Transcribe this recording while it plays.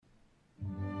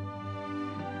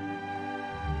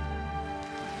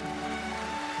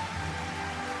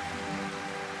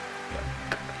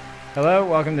Hello,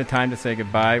 welcome to Time to Say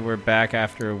Goodbye. We're back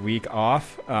after a week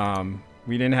off.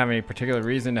 We didn't have any particular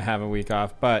reason to have a week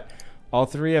off, but all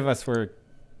three of us were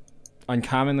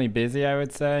uncommonly busy, I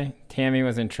would say. Tammy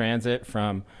was in transit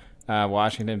from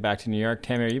Washington back to New York.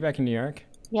 Tammy, are you back in New York?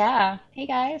 Yeah. Hey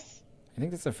guys. I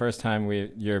think this is the first time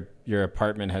your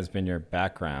apartment has been your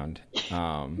background.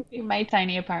 My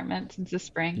tiny apartment since the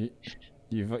spring.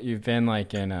 You, you've been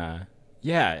like in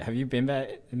yeah. Have you been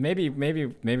back? Maybe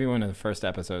one of the first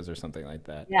episodes or something like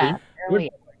that. Yeah. You would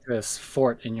Early. like this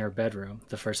fort in your bedroom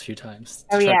the first few times.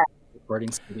 Oh Try yeah.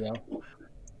 recording studio.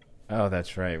 Oh,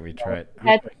 that's right. We tried.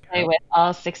 I had to play with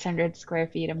all 600 square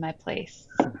feet of my place.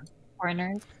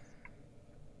 Corners.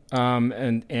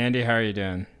 And Andy, how are you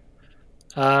doing?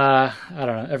 I don't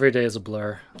know. Every day is a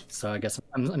blur, so I guess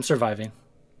I'm surviving.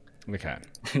 Okay,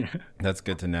 that's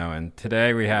good to know. And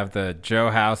today we have the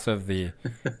Joe House of the.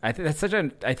 I think that's such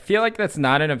a. I feel like that's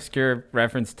not an obscure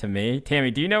reference to me. Tammy,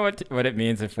 do you know what it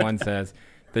means if one says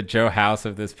the Joe House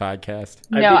of this podcast?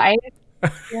 No, I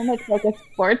assume it's like a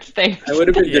sports thing. I would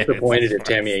have been Yeah, disappointed it's if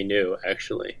Tammy knew,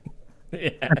 actually. Yeah.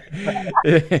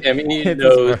 Tammy It's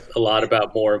knows a lot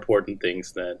about more important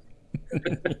things than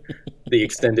the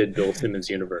extended Bill Simmons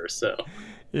universe. So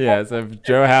Yeah, so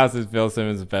Joe House is Bill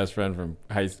Simmons' best friend from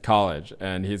college,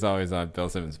 and he's always on Bill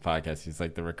Simmons' podcast. He's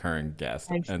like the recurring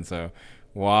guest. Nice. And so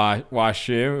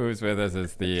Washu, who's with us,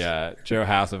 is the Joe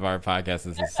House of our podcast,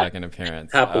 is his second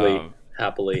appearance.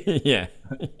 happily. Yeah.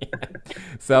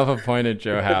 Self-appointed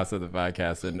Joe House of the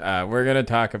podcast. And we're going to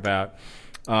talk about,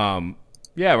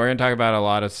 a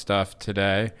lot of stuff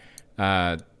today.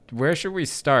 Where should we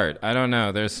start? I don't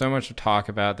know. There's so much to talk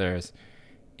about. There's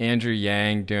Andrew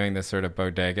Yang doing this sort of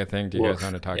bodega thing. Do you guys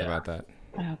want to talk about that?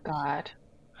 Oh God.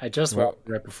 I just walked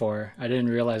right before. I didn't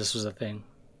realize this was a thing.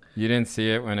 You didn't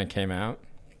see it when it came out?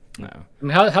 No. I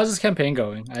mean, how's this campaign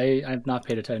going? I've not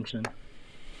paid attention.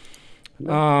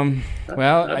 Well,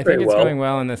 not I very think it's well. going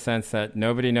well in the sense that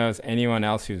nobody knows anyone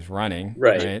else who's running.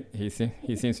 Right. He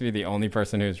seems to be the only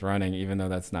person who's running, even though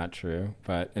that's not true.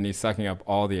 And he's sucking up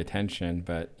all the attention.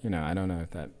 But I don't know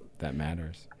if that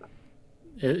matters.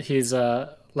 He's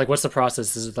like, what's the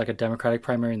process? Is it like a Democratic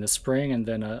primary in the spring and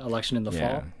then an election in the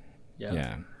fall?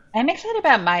 Yeah. I'm excited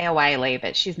about Maya Wiley,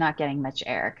 but she's not getting much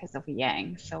air because of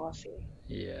Yang, so we'll see.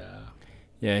 Yeah.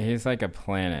 He's like a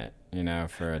planet,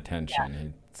 for attention.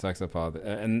 He sucks up all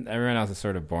and everyone else is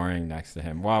sort of boring next to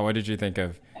him. Wow, what did you think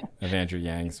of Andrew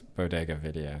Yang's bodega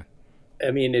video?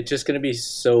 I mean, it's just going to be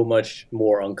so much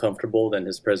more uncomfortable than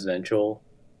his presidential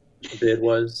bid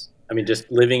was. I mean,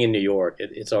 just living in New York,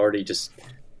 it's already just,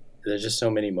 there's just so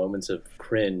many moments of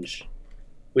cringe,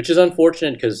 which is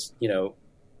unfortunate because,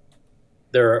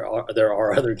 there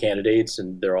are other candidates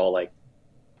and they're all like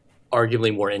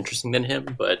arguably more interesting than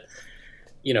him. But,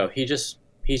 he's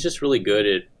just really good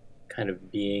at kind of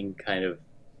being kind of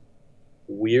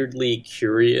weirdly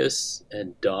curious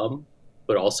and dumb,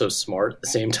 but also smart at the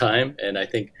same time. And I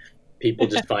think people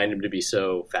just find him to be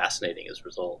so fascinating as a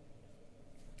result.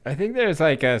 I think there's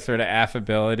like a sort of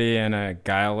affability and a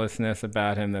guilelessness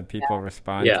about him that people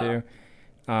respond to.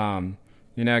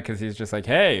 Because he's just like,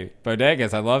 hey,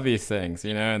 bodegas, I love these things,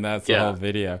 and that's the whole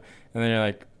video. And then you're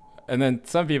like, and then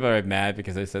some people are mad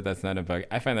because they said that's not a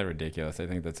bodega. I find that ridiculous. I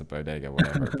think that's a bodega,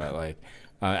 whatever. But like,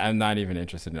 I'm not even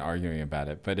interested in arguing about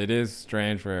it. But it is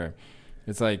strange where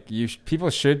it's like people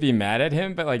should be mad at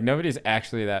him, but like nobody's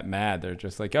actually that mad. They're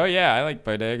just like, oh yeah, I like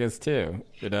bodegas too,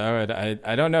 And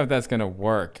I don't know if that's gonna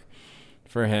work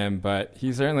for him, but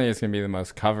he certainly is gonna be the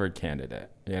most covered candidate.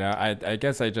 I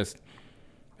guess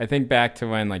I think back to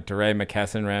when like DeRay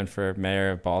McKesson ran for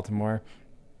mayor of Baltimore,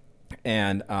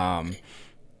 and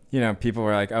people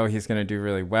were like, oh, he's going to do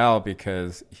really well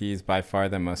because he's by far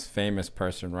the most famous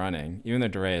person running, even though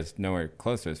DeRay is nowhere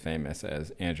close to as famous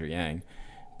as Andrew Yang.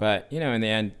 But, in the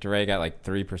end, DeRay got like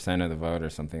 3% of the vote or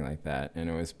something like that. And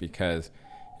it was because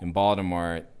in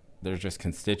Baltimore, there's just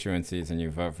constituencies and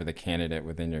you vote for the candidate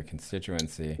within your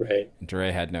constituency. Right.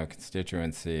 DeRay had no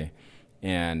constituency.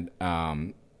 And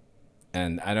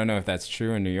I don't know if that's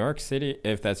true in New York City,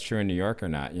 if that's true in New York or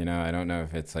not. I don't know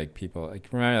if it's like people like,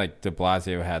 remember like de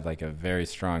Blasio had like a very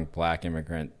strong black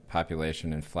immigrant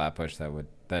population in Flatbush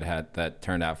that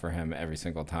turned out for him every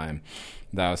single time.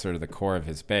 That was sort of the core of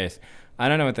his base. I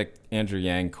don't know what the Andrew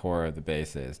Yang core of the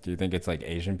base is. Do you think it's like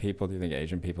Asian people? Do you think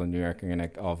Asian people in New York are going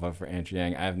to all vote for Andrew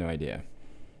Yang? I have no idea.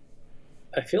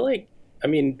 I feel like,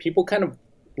 people kind of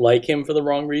like him for the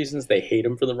wrong reasons. They hate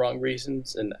him for the wrong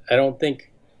reasons. And I don't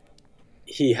think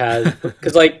he has,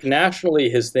 because like nationally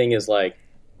his thing is like,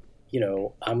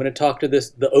 I'm going to talk to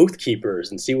the Oath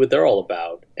Keepers and see what they're all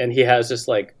about. And he has this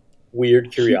like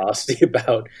weird curiosity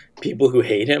about people who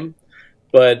hate him.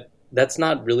 But that's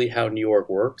not really how New York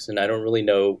works, and I don't really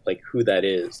know like who that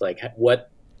is. Like what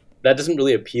that doesn't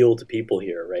really appeal to people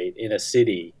here, right? In a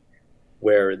city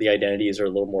where the identities are a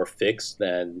little more fixed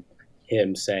than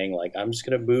him saying like, I'm just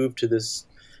going to move to this.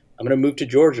 I'm going to move to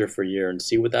Georgia for a year and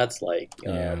see what that's like.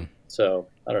 Yeah. So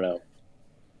I don't know.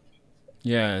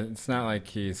 Yeah, it's not like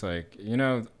he's like,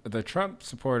 the Trump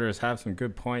supporters have some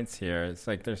good points here. It's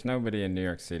like there's nobody in New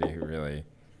York City who really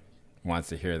wants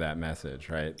to hear that message,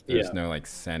 right? There's no like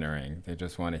centering. They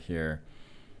just want to hear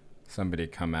somebody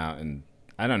come out, and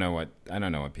I don't know what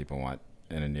people want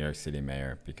in a New York City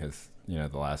mayor, because the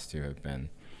last two have been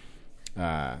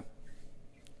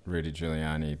Rudy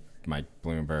Giuliani, Mike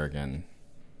Bloomberg, and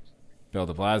Bill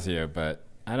de Blasio, but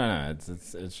I don't know.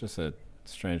 It's just a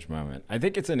strange moment. I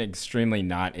think it's an extremely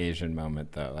not Asian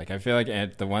moment, though. Like I feel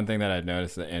like the one thing that I've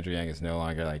noticed is that Andrew Yang is no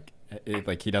longer like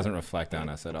he doesn't reflect on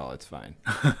us at all. It's fine.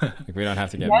 Like we don't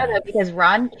have to get mad. Because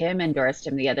Ron Kim endorsed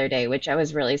him the other day, which I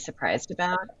was really surprised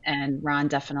about. And Ron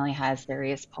definitely has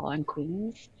serious pull in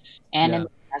Queens, and in the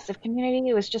progressive community,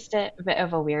 it was just a bit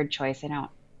of a weird choice.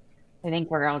 I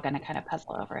think we're all going to kind of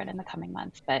puzzle over it in the coming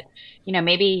months. But,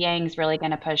 maybe Yang's really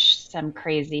going to push some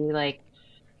crazy, like,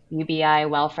 UBI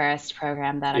welfarist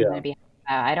program that I'm going to be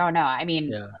I don't know. I mean,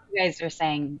 you guys are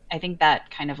saying, I think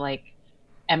that kind of, like,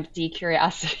 empty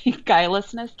curiosity,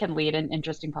 guilelessness can lead in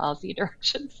interesting policy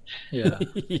directions. Yeah.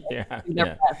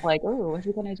 Like, oh, what's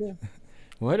he going to do?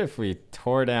 What if we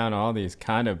tore down all these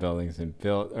condo buildings and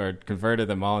built or converted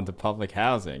them all into public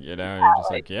housing? You're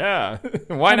just like,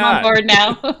 why not? I'm on board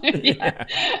now.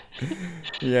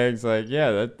 It's like,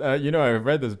 I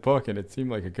read this book and it seemed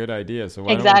like a good idea, so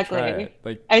why don't we try it?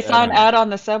 Like, I saw an ad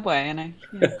on the subway, and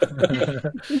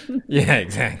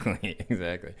exactly.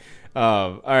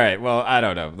 All right, well, I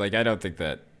don't know. Like, I don't think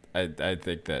that. I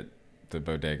think that the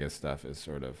bodega stuff is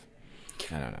sort of,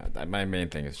 I don't know. My main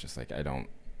thing is just like I don't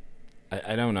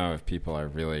know if people are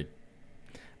really.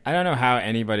 I don't know how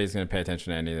anybody's going to pay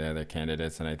attention to any of the other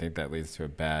candidates, and I think that leads to a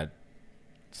bad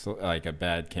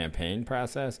campaign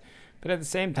process. But at the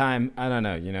same time, I don't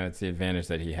know. It's the advantage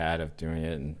that he had of doing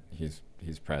it, and he's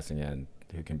pressing it. And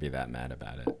who can be that mad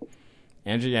about it?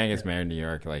 Andrew Yang is mayor of New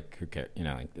York. Like, who cares?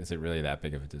 Is it really that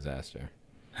big of a disaster?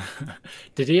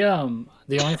 Did he?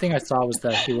 The only thing I saw was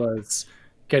that he was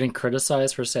getting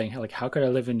criticized for saying, like, how could I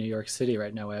live in New York City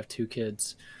right now? I have two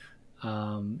kids.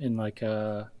 In like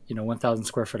a 1,000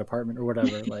 square foot apartment or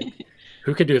whatever. Like,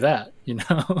 who could do that?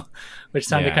 Which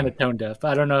sounded kind of tone deaf. But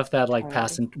I don't know if that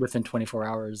passed within 24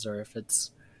 hours or if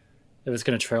it was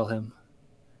going to trail him.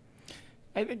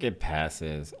 I think it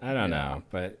passes. I don't know,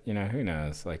 but who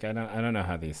knows? Like, I don't know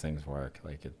how these things work.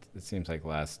 Like, it seems like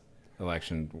last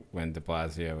election when de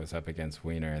Blasio was up against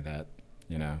Weiner that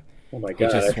oh my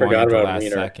god, I forgot about Weiner.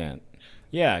 Second.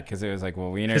 Yeah, because it was like,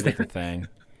 well, Weiner did the thing.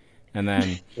 And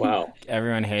then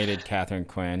everyone hated Catherine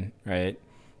Quinn, right?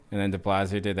 And then de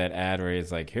Blasio did that ad where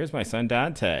he's like, here's my son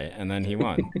Dante. And then he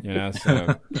won,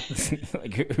 So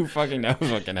like, who fucking knows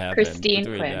what can happen? Christine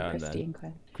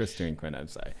Quinn, I'm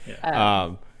sorry.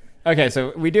 Yeah. Okay,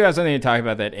 so we do have something to talk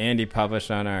about that Andy published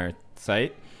on our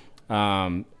site.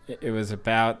 It was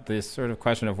about this sort of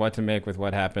question of what to make with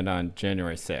what happened on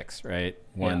January 6th, right?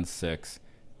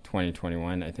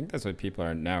 1/6/2021. I think that's what people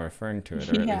are now referring to it,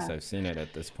 or at least I've seen it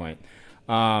at this point.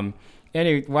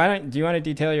 Anyway, do you want to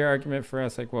detail your argument for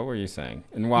us? Like, what were you saying?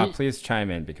 And Wap, please chime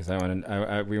in because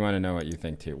we want to know what you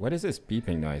think too. What is this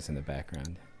beeping noise in the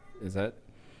background? Is that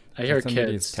I hear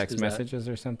somebody's kids text messages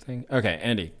or something? Okay,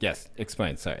 Andy, yes,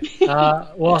 explain. Sorry.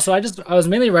 Well, so I was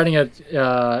mainly writing it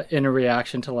in a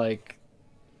reaction to like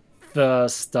the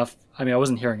stuff. I mean, I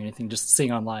wasn't hearing anything, just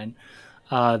seeing online.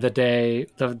 The day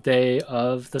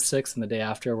of the 6th and the day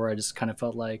after, where I just kind of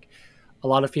felt like a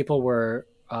lot of people were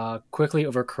quickly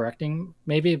overcorrecting,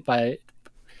 maybe by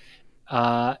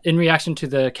in reaction to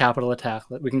the Capitol attack.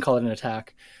 We can call it an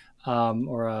attack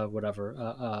or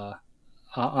whatever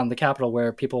on the Capitol,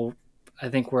 where people, I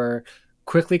think, were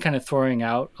quickly kind of throwing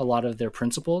out a lot of their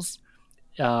principles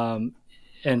and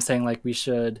saying like we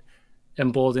should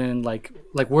embolden like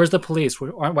where's the police?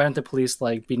 Why aren't the police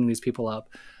like beating these people up?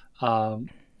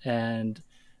 And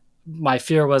my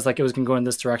fear was like it was going to go in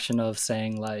this direction of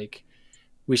saying like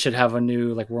we should have a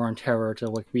new like war on terror to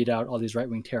like weed out all these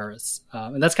right-wing terrorists,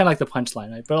 and that's kind of like the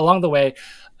punchline, right? But along the way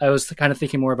I was kind of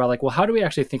thinking more about like, well, how do we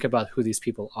actually think about who these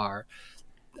people are?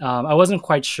 I wasn't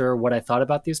quite sure what I thought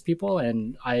about these people,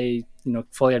 and I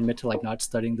fully admit to like not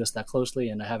studying this that closely,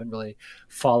 and I haven't really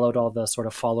followed all the sort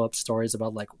of follow-up stories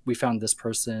about like we found this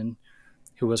person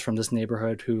who was from this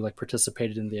neighborhood who like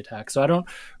participated in the attack. So I don't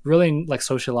really like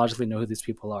sociologically know who these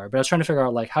people are, but I was trying to figure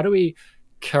out like how do we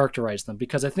characterize them?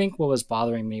 Because I think what was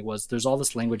bothering me was there's all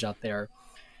this language out there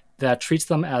that treats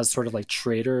them as sort of like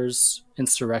traitors,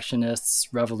 insurrectionists,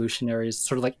 revolutionaries,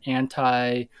 sort of like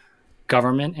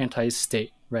anti-government,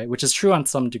 anti-state, right? Which is true on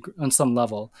some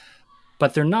level,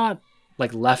 but they're not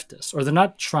like leftists, or they're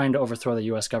not trying to overthrow the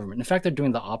U.S. government. In fact, they're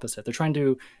doing the opposite. They're trying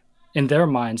to, in their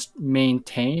minds,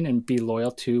 maintain and be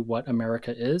loyal to what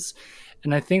America is.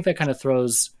 And I think that kind of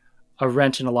throws a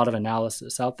wrench in a lot of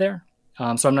analysis out there.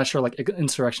 So I'm not sure like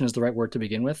insurrection is the right word to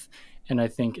begin with. And I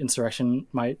think insurrection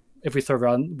might, if we throw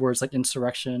around words like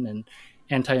insurrection and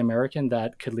anti-American,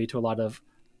 that could lead to a lot of,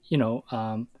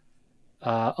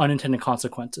 unintended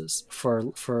consequences for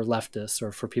leftists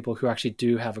or for people who actually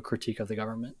do have a critique of the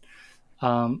government.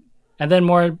 And then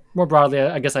more broadly,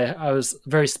 I guess I was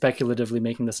very speculatively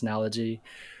making this analogy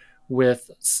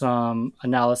with some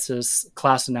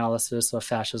class analysis of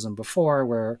fascism before,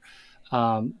 where,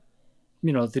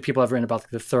 the people I've written about,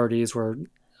 like the 30s, where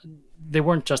they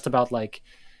weren't just about like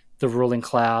the ruling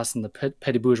class and the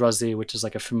petty bourgeoisie, which is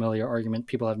like a familiar argument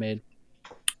people have made,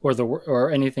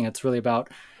 or anything. It's really about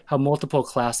how multiple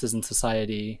classes in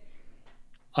society,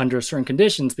 under certain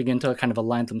conditions, begin to kind of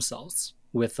align themselves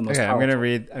with the most powerful. I'm going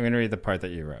to read the part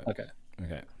that you wrote.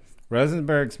 Okay.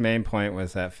 Rosenberg's main point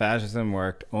was that fascism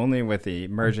worked only with the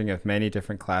merging of many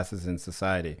different classes in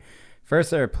society.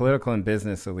 First, there are political and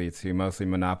business elites who mostly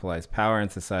monopolize power in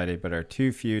society, but are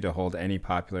too few to hold any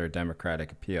popular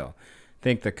democratic appeal.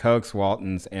 Think the Kochs,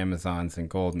 Waltons, Amazons, and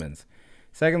Goldmans.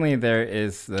 Secondly, there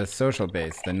is the social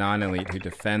base, the non-elite who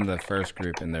defend the first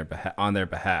group on their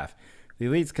behalf. The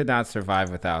elites could not survive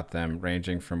without them,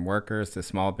 ranging from workers to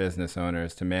small business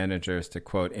owners to managers to,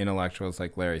 quote, intellectuals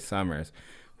like Larry Summers.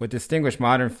 What distinguished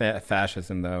modern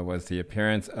fascism, though, was the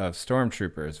appearance of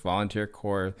stormtroopers, volunteer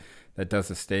corps that does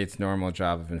the state's normal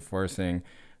job of enforcing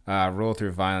rule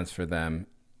through violence for them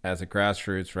as a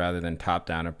grassroots rather than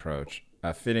top-down approach,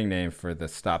 a fitting name for the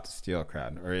Stop the Steal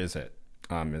crowd, or is it?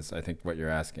 Is I think what you're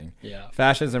asking. Yeah.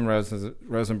 Fascism,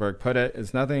 Rosenberg put it,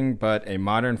 is nothing but a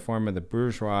modern form of the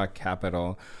bourgeois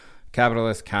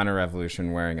capitalist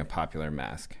counter-revolution wearing a popular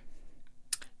mask.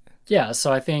 Yeah,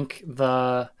 so I think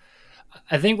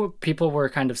what people were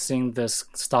kind of seeing this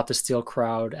Stop the Steal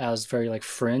crowd as very like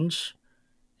fringe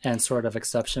and sort of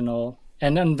exceptional,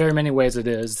 and in very many ways it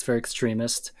is. It's very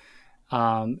extremist. But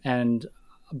on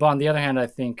the other hand, I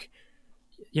think,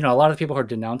 a lot of people who are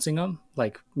denouncing them,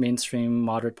 like mainstream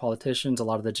moderate politicians, a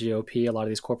lot of the GOP, a lot of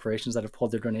these corporations that have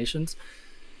pulled their donations,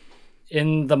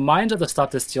 in the minds of the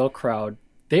Stop the Steal crowd,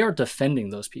 they are defending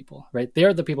those people, right? They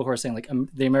are the people who are saying like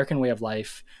the American way of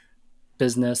life,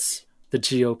 business, the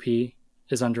GOP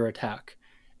is under attack.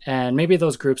 And maybe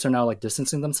those groups are now like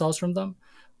distancing themselves from them.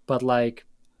 But like,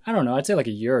 I don't know, I'd say like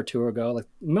a year or two ago, like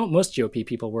most GOP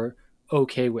people were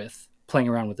okay with playing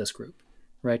around with this group,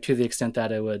 right? To the extent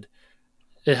that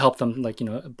it helped them, like,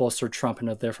 bolster Trump and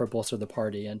therefore bolster the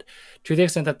party. And to the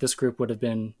extent that this group would have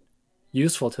been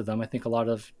useful to them, I think a lot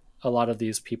of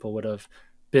these people would have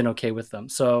been okay with them.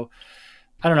 So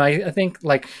I don't know. I think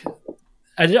like,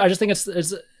 I just think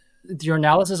it's your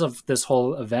analysis of this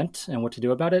whole event and what to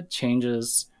do about it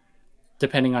changes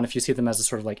depending on if you see them as a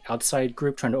sort of like outside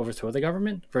group trying to overthrow the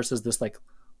government versus this like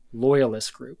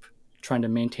loyalist group trying to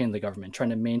maintain the government,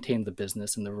 trying to maintain the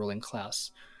business and the ruling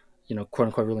class, quote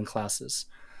unquote ruling classes.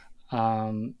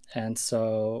 And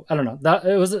so I don't know, that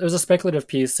it was a speculative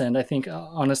piece. And I think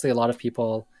honestly, a lot of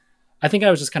people, I think I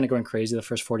was just kind of going crazy the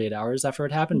first 48 hours after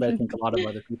it happened, but I think a lot of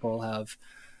other people have,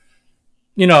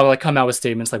 like come out with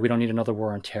statements like we don't need another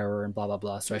war on terror and blah, blah,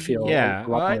 blah. So I feel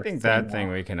I think that thing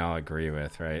we can all agree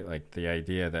with, right? Like the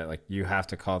idea that like you have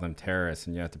to call them terrorists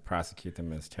and you have to prosecute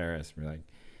them as terrorists. We're like,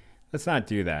 let's not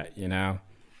do that,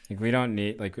 Like we don't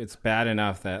need, like, it's bad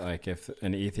enough that like if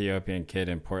an Ethiopian kid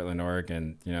in Portland,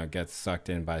 Oregon, gets sucked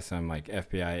in by some like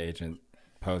FBI agent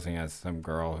posing as some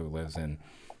girl who lives in,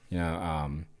 I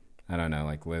don't know,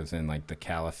 like lives in like the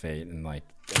caliphate and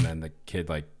then the kid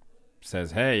like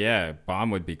says, hey, yeah, bomb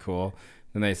would be cool.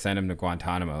 Then they send him to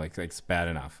Guantanamo. Like it's bad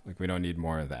enough. Like we don't need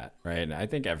more of that, right? And I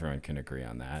think everyone can agree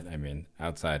on that. I mean,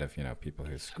 outside of, people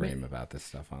who scream about this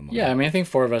stuff online. Yeah, I think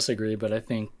four of us agree, but I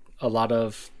think a lot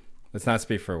of... Let's not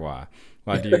speak for Wah.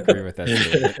 Wah, do you agree with that?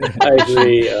 I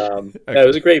agree. Okay. It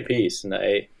was a great piece, and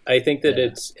I think that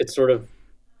it's sort of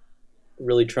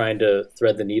really trying to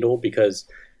thread the needle, because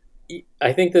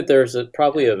I think that there's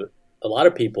probably a lot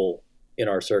of people in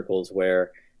our circles where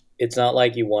it's not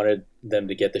like you wanted them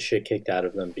to get the shit kicked out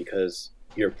of them because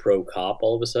you're pro cop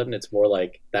all of a sudden. It's more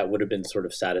like that would have been sort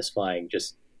of satisfying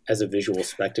just as a visual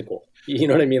spectacle. You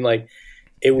know what I mean? Like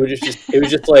it was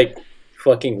just like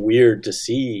fucking weird to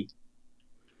see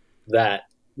that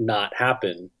not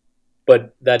happen.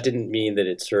 But that didn't mean that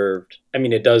it served. I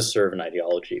mean, it does serve an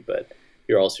ideology, but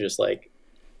you're also just like,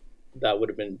 that would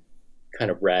have been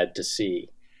kind of rad to see.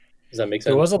 Does that make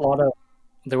sense? There was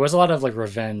a lot of like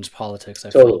revenge politics. I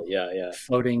Totally, felt yeah.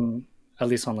 floating at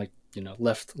least on like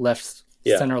left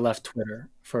Yeah. center left Twitter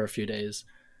for a few days.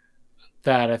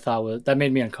 That I thought that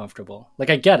made me uncomfortable. Like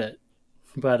I get it,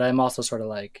 but I'm also sort of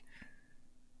like,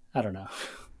 I don't know.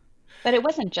 But it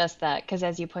wasn't just that, because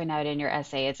as you point out in your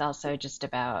essay, it's also just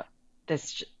about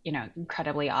this,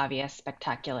 incredibly obvious,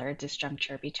 spectacular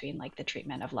disjuncture between like the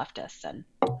treatment of leftists and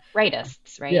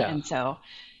rightists, right? Yeah. And so,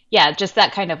 yeah, just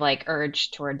that kind of like urge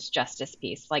towards justice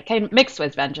piece, like kind of mixed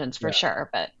with vengeance for sure.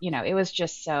 But, it was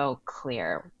just so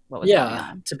clear what was going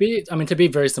on. To be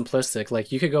very simplistic,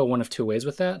 like you could go one of two ways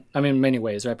with that. I mean, many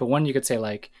ways, right? But one, you could say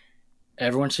like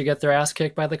everyone should get their ass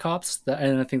kicked by the cops.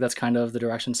 And I think that's kind of the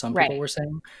direction some people were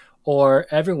saying. Or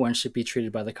everyone should be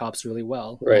treated by the cops really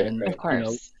well. Right. And, of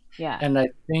course. Yeah. And I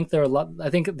think I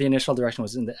think the initial direction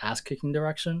was in the ass kicking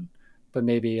direction, but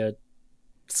maybe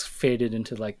it's faded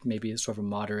into like maybe sort of a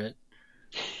moderate.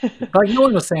 Like no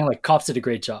one was saying like cops did a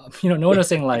great job. No one was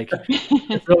saying like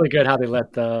it's really good how they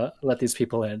let these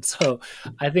people in. So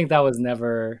I think that was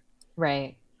never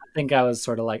right. I think I was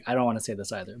sort of like, I don't want to say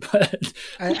this either, but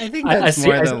I think that's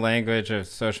more the language of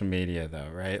social media though,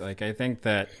 right? Like I think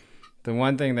that the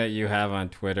one thing that you have on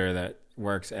Twitter that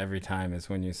works every time is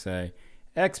when you say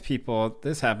X people,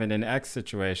 this happened in X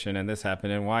situation and this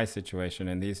happened in Y situation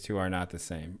and these two are not the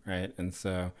same, right? And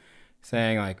so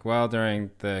saying like, well,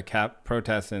 during the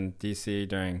protests in DC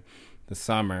during the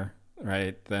summer,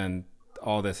 right, then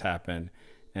all this happened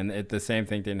and the same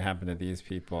thing didn't happen to these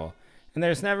people. And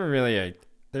there's never really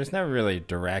a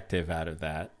directive out of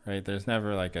that, right? There's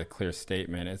never like a clear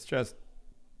statement. It's just,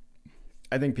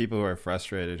 I think people who are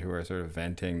frustrated, who are sort of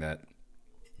venting that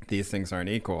these things aren't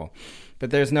equal, but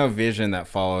there's no vision that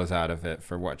follows out of it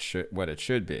for what it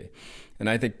should be. And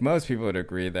I think most people would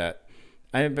agree that,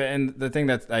 and the thing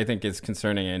that I think is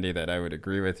concerning, Andy, that I would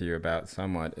agree with you about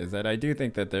somewhat, is that I do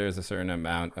think that there is a certain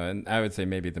amount, and I would say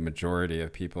maybe the majority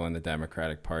of people in the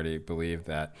Democratic Party believe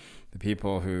that the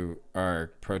people who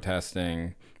are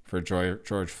protesting for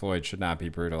George Floyd should not be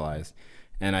brutalized.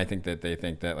 And I think that they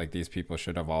think that like these people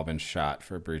should have all been shot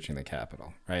for breaching the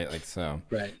Capitol, right? Like so,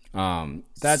 right.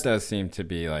 That does seem to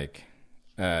be like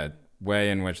a way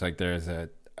in which like there's a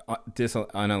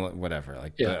whatever,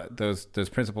 like those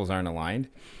principles aren't aligned,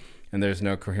 and there's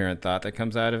no coherent thought that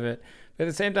comes out of it. But at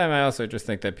the same time, I also just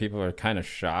think that people are kind of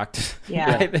shocked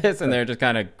by this, and they're just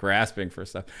kind of grasping for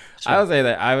stuff. Sure. I will say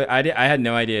that I had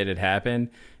no idea it had happened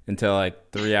until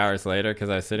like 3 hours later because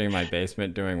I was sitting in my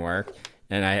basement doing work.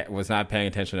 And I was not paying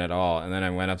attention at all. And then I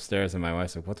went upstairs and my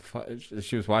wife's like, what the fuck?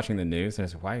 She was watching the news. And I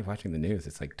said, why are you watching the news?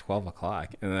 It's like 12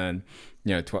 o'clock. And then,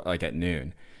 like at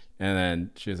noon. And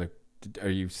then she was like, are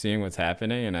you seeing what's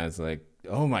happening? And I was like,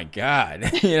 oh my God.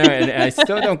 And I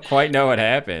still don't quite know what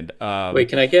happened.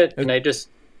 Wait, I just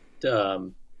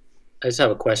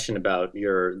have a question about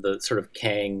the sort of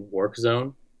Kang work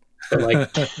zone. But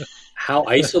like, how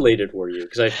isolated were you?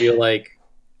 Because I feel like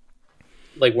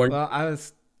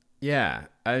yeah,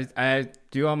 I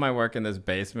do all my work in this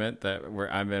basement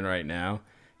where I'm in right now,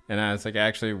 and I was like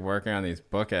actually working on these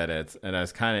book edits, and I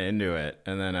was kind of into it,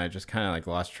 and then I just kind of like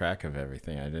lost track of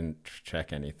everything. I didn't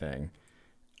check anything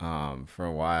for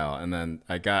a while, and then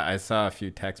I saw a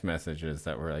few text messages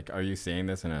that were like, "Are you seeing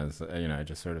this?" And I was, I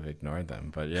just sort of ignored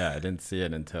them. But yeah, I didn't see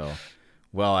it until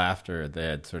well after they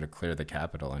had sort of cleared the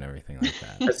Capitol and everything like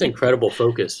that. That's incredible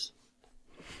focus.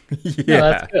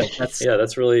 Yeah, that's good.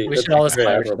 That's really. We should all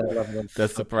aspire to that level.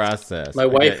 That's the process. My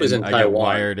wife was in Taiwan. I get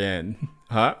wired in,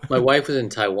 huh? My wife was in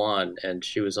Taiwan, and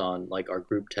she was on like our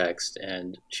group text,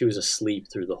 and she was asleep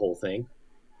through the whole thing,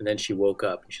 and then she woke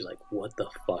up and she's like, "What the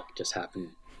fuck just happened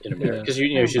in America?" Because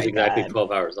she's exactly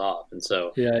 12 hours off, and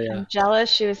so I'm jealous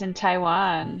she was in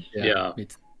Taiwan. Yeah.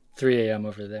 3 a.m.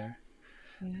 over there.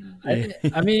 Yeah.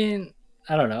 I mean,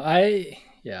 I don't know.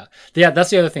 That's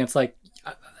the other thing. It's like,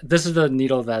 this is the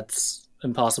needle that's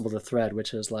impossible to thread,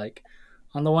 which is like,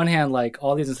 on the one hand, like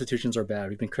all these institutions are bad.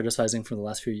 We've been criticizing for the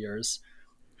last few years.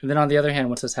 And then on the other hand,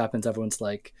 once this happens, everyone's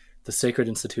like the sacred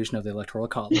institution of the Electoral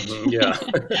College. Yeah.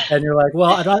 And you're like,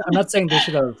 well, I'm not saying they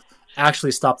should have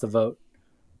actually stopped the vote,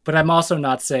 but I'm also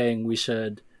not saying we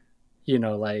should,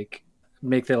 like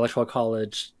make the Electoral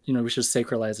College, we should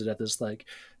sacralize it at this, like,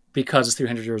 because it's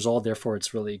 300 years old, therefore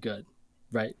it's really good.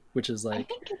 Right. Which is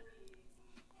like,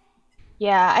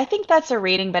 I think that's a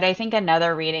reading, but I think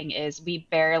another reading is we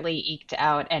barely eked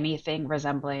out anything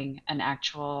resembling an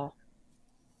actual,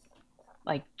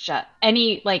 like,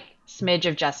 any like smidge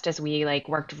of justice we like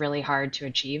worked really hard to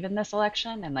achieve in this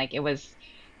election, and like it was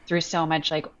through so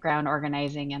much like ground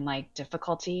organizing and like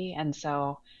difficulty, and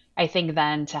so I think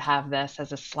then to have this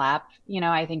as a slap,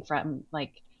 I think from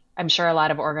like, I'm sure a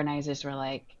lot of organizers were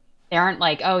like, they aren't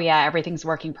like, oh yeah, everything's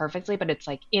working perfectly, but it's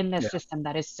like in this Yeah. system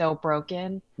that is so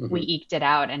broken, we eked it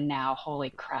out, and now, holy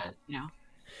crap,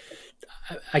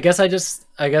 I guess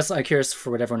I'm curious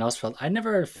for what everyone else felt. I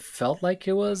never felt like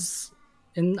it was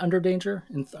under danger,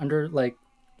 under like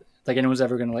anyone's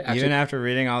ever gonna like actually. Even after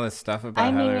reading all this stuff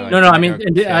about how they're like, no, I mean,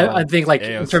 I think like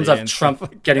AOC in terms of Trump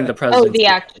like getting the presidency. the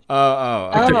act. Okay.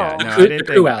 Yeah.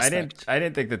 No, I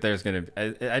didn't think that there's gonna. I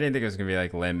didn't think it was gonna be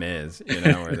like Les Mis,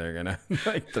 where they're gonna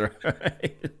like throw.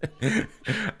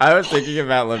 I was thinking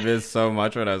about Les Mis so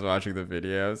much when I was watching the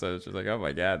videos. I was just like, oh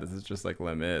my god, this is just like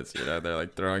Les Mis. They're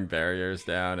like throwing barriers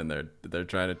down and they're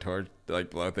trying to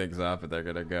blow things up, and they're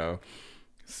gonna go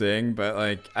sing. But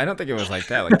like, I don't think it was like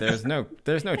that. Like, there's no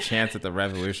chance that the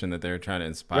revolution that they were trying to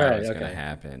inspire is going to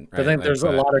happen. Right? But I think there's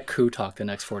a lot of coup talk the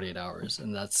next 48 hours,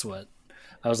 and that's what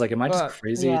I was like, am I just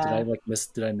crazy? Yeah.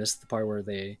 Did I miss the part where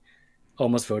they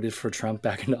almost voted for Trump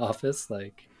back into office?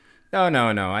 Like, no.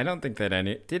 I don't think that I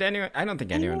don't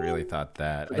think anyone really thought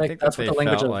that. Like, I think that's that what they the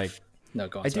felt language like. No,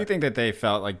 go on. I do think that they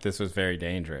felt like this was very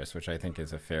dangerous, which I think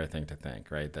is a fair thing to think,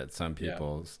 right? That some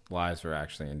people's lives were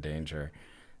actually in danger,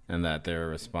 and that they were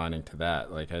responding to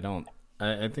that. Like, I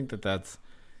think that that's,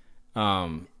 I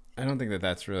don't think that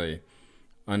that's really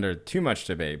under too much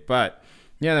debate. But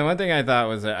yeah, the one thing I thought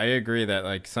was that I agree that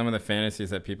like some of the fantasies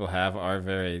that people have are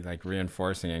very like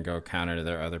reinforcing and go counter to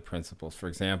their other principles. For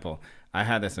example, I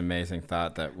had this amazing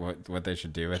thought that what they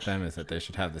should do with them is that they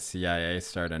should have the CIA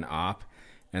start an op,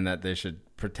 and that they should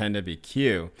pretend to be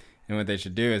Q. And what they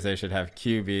should do is they should have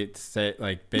Q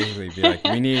basically be like,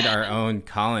 we need our own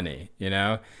colony,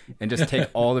 and just take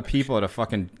all the people to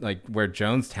fucking like where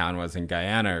Jonestown was in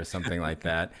Guyana or something like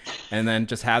that, and then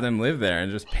just have them live there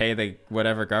and just pay the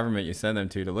whatever government you send them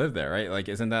to live there, right? Like,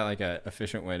 isn't that like a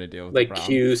efficient way to deal with the problem?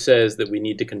 Q says that we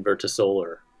need to convert to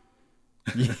solar.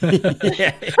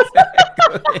 Yeah,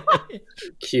 exactly.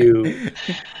 Q.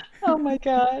 Oh my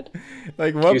god!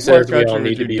 Like, what poor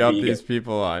country would you dump these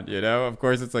people on? Of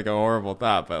course, it's like a horrible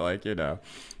thought, but like, yeah.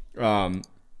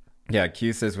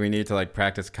 Q says we need to like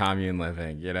practice commune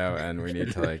living, and we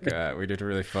need to like we need to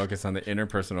really focus on the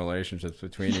interpersonal relationships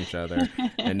between each other,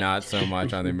 and not so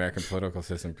much on the American political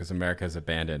system, because America has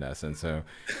abandoned us, and so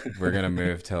we're gonna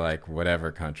move to like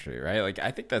whatever country, right? Like,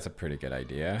 I think that's a pretty good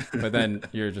idea. But then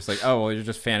you're just like, oh well, you're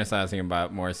just fantasizing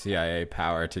about more CIA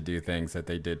power to do things that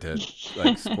they did to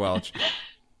like squelch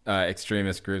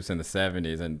extremist groups in the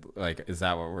 70s, and like, is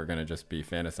that what we're gonna just be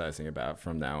fantasizing about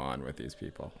from now on with these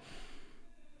people?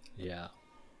 Yeah,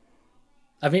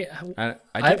 I mean, I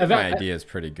think my idea is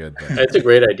pretty good, though. It's a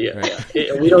great idea.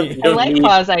 Right? I like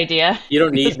Paul's idea. You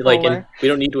don't need we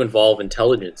don't need to involve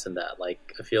intelligence in that.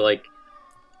 Like, I feel like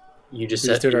you just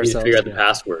need to figure out the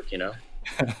password.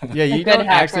 Yeah, you don't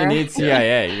actually need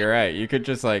CIA. You're right. You could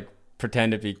just like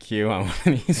pretend to be Q on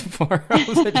one of these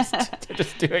forums and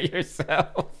just do it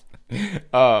yourself.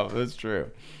 Oh, that's true.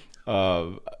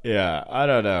 Yeah, I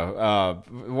don't know.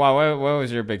 What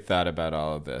was your big thought about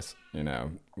all of this?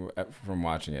 From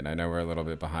watching it. I know we're a little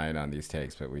bit behind on these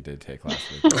takes, but we did take last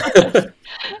week. I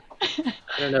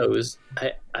don't know. It was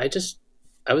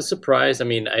I was surprised. I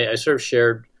mean, I sort of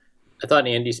shared. I thought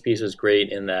Andy's piece was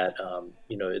great in that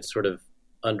it sort of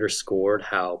underscored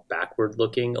how backward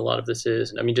looking a lot of this is.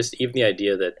 And I mean, just even the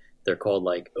idea that they're called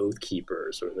like oath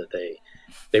keepers, or that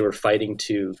they were fighting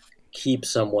to keep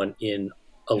someone in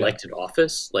elected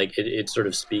office, like it sort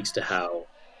of speaks to how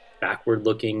backward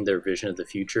looking their vision of the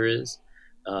future is.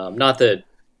 Not that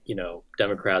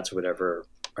Democrats or whatever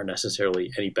are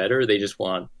necessarily any better. They just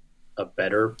want a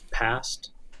better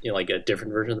past, like a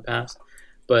different version of the past.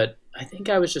 But I think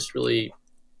I was just really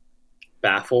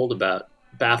baffled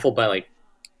by like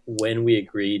when we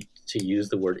agreed to use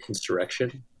the word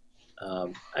insurrection.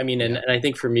 And I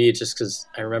think for me, it's just because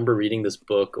I remember reading this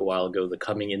book a while ago, The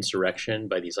Coming Insurrection,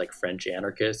 by these like French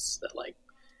anarchists, that like,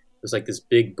 it was like this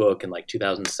big book in like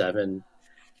 2007.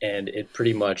 And it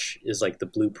pretty much is like the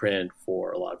blueprint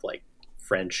for a lot of like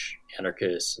French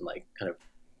anarchists and like kind of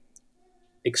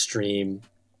extreme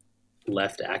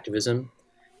left activism.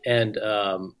 And,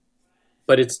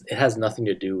 but it has nothing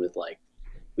to do with like,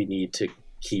 we need to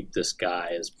keep this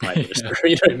guy as prime minister.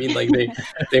 You know what I mean? Like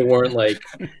they weren't like,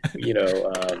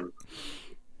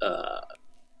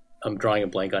 I'm drawing a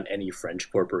blank on any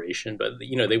French corporation, but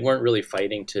they weren't really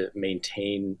fighting to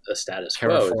maintain a status quo.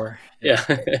 Carrefour. Yeah.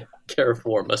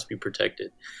 Carrefour must be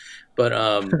protected. But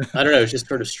I don't know, it's just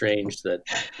sort of strange that,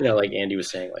 like Andy was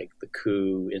saying, like the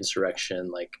coup,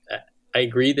 insurrection, like I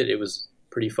agree that it was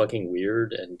pretty fucking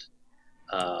weird, and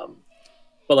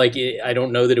but like I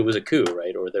don't know that it was a coup,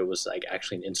 right? Or there was like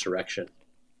actually an insurrection.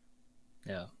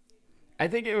 Yeah. I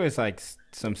think it was like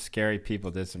some scary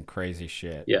people did some crazy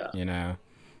shit. Yeah. You know?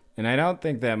 And I don't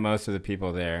think that most of the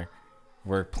people there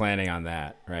were planning on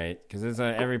that, right? Because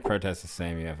every protest is the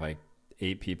same. You have like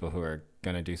 8 people who are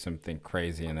going to do something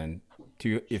crazy. And then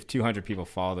if 200 people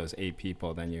follow those 8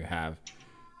 people, then you have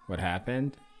what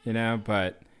happened, you know?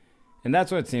 And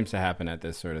that's what seems to happen at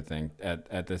this sort of thing,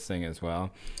 at this thing as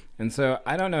well. And so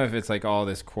I don't know if it's like all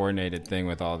this coordinated thing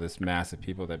with all this massive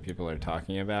people that people are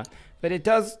talking about, but it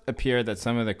does appear that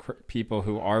some of the people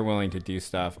who are willing to do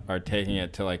stuff are taking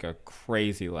it to like a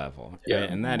crazy level, right?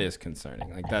 And that is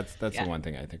concerning. Like that's the one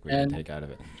thing I think we can take out of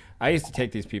it. I used to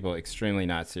take these people extremely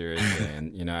not seriously,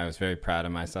 and you know, I was very proud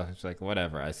of myself. It's like,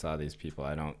 whatever, I saw these people.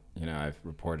 I don't, you know, I've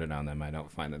reported on them. I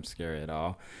don't find them scary at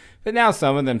all. But now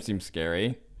some of them seem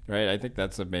scary. Right, I think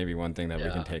that's maybe one thing that we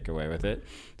can take away with it.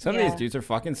 Some of these dudes are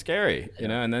fucking scary, you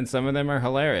know, and then some of them are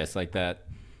hilarious, like that,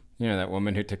 you know, that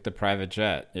woman who took the private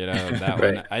jet, you know, that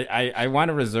right. one. I want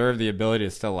to reserve the ability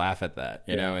to still laugh at that,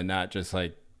 you know, and not just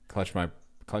like clutch my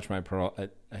pearl.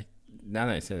 Now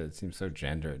that I say that, it seems so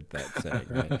gendered, that saying,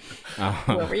 right?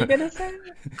 What were you gonna say?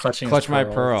 Clutch my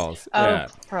pearls. Oh,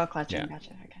 pearl clutching. Yeah.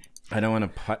 Gotcha. Okay. I don't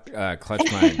want to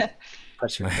clutch my.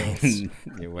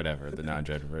 Whatever the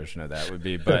non-gender version of that would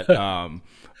be, but I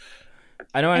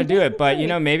don't want to do it. But you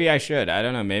know, maybe I should. I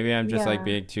don't know. Maybe I'm just like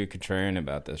being too contrarian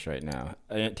about this right now.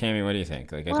 Tammy, what do you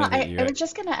think? Like, I was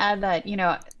just going to add that, you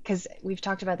know, because we've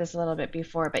talked about this a little bit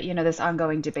before, but you know, this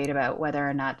ongoing debate about whether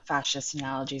or not fascist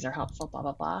analogies are helpful, blah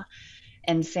blah blah.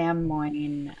 And Sam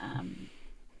Moyne,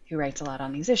 who writes a lot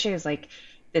on these issues, like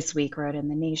this week wrote in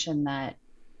The Nation that,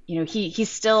 you know, he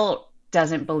still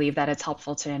doesn't believe that it's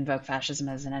helpful to invoke fascism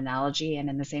as an analogy. And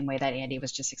in the same way that Andy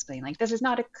was just explaining, like, this is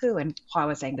not a coup. And Hua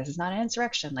was saying, this is not an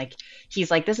insurrection. Like, he's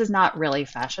like, this is not really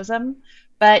fascism.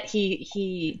 But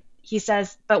he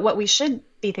says, but what we should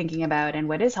be thinking about and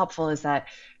what is helpful is that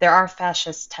there are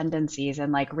fascist tendencies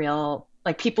and like real,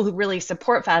 like people who really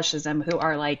support fascism who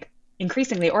are like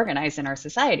increasingly organized in our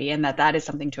society, and that is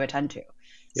something to attend to.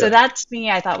 So that to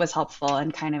me, I thought was helpful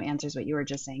and kind of answers what you were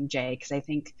just saying, Jay, because I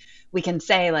think we can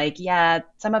say like, yeah,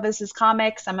 some of this is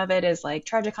comic, some of it is like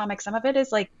tragicomic, some of it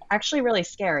is like actually really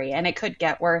scary, and it could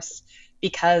get worse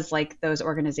because like those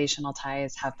organizational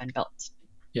ties have been built.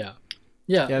 Yeah,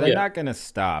 they're not going to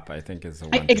stop, I think is the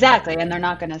one exactly, and they're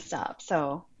not going to stop.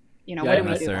 So you know, what do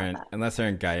we do about that? Unless they're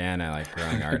in Guyana, like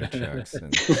growing artichokes.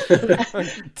 And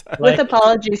with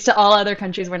apologies to all other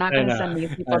countries, we're not going to send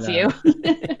these people to you.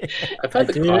 I find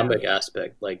the comic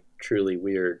aspect like truly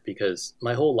weird because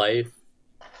my whole life,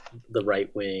 the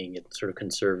right wing and sort of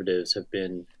conservatives have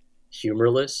been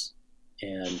humorless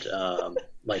and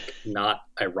like not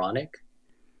ironic.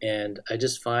 And I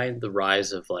just find the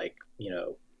rise of like, you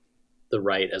know, the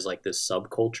right as like this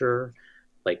subculture,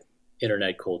 like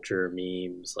internet culture,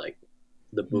 memes, like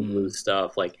the boo-boo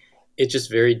stuff, like it's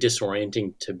just very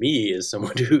disorienting to me as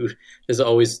someone who has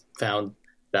always found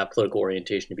that political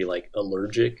orientation to be like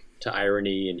allergic to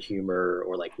irony and humor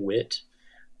or like wit.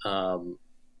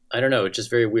 I don't know, it's just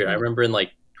very weird. I remember in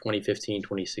like 2015,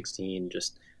 2016,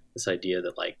 just this idea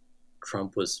that like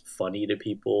Trump was funny to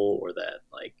people, or that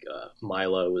like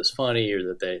Milo was funny, or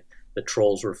that the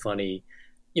trolls were funny.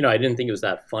 You know, I didn't think it was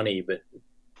that funny,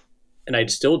 and I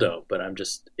still don't, but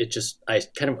I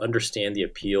kind of understand the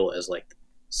appeal as like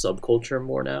subculture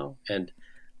more now. And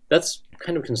that's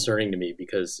kind of concerning to me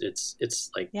because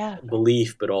it's like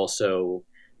belief, but also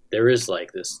there is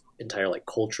like this entire like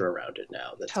culture around it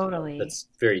now. That's totally. That's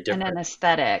very different. And an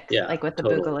aesthetic, like with the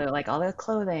Boogaloo, like all the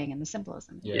clothing and the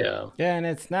symbolism. Yeah. And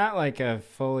it's not like a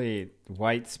fully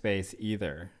white space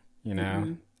either, you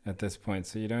know, at this point.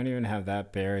 So you don't even have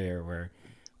that barrier where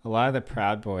a lot of the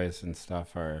Proud Boys and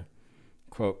stuff are,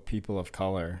 quote, people of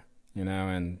color, you know,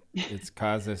 and it's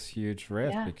caused this huge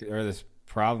rift or this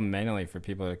problem mainly for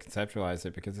people to conceptualize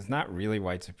it, because it's not really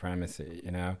white supremacy,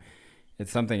 you know,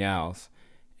 it's something else.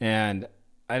 And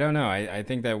I don't know, I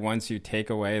think that once you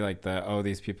take away like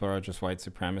these people are just white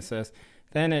supremacists,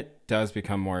 then it does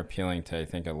become more appealing to, I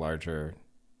think, a larger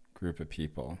group of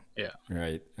people. Yeah.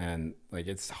 Right. And like,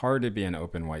 it's hard to be an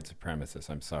open white supremacist.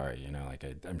 I'm sorry. You know, like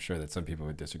I'm sure that some people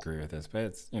would disagree with this, but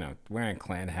it's, you know, wearing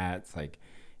Klan hats, like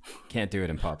can't do it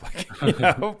in public, you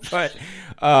know, but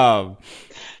I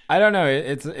don't know.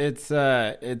 It's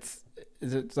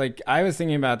like, I was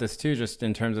thinking about this too, just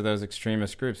in terms of those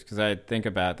extremist groups, because I think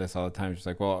about this all the time. Just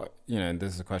like, well, you know,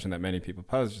 this is a question that many people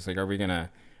pose, just like, are we going to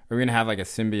have like a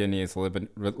Symbionese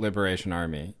liberation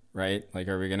army, right? Like,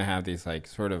 are we going to have these like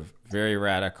sort of very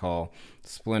radical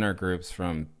splinter groups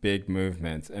from big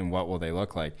movements, and what will they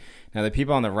look like? Now, the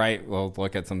people on the right will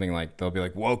look at something like, they'll be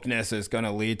like, wokeness is going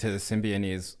to lead to the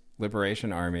Symbionese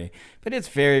liberation army. But it's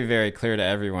very, very clear to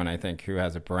everyone, I think, who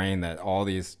has a brain that all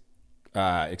these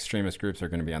extremist groups are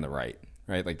going to be on the right.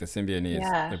 Right, like the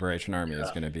Symbionese Liberation Army is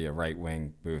going to be a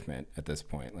right-wing movement at this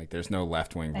point. Like, there's no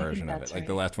left-wing version of it. Like,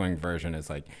 the left-wing version is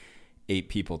like 8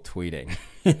 people tweeting.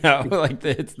 Like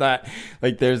it's not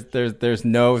like there's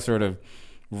no sort of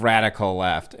radical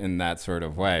left in that sort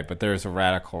of way, but there's a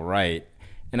radical right.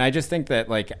 And I just think that,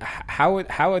 like, how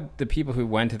would the people who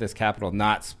went to this Capitol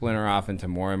not splinter off into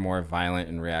more and more violent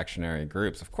and reactionary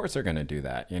groups? Of course they're going to do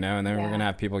that, and then we're going to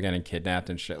have people getting kidnapped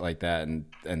and shit like that, and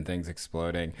things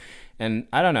exploding. And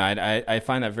I don't know, I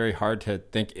find that very hard to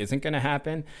think isn't going to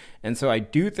happen. And so I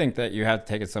do think that you have to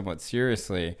take it somewhat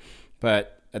seriously,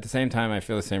 but at the same time, I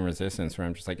feel the same resistance where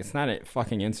I'm just like, it's not a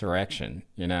fucking insurrection,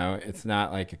 It's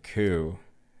not like a coup.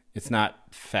 It's not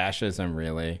fascism,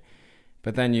 really.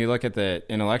 But then you look at the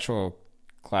intellectual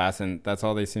class, and that's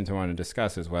all they seem to want to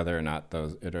discuss is whether or not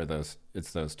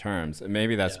it's those terms. And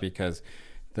maybe that's because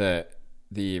the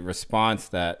response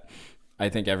that I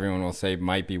think everyone will say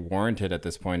might be warranted at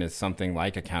this point is something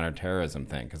like a counterterrorism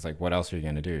thing. Because, like, what else are you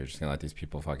going to do? You're just going to let these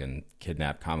people fucking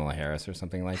kidnap Kamala Harris or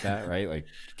something like that, right? Like,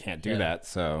 you can't do that.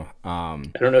 So I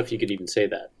don't know if you could even say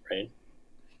that, right?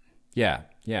 Yeah.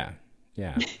 Yeah.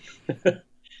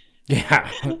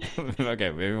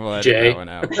 Okay, maybe we'll edit that one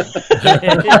out.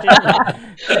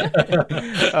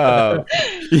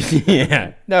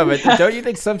 Yeah. No, but don't you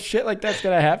think some shit like that's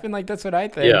gonna happen? Like, that's what I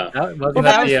think. Yeah. If I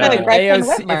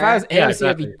was AOC,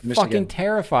 I'd be fucking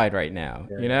terrified right now.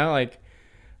 Yeah. Like,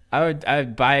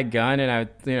 I'd buy a gun and I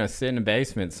would sit in a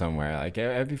basement somewhere. Like,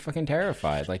 I'd be fucking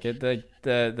terrified. Like,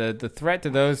 the threat to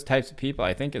those types of people,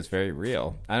 I think, is very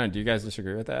real. I don't know. Do you guys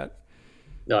disagree with that?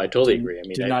 No, I totally agree. I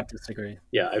mean, do not disagree.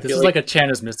 Yeah, this is like a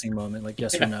Chana's missing moment. Like,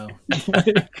 yes or no. Oh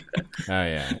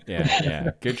yeah.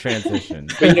 Good transition.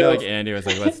 I feel like Andy was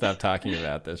like, "Let's stop talking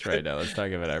about this right now. Let's talk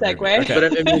about our movie." Okay. But I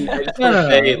mean, I just want to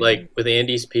say, like, with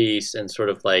Andy's piece and sort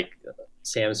of like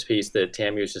Sam's piece that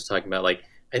Tammy was just talking about, like,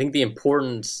 I think the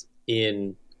importance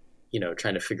in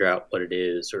trying to figure out what it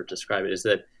is or describe it is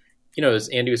that as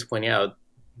Andy was pointing out,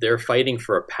 they're fighting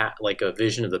for a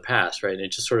vision of the past, right? And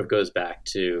it just sort of goes back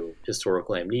to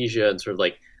historical amnesia and sort of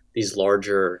like these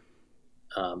larger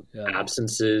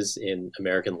absences in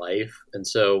American life. And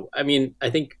so, I mean, I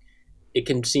think it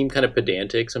can seem kind of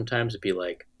pedantic sometimes to be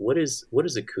like, what is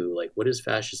a coup? Like, what is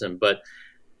fascism? But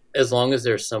as long as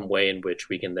there's some way in which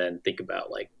we can then think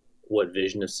about, like, what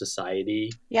vision of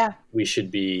society we should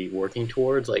be working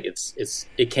towards, like,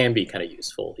 it can be kind of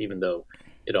useful, even though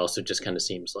it also just kind of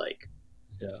seems like,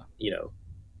 a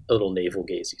little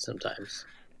navel-gazy sometimes.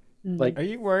 Like, are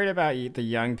you worried about the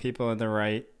young people on the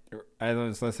right? I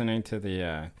was listening to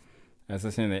the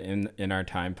In Our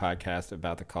Time podcast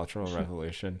about the Cultural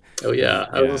Revolution. Oh yeah,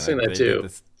 I was listening to that too.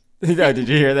 No, did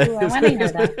you hear that? Ooh, I want to hear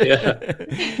that. Yeah.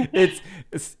 It's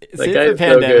since the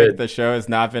pandemic, the show has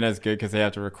not been as good because they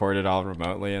have to record it all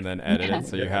remotely and then edit it,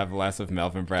 so you have less of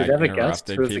Melvin Bragg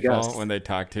interrupting people when they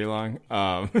talk too long,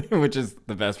 which is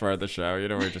the best part of the show.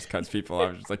 Where it just cuts people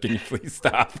off, just like, can you please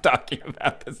stop talking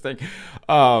about this thing?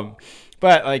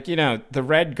 But, like, the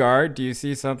Red Guard, do you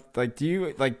see something, like, do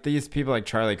you, like, these people like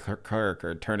Charlie Kirk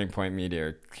or Turning Point Media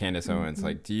or Candace Owens,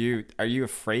 like, are you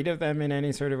afraid of them in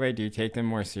any sort of way? Do you take them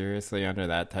more seriously under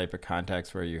that type of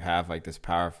context where you have, like, this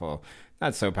powerful,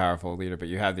 not so powerful leader, but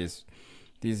you have these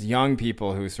young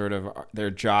people who sort of,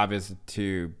 their job is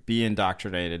to be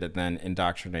indoctrinated and then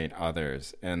indoctrinate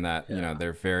others, and that,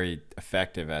 they're very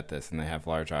effective at this and they have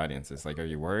large audiences. Like, are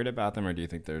you worried about them, or do you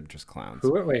think they're just clowns?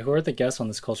 Who are the guests on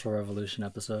this Cultural Revolution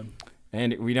episode?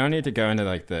 And we don't need to go into,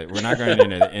 like, we're not going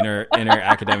into the inner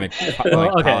academic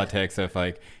politics of,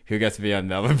 like, who gets to be on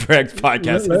Melvin Bragg's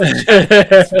podcast.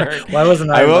 Why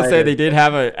wasn't I will say they did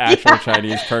have an actual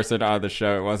Chinese person on the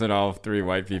show. It wasn't all 3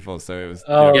 white people, so it was.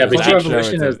 But Cultural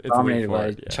Revolution is dominated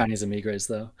by Chinese immigrants,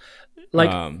 though.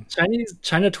 Like,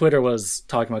 China Twitter was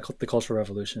talking about the Cultural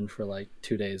Revolution for like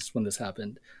 2 days when this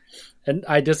happened, and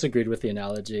I disagreed with the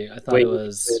analogy. I thought it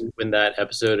was when that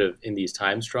episode of In These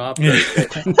Times dropped, or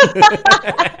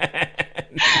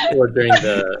during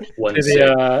the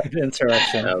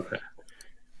insurrection. Oh,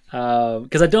 okay.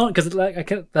 Because I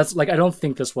don't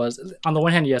think this was, on the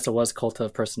one hand, yes, it was cult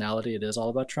of personality. It is all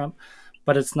about Trump,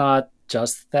 but it's not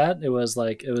just that. It was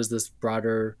this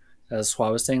broader, as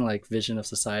Hua was saying, like, vision of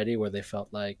society where they felt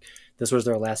like this was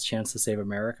their last chance to save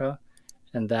America.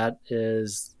 And that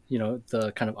is,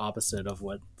 the kind of opposite of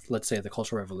what, let's say, the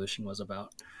Cultural Revolution was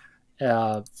about.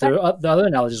 The other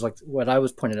analogies, like what I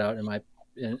was pointed out on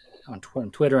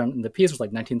Twitter and in the piece, was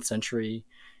like 19th century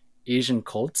Asian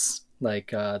cults,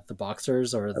 like the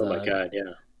Boxers or the oh my God,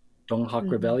 yeah.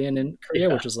 Donghak Rebellion in Korea,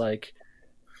 which was like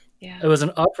Yeah. It was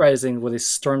an uprising where they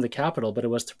stormed the Capitol, but it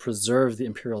was to preserve the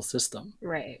imperial system.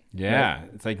 Right. Yeah,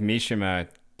 it's like Mishima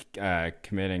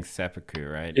committing seppuku,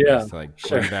 right? Yeah, Just to like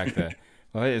bring back the.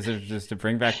 Well, is it just to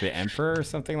bring back the emperor or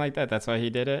something like that? That's why he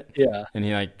did it. Yeah, and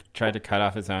he like tried to cut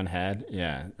off his own head.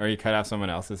 Yeah, or he cut off someone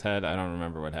else's head. I don't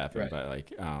remember what happened, Right. but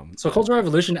like, so Cultural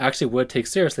Revolution actually would take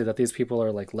seriously that these people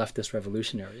are like leftist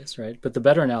revolutionaries, right? But the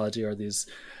better analogy are these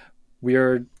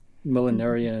weird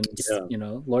millenarians,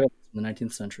 loyalists in the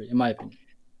 19th century, in my opinion.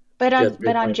 But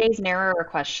on Jay's narrower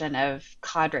question of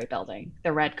cadre building,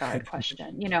 the Red Guard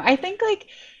question, I think like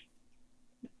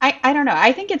I don't know.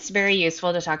 I think it's very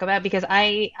useful to talk about because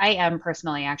I am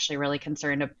personally actually really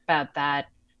concerned about that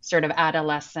sort of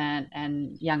adolescent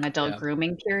and young adult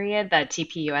grooming period that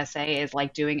TPUSA is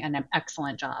like doing an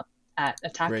excellent job at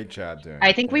attacking. Great job doing.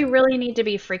 I think we really need to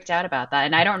be freaked out about that.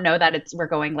 And I don't know that we're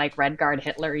going like Red Guard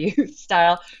Hitler Youth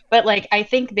style, but like I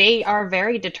think they are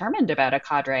very determined about a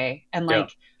cadre, and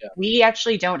like we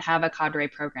actually don't have a cadre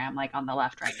program like on the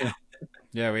left right now.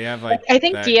 Yeah, we have like I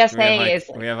think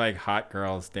DSA we have like hot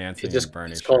girls dancing in Bernie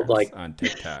shirts called like on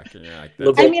TikTok. And you're like,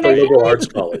 liberal arts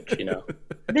college, The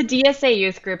DSA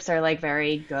youth groups are like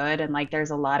very good, and like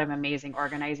there's a lot of amazing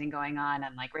organizing going on,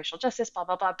 and like racial justice, blah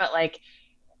blah blah. But like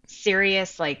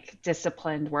serious, like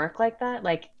disciplined work like that,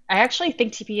 like I actually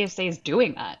think TPUSA is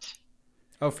doing that.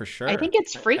 Oh, for sure. I think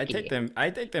it's freaky.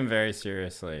 I take them very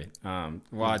seriously.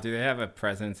 Wow, do they have a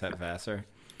presence at Vassar?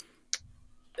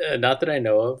 Not that I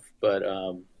know of, but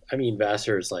I mean,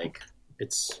 Vassar is like,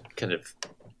 it's kind of,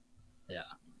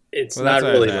 it's not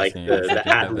really like the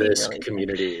at-risk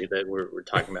community that we're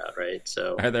talking about, right?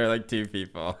 So are there like two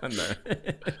people? I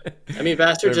mean,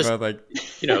 Vassar just like,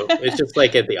 it's just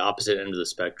like at the opposite end of the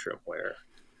spectrum where,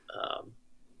 I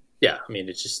mean,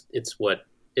 it's what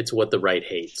the right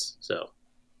hates. So,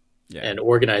 and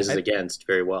organizes against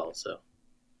very well. So.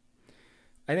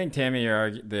 I think, Tammy,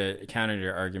 the counter to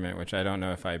your argument, which I don't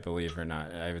know if I believe or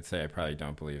not, I would say I probably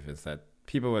don't believe, is that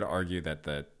people would argue that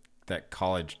that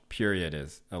college period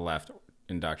is a left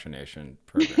indoctrination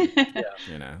program.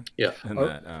 And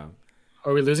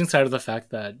are we losing sight of the fact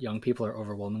that young people are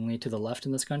overwhelmingly to the left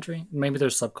in this country? Maybe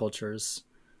there's subcultures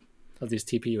of these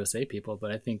TPUSA people,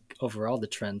 but I think overall the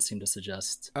trends seem to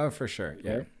suggest. Oh, for sure.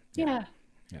 Yeah. Yeah.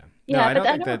 No, I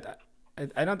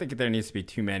don't think there needs to be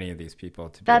too many of these people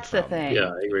to be. That's the thing. Yeah,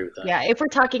 I agree with that. Yeah, if we're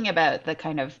talking about the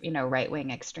kind of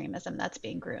right-wing extremism that's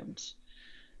being groomed.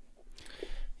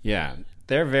 Yeah,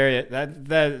 they're very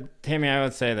that Tammy. I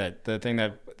would say that the thing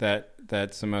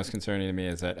that's the most concerning to me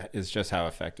is just how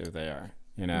effective they are,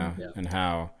 and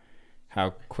how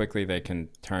quickly they can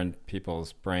turn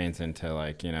people's brains into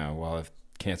like if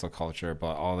cancel culture,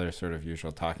 but all their sort of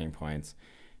usual talking points.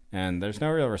 And there's no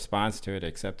real response to it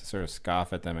except to sort of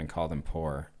scoff at them and call them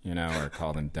poor, or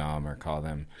call them dumb or call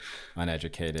them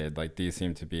uneducated. Like these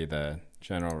seem to be the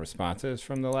general responses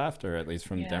from the left, or at least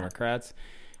from the Democrats.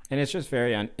 And it's just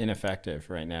very ineffective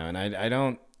right now. And I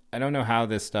don't know how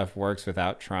this stuff works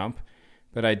without Trump,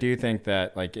 but I do think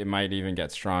that like it might even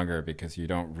get stronger because you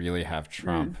don't really have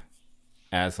Trump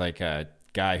as like a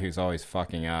guy who's always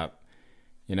fucking up.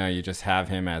 You just have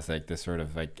him as like this sort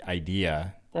of like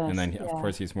idea. And then, of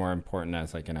course, he's more important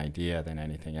as like an idea than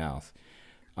anything else.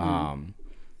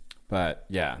 But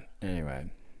yeah,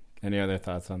 anyway, any other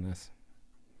thoughts on this?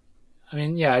 I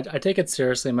mean, I take it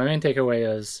seriously. My main takeaway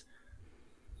is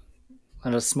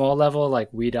on a small level, like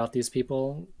weed out these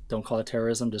people. Don't call it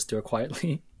terrorism. Just do it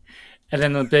quietly. And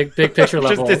then the big picture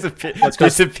level, just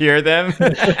disappear them.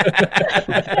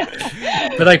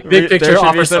 But like big picture,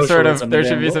 there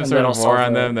should be some sort of war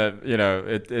on them that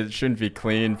it shouldn't be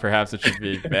clean. Perhaps it should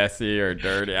be messy or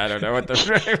dirty. I don't know what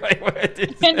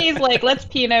the And he's like, let's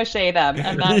Pinochet them,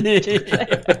 and then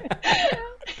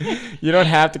you don't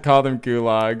have to call them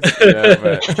gulags.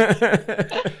 But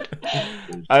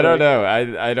I don't know.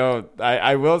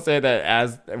 I will say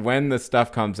that when the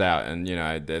stuff comes out, and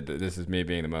this is me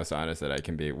being the most honest that I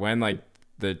can be. When like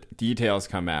the details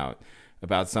come out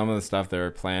about some of the stuff they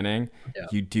were planning,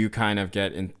 you do kind of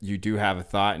you do have a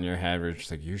thought in your head where it's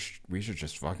just like we should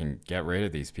just fucking get rid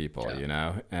of these people,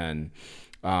 And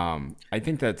I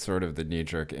think that's sort of the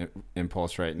knee-jerk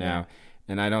impulse right now,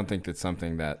 and I don't think that's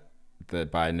something that the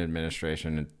Biden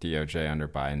administration and DOJ under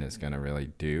Biden is going to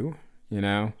really do,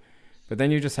 But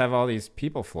then you just have all these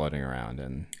people floating around,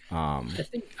 and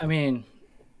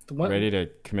ready to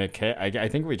commit. I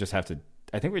think we just have to.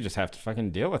 I think we just have to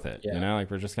fucking deal with it.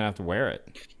 Like we're just gonna have to wear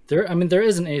it. There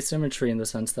is an asymmetry in the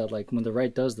sense that like when the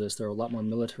right does this, they're a lot more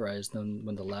militarized than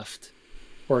when the left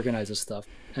organizes stuff,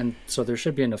 and so there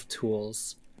should be enough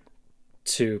tools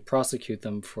to prosecute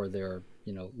them for their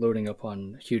loading up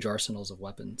on huge arsenals of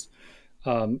weapons.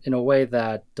 in a way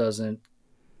that doesn't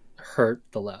hurt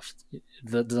the left.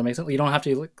 Does that make sense? You don't have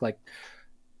to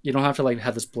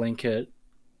have this blanket,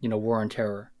 war on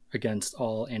terror against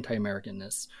all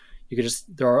anti-Americanness.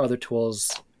 There are other tools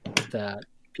that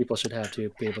people should have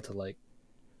to be able to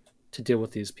to deal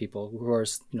with these people who are,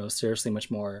 seriously much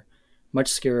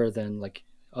scarier than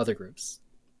other groups.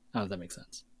 I don't know if that makes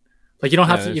sense. You don't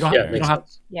have to.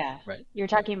 Yeah. Right. You're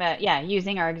talking about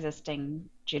using our existing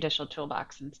judicial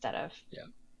toolbox instead of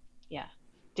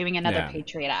doing another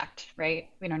Patriot Act, right?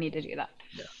 We don't need to do that.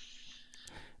 Yeah.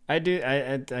 I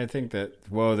think that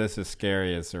this is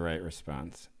scary is the right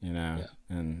response,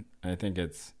 and I think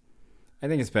it's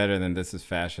better than this is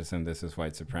fascism, this is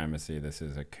white supremacy, this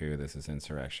is a coup, this is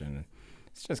insurrection.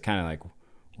 It's just kind of like,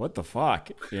 what the fuck,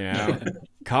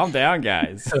 Calm down,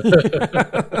 guys. So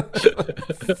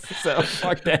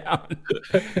fuck down.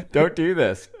 Don't do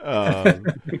this.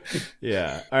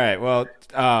 Yeah. All right. Well,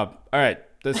 all right.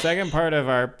 The second part of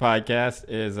our podcast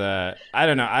is, I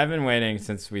don't know. I've been waiting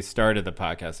since we started the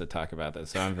podcast to talk about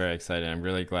this. So I'm very excited. I'm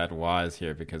really glad Wah is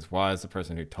here because Wah is the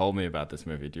person who told me about this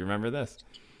movie. Do you remember this?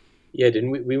 Yeah,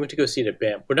 didn't we? We went to go see it at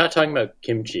BAM. We're not talking about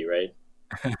kimchi, right?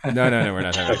 No, we're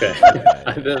not talking about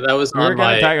kimchi. That was we're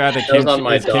going to talk about the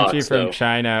kimchi so. from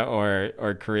China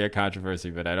or Korea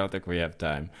controversy, but I don't think we have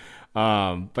time.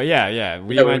 But yeah.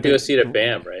 We went to go see it at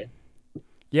BAM, right?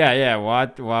 Yeah. Wah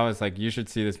was like, you should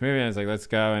see this movie. And I was like, let's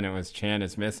go. And it was Chan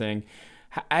is Missing.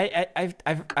 I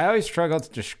always struggle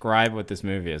to describe what this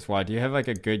movie is. Wah, do you have a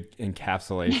good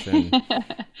encapsulation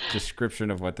description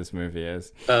of what this movie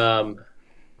is?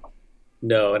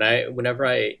 No, and whenever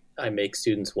I make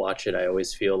students watch it, I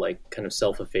always feel kind of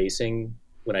self-effacing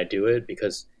when I do it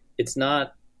because it's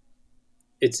not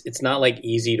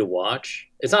easy to watch.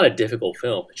 It's not a difficult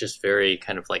film. It's just very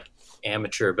kind of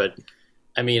amateur. But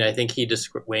I mean, I think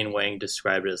Wayne Wang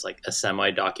described it as a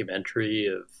semi-documentary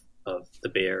of the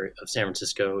Bay Area, of San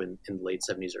Francisco in the late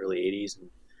 70s, early 80s, and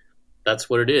that's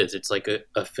what it is. It's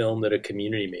a film that a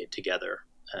community made together.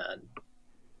 And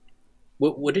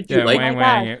what did you like? Wayne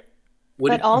Wang.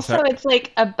 But also, it's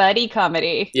a buddy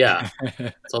comedy. Yeah,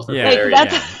 it's also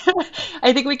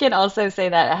I think we can also say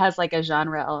that it has a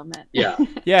genre element. Yeah,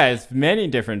 it's many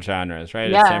different genres, right?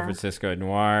 Yeah. It's San Francisco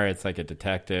noir. It's a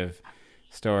detective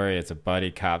story. It's a buddy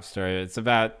cop story. It's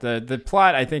about the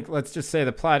plot. I think let's just say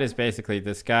the plot is basically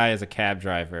this guy is a cab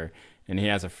driver and he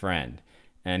has a friend,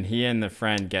 and he and the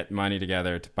friend get money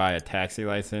together to buy a taxi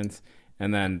license,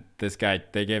 and then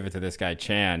they gave it to this guy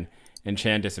Chan. And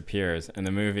Chan disappears, and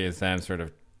the movie is them sort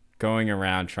of going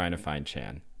around trying to find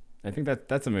Chan. I think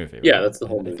that's a movie. Right? Yeah, that's the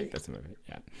whole movie. I think that's a movie.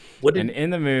 Yeah. And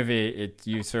in the movie,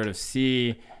 you sort of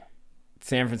see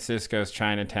San Francisco's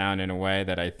Chinatown in a way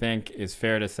that I think is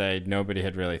fair to say nobody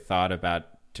had really thought about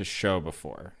to show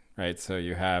before, right? So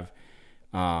you have,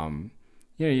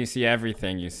 you see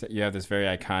everything. You have this very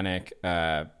iconic,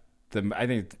 I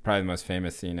think probably the most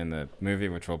famous scene in the movie,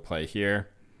 which we'll play here.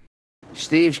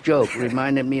 Steve's joke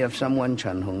reminded me of someone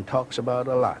Chen Hong talks about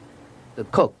a lot. The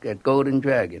cook at Golden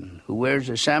Dragon, who wears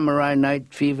a Samurai Night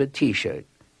Fever t-shirt,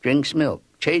 drinks milk,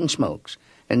 chain smokes,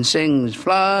 and sings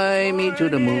Fly Me to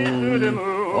the Moon,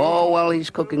 all while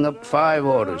he's cooking up 5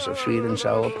 orders of sweet and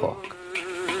sour pork.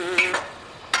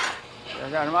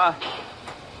 干什么？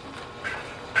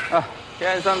啊，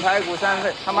天生排骨3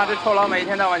份，他妈这臭老美一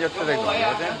天到晚就吃这个，我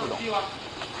真不懂，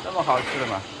这么好吃的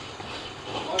吗？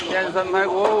 天生排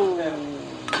骨，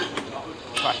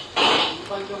快！他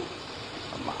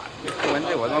妈，这吃完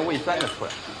这我他妈胃酸就出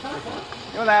来了。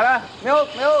牛奶了，milk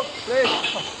please。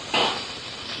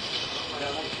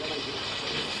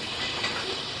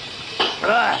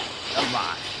他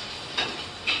妈，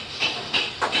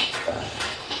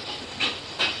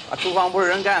厨房不是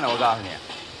人干的，我告诉你。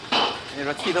你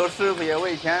说剃头师傅也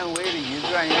为钱，围着椅子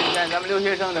转圆圈，咱们留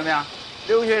学生怎么样？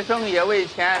 留学生也为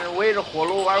钱围着火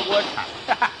炉玩国产，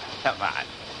哈哈，他妈的，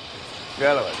绝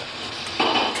了我这。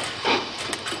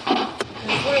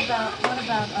What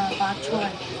about bok choy?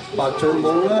 Bok choy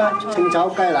muốn á, trứng cháo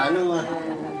cay lá nữa mà.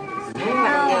 I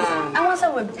want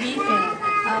some with beef in it.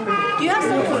 Do you have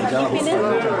some with beef in it?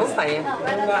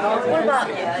 What about?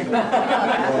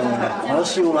 Có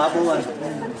siêu lá bông anh.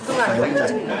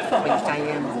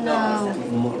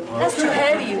 No, that's too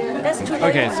heavy. That's too heavy.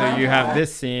 Okay, so you have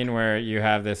this scene where you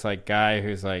have this guy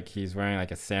who's he's wearing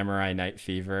a Samurai Night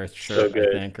Fever shirt,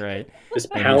 I think, right? Just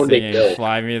pounding milk.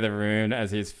 Fly Me to the Moon as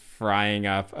he's frying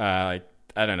up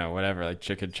I don't know, whatever,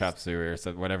 chicken chop suey or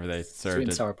something, whatever they served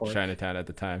at Chinatown at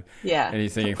the time. Yeah. And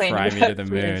he's singing Fly Me to the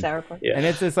Moon. And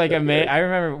it's just amazing. I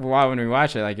remember when we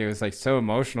watched it, it was so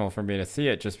emotional for me to see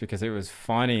it just because it was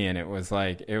funny and it was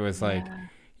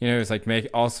you know, it was like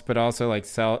but also like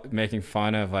making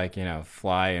fun of like, you know,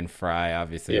 fly and fry,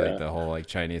 obviously, like the whole like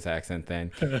Chinese accent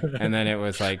thing. And then it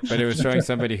was like, but it was showing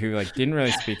somebody who like didn't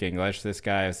really speak English. This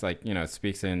guy is like, you know,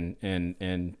 speaks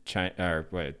in China, or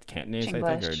what, Cantonese, Chinglish.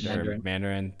 I think, or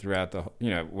Mandarin throughout the,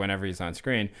 you know, whenever he's on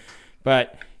screen.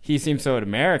 But he seems so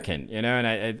American, you know, and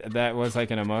I that was like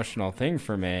an emotional thing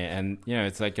for me. And, you know,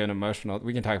 it's like an emotional,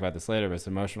 we can talk about this later, but it's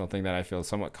an emotional thing that I feel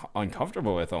somewhat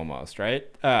uncomfortable with almost, right?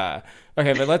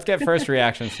 Okay, but let's get first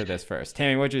reactions to this first.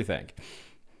 Tammy, what'd you think?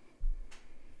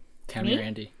 Tammy or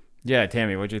Andy? Yeah,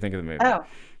 Tammy, what'd you think of the movie? Oh,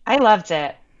 I loved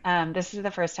it. This is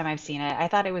the first time I've seen it. I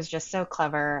thought it was just so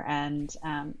clever and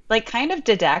like kind of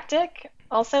didactic,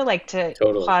 also like to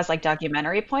cause like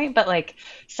documentary point, but like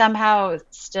somehow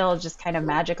still just kind of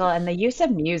magical. And the use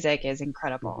of music is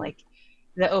incredible. Like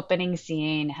the opening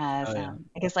scene has,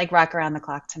 I guess like Rock Around the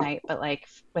Clock Tonight, but like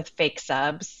with fake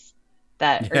subs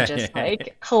that are just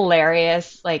like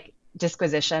hilarious, like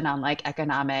disquisition on like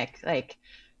economic like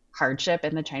hardship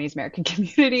in the Chinese American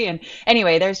community. And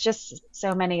anyway, there's just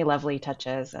so many lovely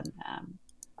touches, and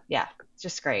yeah, it's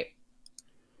just great.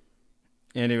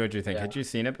 Andy, what do you think? Had you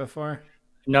seen it before?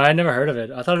 No, I never heard of it.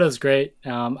 I thought it was great.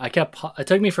 It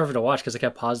took me forever to watch because I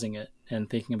kept pausing it and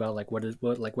thinking about like what does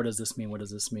this mean? What does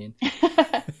this mean?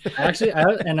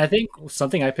 I think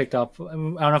something I picked up, I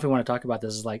don't know if we want to talk about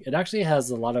this, is like it actually has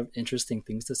a lot of interesting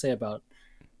things to say about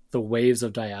the waves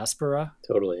of diaspora.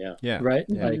 Totally, yeah. Right?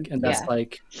 Yeah. Like, and that's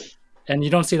like, and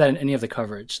you don't see that in any of the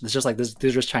coverage. It's just like these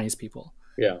are just Chinese people.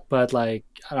 Yeah. But like,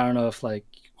 I don't know if like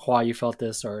Hua, you felt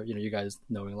this, or you know, you guys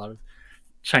knowing a lot of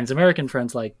Chinese American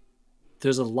friends, like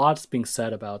there's a lot being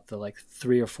said about the like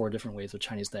 3 or 4 different waves of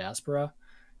Chinese diaspora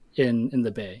in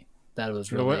the Bay. That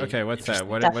was really what's that?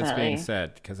 What's being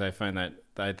said? Because I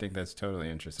think that's totally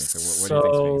interesting. So what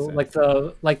do you think's being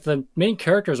said? Like the main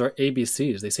characters are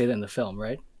ABCs. They say that in the film,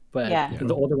 right? But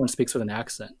the older one speaks with an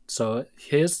accent. So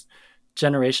his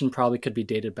generation probably could be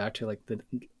dated back to like the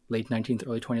late 19th,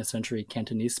 early 20th century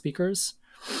Cantonese speakers.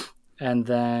 And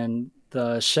then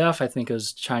the chef, I think,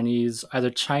 is Chinese, either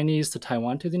Chinese to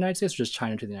Taiwan to the United States or just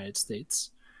China to the United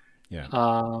States. Yeah.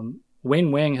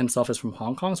 Wayne Wing himself is from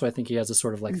Hong Kong, so I think he has a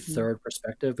sort of like third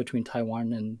perspective between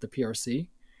Taiwan and the PRC,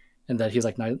 and that he's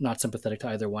like not sympathetic to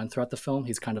either one throughout the film.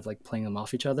 He's kind of like playing them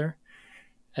off each other.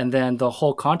 And then the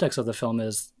whole context of the film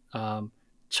is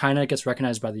China gets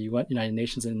recognized by the United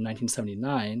Nations in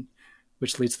 1979,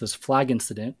 which leads to this flag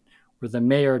incident where the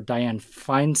mayor, Dianne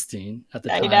Feinstein, at the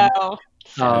time,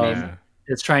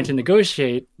 is trying to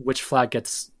negotiate which flag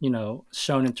gets, you know,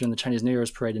 shown during the Chinese New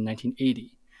Year's parade in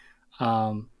 1980,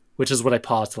 which is what I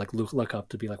paused to like look up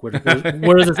to be like, what is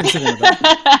this incident about?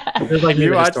 Like,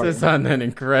 you watched this on an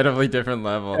incredibly different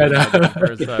level. But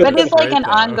it's like an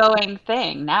ongoing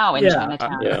thing now in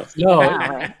Chinatown. That's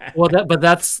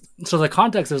so the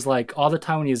context is like all the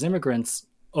Taiwanese immigrants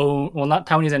not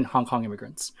Taiwanese and Hong Kong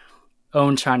immigrants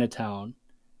own Chinatown,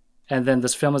 and then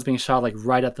this film is being shot like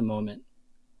right at the moment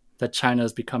that China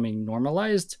is becoming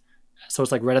normalized. So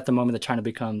it's like right at the moment that China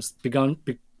begins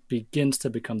to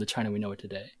become the China we know it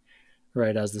today,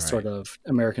 right, as this sort of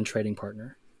American trading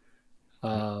partner.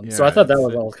 So I thought that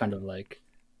was all kind of like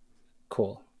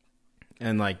cool.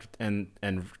 And like and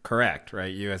correct,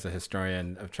 right? You as a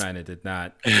historian of China did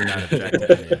not object to any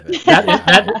of it.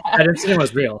 that incident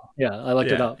was real. Yeah, I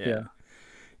looked it up.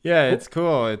 Yeah, it's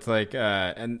cool. It's like,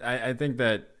 and I think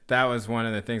that was one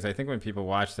of the things. I think when people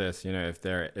watch this, you know,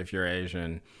 if you're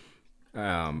Asian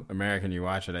American, you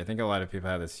watch it. I think a lot of people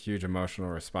have this huge emotional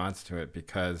response to it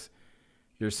because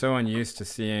you're so unused to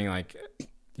seeing like,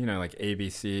 you know, like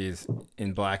ABCs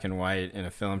in black and white in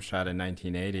a film shot in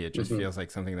 1980. It just feels like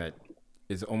something that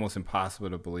is almost impossible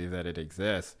to believe that it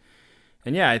exists.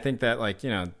 And yeah, I think that like,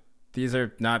 you know, these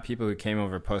are not people who came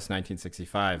over post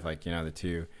 1965, like, you know, the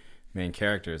two main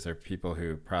characters are people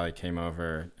who probably came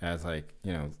over as like,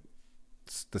 you know,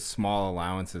 the small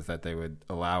allowances that they would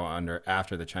allow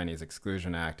after the Chinese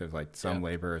Exclusion Act of like some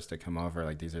laborers to come over.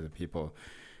 Like these are the people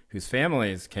whose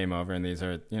families came over, and these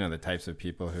are, you know, the types of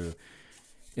people who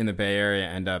in the Bay Area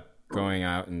end up going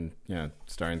out and, you know,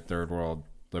 starting Third World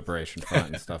Liberation Front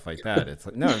and stuff like that. It's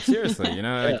like, no, seriously, you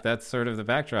know, like that's sort of the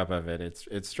backdrop of it.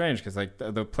 It's strange because like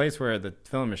the place where the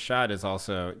film is shot is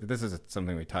also, this is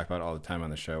something we talk about all the time on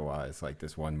the show. Why it's like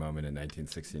this one moment in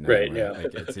 1969, right? Where,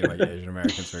 like it seemed like Asian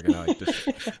Americans were gonna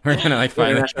like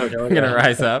finally we're gonna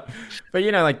rise up. But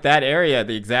you know, like that area,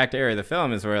 the exact area of the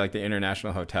film is where like the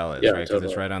International Hotel is, right? Because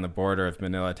it's right on the border of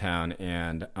Manila Town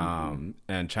and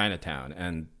Chinatown.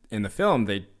 And in the film,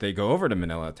 they go over to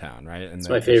Manila Town, right? And it's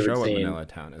my favorite show scene. What Manila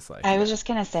Town is like. I was just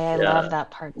gonna say, I love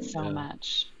that part so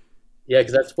much. Yeah,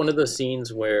 because that's one of those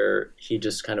scenes where he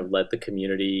just kind of let the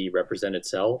community represent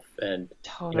itself. And,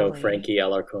 Totally. Frankie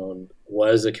Alarcon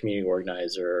was a community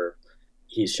organizer.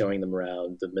 He's showing them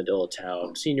around the Manila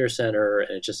Town Senior Center.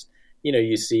 And it just,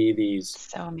 you see these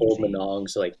So old amazing.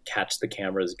 Manongs like catch the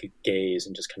camera's gaze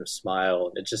and just kind of smile.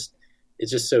 And it's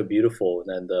just so beautiful. And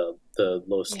then the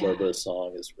Los Yeah. Lobos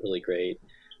song is really great.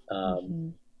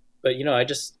 Mhm. But, I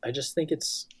just think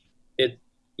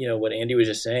what Andy was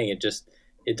just saying,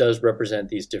 it does represent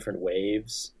these different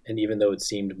waves. And even though it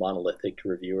seemed monolithic to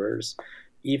reviewers,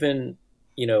 even,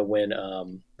 when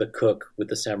the cook with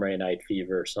the Samurai Night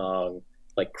Fever song,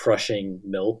 like crushing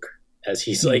milk as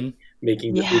he's like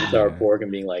making the sweet and sour pork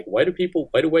and being like, why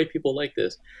do white people like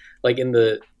this? Like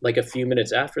a few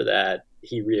minutes after that,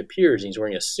 he reappears and he's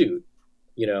wearing a suit,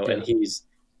 and he's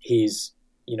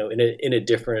in a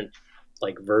different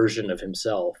like version of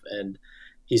himself. And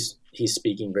he's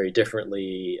speaking very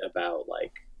differently about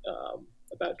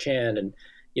about Chan, and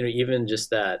even just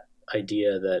that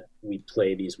idea that we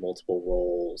play these multiple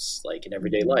roles like in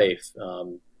everyday life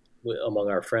among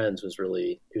our friends was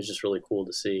just really cool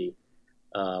to see.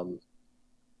 I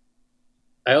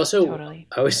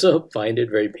also find it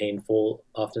very painful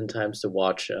oftentimes to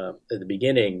watch at the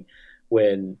beginning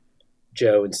when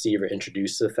Joe and Steve are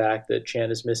introduced to the fact that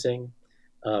Chan is missing,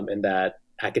 and that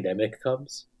academic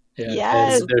comes. Yeah.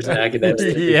 Yes. And there's an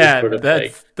academic. Yeah,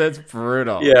 that's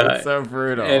brutal. Yeah, it's so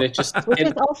brutal. And it just Which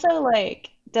is also like,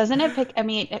 doesn't it pick? I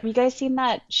mean, have you guys seen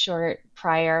that short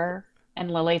Pryor and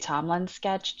Lily Tomlin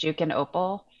sketch, Juke and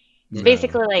Opal? It's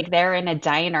basically like they're in a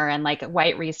diner and like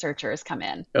white researchers come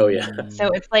in. Oh yeah. So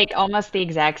it's like almost the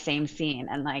exact same scene.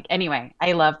 And like, anyway,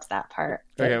 I loved that part.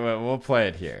 Okay, well, we'll play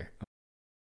it here.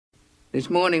 This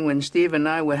morning when Steve and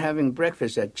I were having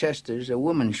breakfast at Chester's, a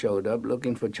woman showed up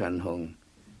looking for Chun Hong.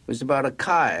 It was about a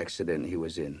car accident he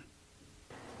was in.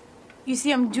 You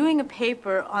see, I'm doing a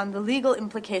paper on the legal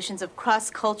implications of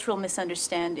cross-cultural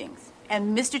misunderstandings.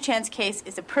 And Mr. Chan's case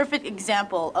is a perfect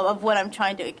example of what I'm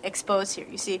trying to expose here.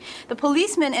 You see, the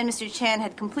policeman and Mr. Chan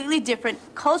had completely different,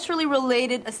 culturally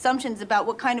related assumptions about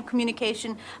what kind of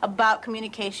communication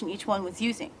each one was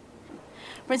using.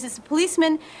 For instance, the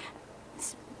policeman,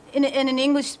 in an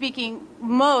English-speaking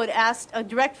mode, asked a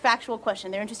direct factual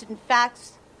question. They're interested in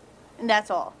facts, and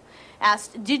that's all.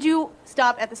 Asked, did you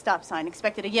stop at the stop sign?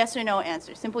 Expected a yes or no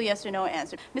answer, simple yes or no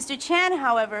answer. Mr. Chan,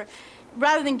 however,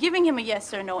 rather than giving him a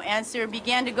yes or no answer,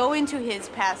 began to go into his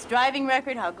past driving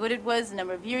record, how good it was, the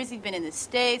number of years he'd been in the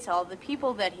States, all the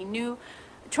people that he knew,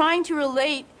 trying to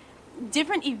relate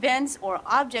different events or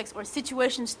objects or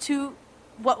situations to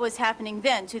what was happening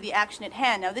then, to the action at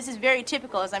hand. Now, this is very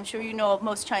typical, as I'm sure you know, of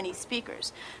most Chinese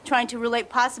speakers, trying to relate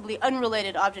possibly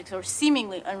unrelated objects or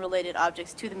seemingly unrelated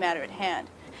objects to the matter at hand.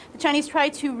 The Chinese try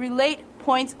to relate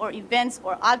points or events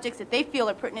or objects that they feel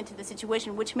are pertinent to the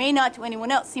situation, which may not to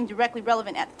anyone else seem directly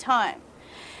relevant at the time.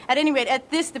 At any rate,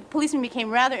 at this, the policeman became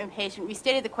rather impatient,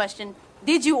 restated the question,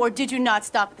 did you or did you not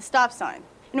stop at the stop sign,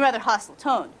 in a rather hostile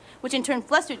tone, which in turn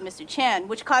flustered Mr. Chan,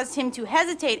 which caused him to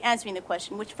hesitate answering the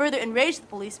question, which further enraged the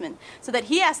policeman, so that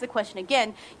he asked the question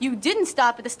again, you didn't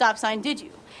stop at the stop sign, did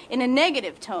you? In a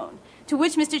negative tone, to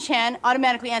which Mr. Chan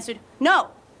automatically answered, no.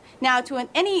 Now, to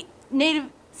any native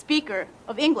speaker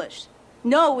of English,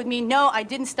 no would mean no, I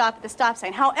didn't stop at the stop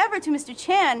sign. However, to Mr.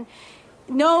 Chan,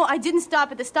 no, I didn't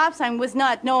stop at the stop sign was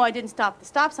not no, I didn't stop at the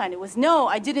stop sign. It was no,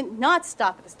 I didn't not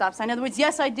stop at the stop sign. In other words,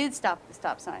 yes, I did stop at the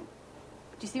stop sign.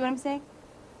 Do you see what I'm saying?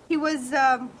 He was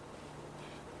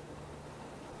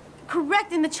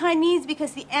correct in the Chinese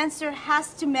because the answer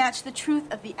has to match the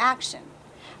truth of the action.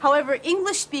 However,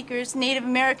 English speakers, Native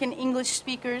American English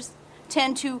speakers,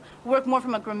 tend to work more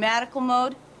from a grammatical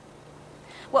mode.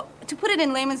 Well, to put it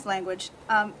in layman's language,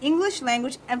 English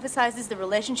language emphasizes the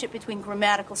relationship between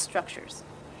grammatical structures.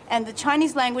 And the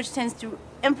Chinese language tends to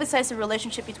emphasize the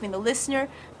relationship between the listener,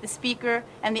 the speaker,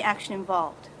 and the action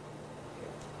involved.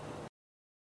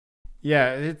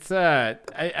 Yeah, it's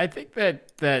I think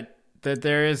that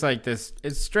there is like this.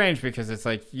 It's strange because it's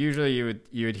like usually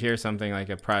you would hear something like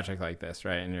a project like this,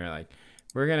 right? And you're like,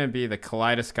 we're gonna be the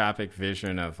kaleidoscopic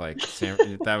vision of like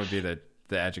that would be the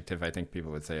adjective I think people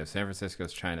would say of San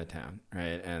Francisco's Chinatown,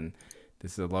 right? And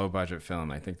this is a low budget film.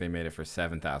 I think they made it for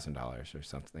 $7,000 or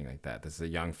something like that. This is a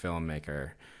young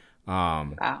filmmaker.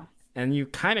 Wow. And you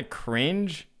kind of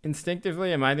cringe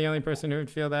instinctively. Am I the only person who would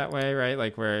feel that way, right?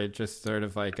 Like where it just sort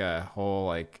of like a whole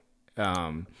like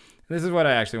this is what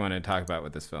I actually wanted to talk about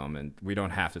with this film, and we don't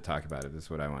have to talk about it. This is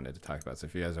what I wanted to talk about. So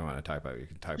if you guys don't want to talk about it, you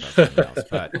can talk about something else.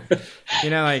 But you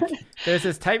know, like there's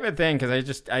this type of thing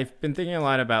because I've been thinking a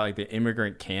lot about like the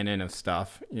immigrant canon of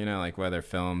stuff, you know, like whether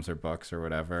films or books or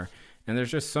whatever. And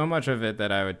there's just so much of it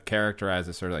that I would characterize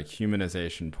as sort of like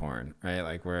humanization porn, right?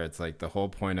 Like where it's like the whole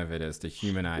point of it is to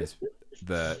humanize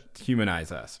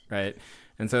us, right?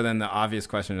 And so then the obvious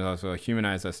question is also,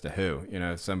 humanize us to who? You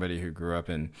know, somebody who grew up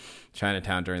in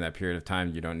Chinatown during that period of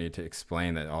time, you don't need to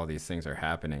explain that all these things are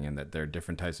happening and that there are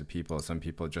different types of people. Some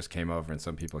people just came over and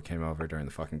some people came over during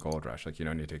the fucking gold rush. Like, you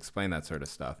don't need to explain that sort of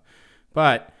stuff.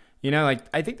 But, you know, like,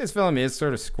 I think this film is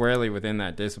sort of squarely within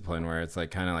that discipline where it's like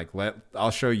kind of like,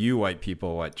 I'll show you white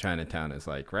people what Chinatown is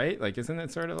like, right? Like, isn't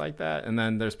it sort of like that? And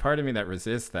then there's part of me that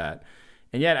resists that.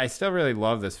 And yet I still really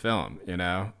love this film, you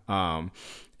know?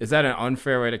 Is that an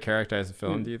unfair way to characterize the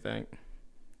film, do you think?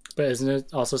 But isn't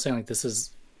it also saying like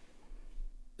it's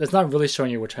not really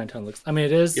showing you what Chinatown looks. I mean,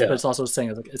 it is, but it's also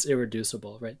saying like it's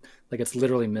irreducible, right? Like it's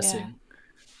literally missing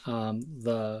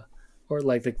there's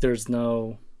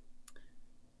no,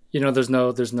 you know, there's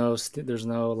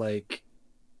no like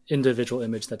individual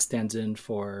image that stands in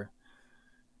for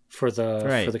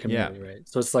the community, right?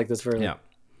 So it's like this very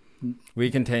we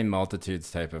contain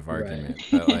multitudes type of argument,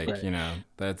 but like you know,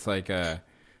 that's like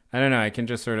I don't know. I can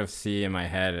just sort of see in my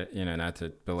head, you know, not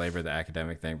to belabor the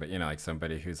academic thing, but, you know, like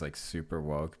somebody who's like super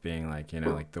woke being like, you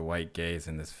know, like the white gaze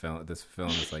in this film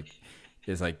is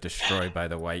like destroyed by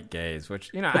the white gaze, which,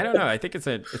 you know, I don't know. I think it's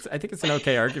an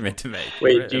okay argument to make.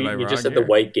 Wait, you just said the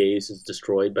white gaze is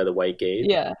destroyed by the white gaze?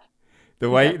 Yeah.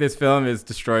 This film is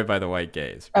destroyed by the white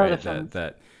gaze. Right?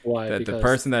 That the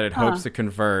person that it hopes to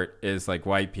convert is like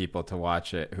white people to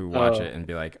watch it, who watch it and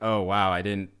be like, oh, wow, I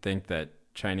didn't think that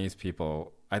Chinese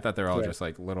people, I thought they were all just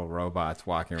like little robots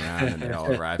walking around and they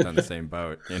all arrived on the same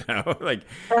boat, you know, like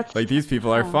these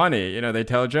people are funny, you know, they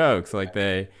tell jokes, like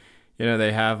they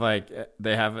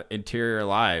have interior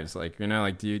lives, like, you know,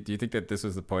 like, do you think that this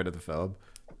was the point of the film?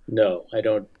 No, I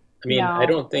don't. I mean, I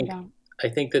don't think, I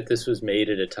think that this was made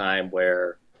at a time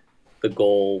where the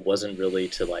goal wasn't really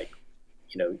to like,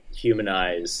 you know,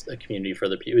 humanize a community for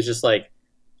other people. It was just like,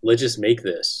 let's just make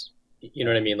this, you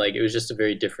know what I mean? Like, it was just a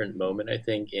very different moment, I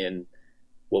think, in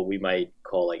what we might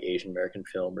call like Asian American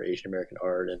film or Asian American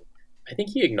art. And I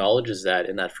think he acknowledges that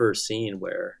in that first scene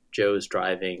where Joe's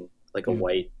driving like a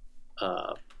white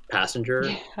passenger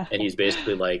and he's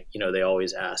basically like, you know, they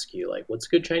always ask you like, what's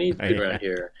good Chinese food around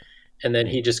here? And then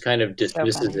he just kind of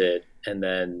dismisses it. And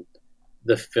then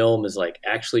the film is like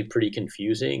actually pretty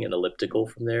confusing and elliptical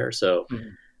from there. So,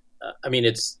 I mean,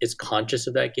 it's conscious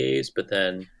of that gaze, but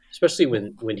then especially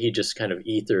when he just kind of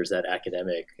ethers that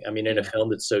academic. I mean, in a film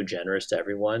that's so generous to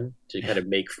everyone to kind of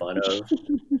make fun of,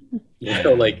 you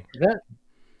know, like that.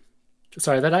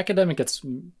 Sorry, that academic gets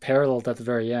paralleled at the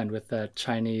very end with that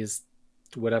Chinese,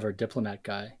 whatever diplomat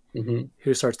guy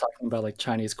who starts talking about like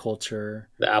Chinese culture.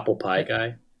 The apple pie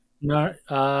guy. No,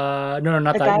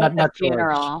 not that. Not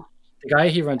funeral. The guy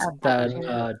he runs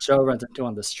that Joe runs into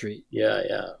on the street. Yeah.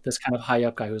 This kind of high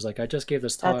up guy who's like, I just gave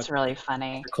this talk. That's really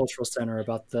funny. At the cultural center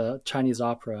about the Chinese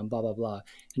opera and blah blah blah.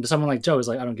 And to someone like Joe is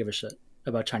like, I don't give a shit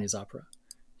about Chinese opera.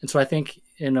 And so I think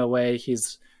in a way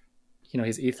he's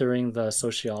ethering the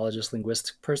sociologist,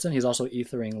 linguistic person. He's also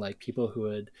ethering like people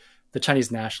the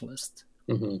Chinese nationalist,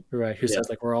 right? Who says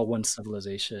like we're all one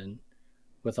civilization,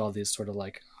 with all these sort of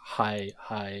like high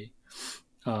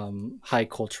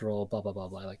cultural blah blah blah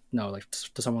blah. Like no, like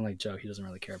to someone like Joe, he doesn't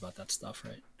really care about that stuff,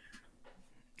 right?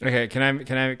 Okay, can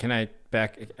I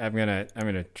back? I'm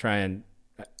gonna try and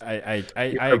I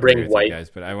bring white guys,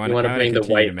 but I want to bring the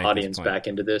white to audience back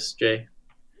into this, Jay.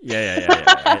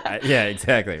 Yeah. Yeah,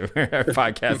 exactly. Our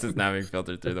podcast is now being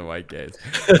filtered through the white gaze.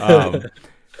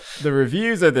 The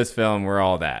reviews of this film were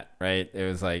all that, right? It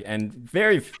was like, and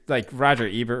very like Roger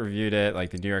Ebert reviewed it, like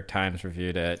the New York Times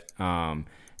reviewed it, and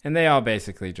they all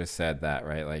basically just said that,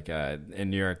 right? Like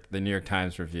in New York, the New York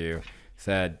Times review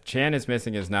said, Chan is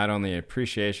missing is not only an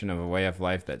appreciation of a way of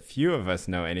life that few of us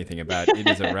know anything about, it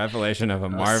is a revelation of a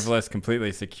marvelous,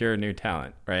 completely secure new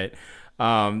talent, right?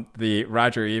 The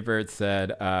Roger Ebert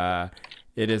said,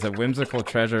 it is a whimsical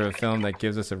treasure of a film that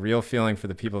gives us a real feeling for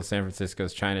the people of San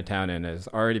Francisco's Chinatown and has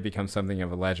already become something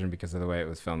of a legend because of the way it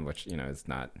was filmed, which, you know, is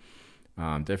not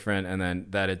different. And then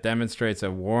that it demonstrates a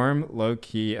warm,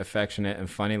 low-key, affectionate, and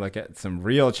funny look at some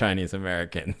real Chinese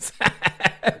Americans.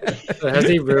 So has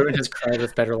he ruined his credit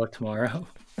with Better Luck Tomorrow?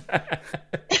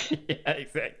 Yeah,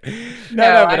 exactly.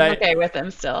 No, but I'm okay with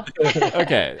him still.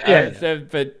 Okay.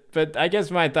 But I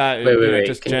guess my thought, wait,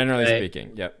 just generally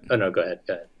speaking. Yep. Oh, no, go ahead.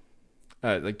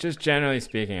 Like just generally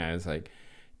speaking, I was like,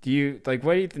 what do you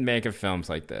make of films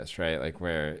like this, right? Like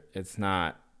where it's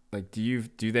not like, do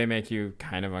they make you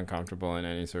kind of uncomfortable in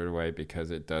any sort of way? Because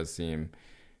it does seem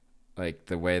like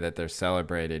the way that they're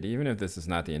celebrated, even if this is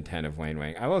not the intent of Wayne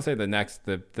Wang. I will say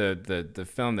the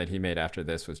film that he made after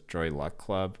this was Joy Luck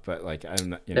Club, but like I'm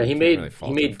not, yeah, he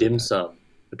made Dim Sum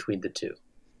between the two.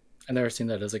 I've never seen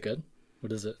that. Is it good?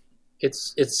 What is it?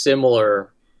 It's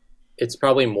similar. It's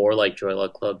probably more like Joy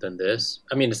Luck Club than this.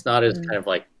 I mean, it's not as kind of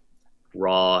like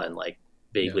raw and like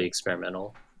vaguely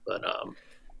experimental,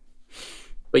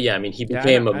 but yeah, I mean, he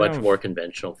became a much more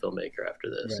conventional filmmaker after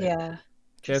this. Right. Yeah.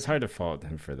 Yeah, it's hard to fault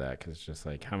him for that because it's just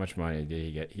like, how much money did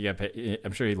he get? He got paid,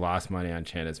 I'm sure he lost money on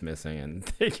China is Missing, and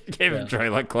they gave him Joy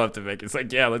Luck Club to make. It's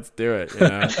like, yeah, let's do it. You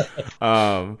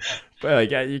know? But like,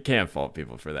 yeah, you can't fault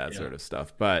people for that sort of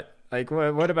stuff. But like,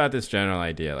 what about this general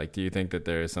idea? Like, do you think that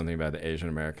there is something about the Asian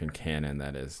American canon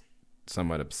that is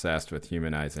somewhat obsessed with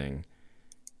humanizing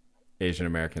Asian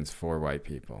Americans for white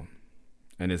people?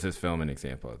 And is this film an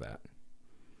example of that?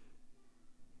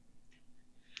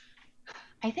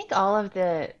 I think all of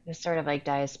the sort of like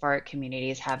diasporic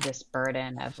communities have this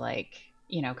burden of like,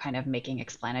 you know, kind of making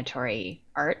explanatory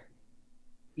art,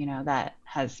 you know, that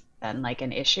has been like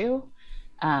an issue.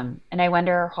 And I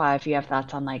wonder, Hua, if you have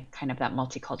thoughts on like kind of that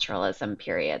multiculturalism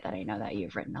period that I know that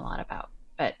you've written a lot about.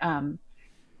 But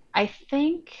I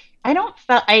think I don't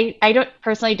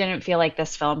personally didn't feel like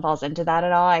this film falls into that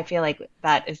at all. I feel like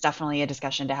that is definitely a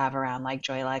discussion to have around like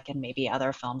Joy Luck and maybe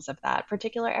other films of that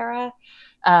particular era.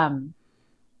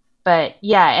 But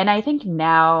yeah, and I think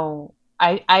now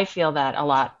I feel that a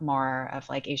lot more of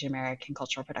like Asian American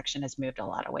cultural production has moved a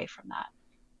lot away from that.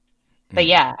 But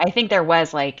yeah, I think there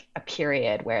was like a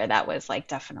period where that was like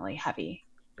definitely heavy.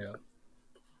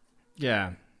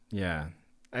 Yeah.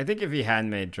 I think if he hadn't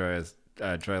made Joy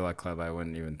Luck Club, I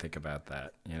wouldn't even think about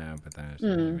that, you know. But then he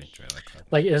made Joy Luck Club.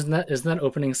 Like, isn't that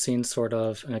opening scene sort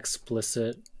of an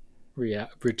explicit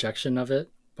rejection of it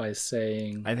by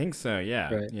saying? I think so.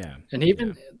 Yeah. Right. Yeah. And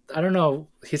even I don't know.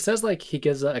 He says like he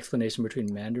gives an explanation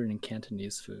between Mandarin and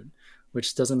Cantonese food,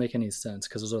 which doesn't make any sense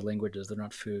because those are languages; they're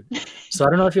not food. So I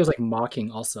don't know if he was like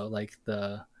mocking also like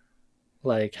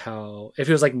how if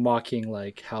he was like mocking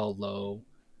like how little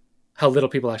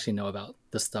people actually know about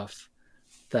the stuff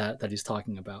that he's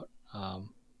talking about.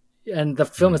 And the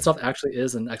film itself actually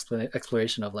is an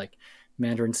exploration of like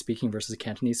Mandarin speaking versus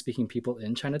Cantonese speaking people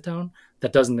in Chinatown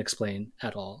that doesn't explain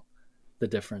at all the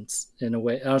difference in a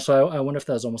way. So I wonder if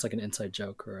that was almost like an inside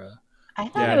joke or a. I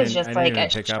thought it was just like a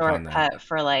shortcut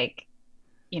for like,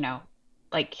 you know,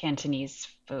 like Cantonese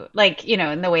food, like, you know,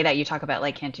 in the way that you talk about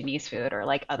like Cantonese food or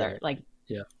like other like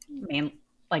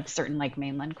certain like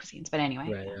mainland cuisines. But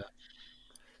anyway.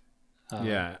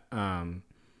 Right.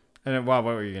 And then, what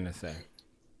were you gonna say?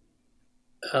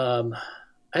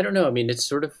 I don't know. I mean, it's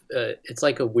sort of it's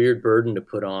like a weird burden to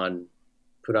put on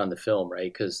the film,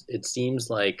 right? Because it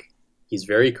seems like he's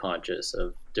very conscious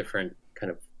of different kind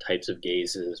of types of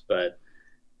gazes, but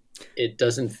it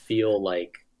doesn't feel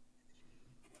like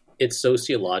it's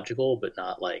sociological, but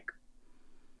not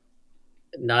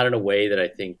in a way that I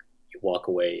think you walk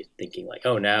away thinking like,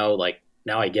 oh, now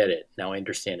I get it. Now I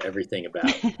understand everything about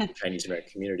the Chinese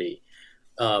American community.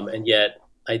 And yet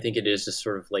I think it is just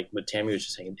sort of like what Tammy was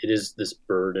just saying. It is this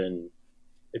burden,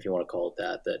 if you want to call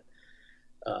it that,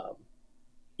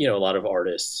 you know, a lot of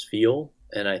artists feel.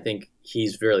 And I think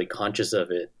he's very conscious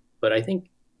of it. But I think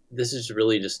this is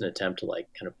really just an attempt to like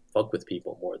kind of fuck with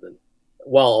people more than,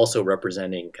 while also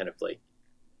representing kind of like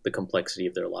the complexity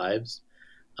of their lives.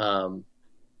 Have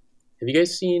you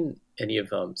guys seen any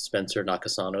of Spencer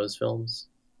Nakasano's films?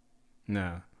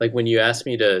 No. Like when you asked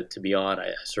me to be on,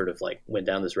 I sort of like went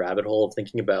down this rabbit hole of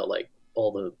thinking about like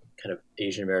all the kind of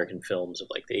Asian American films of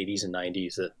like the 80s and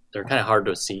 90s that they're kind of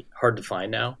hard to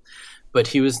find now. But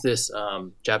he was this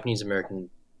Japanese American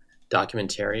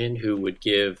documentarian who would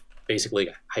give basically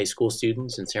high school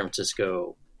students in San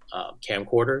Francisco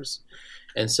camcorders.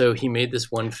 And so he made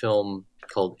this one film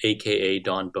called AKA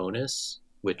Dawn Bonus,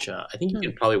 which I think you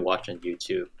can probably watch on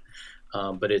YouTube.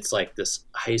 But it's like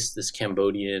this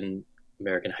Cambodian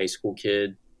American high school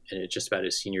kid, and it's just about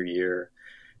his senior year.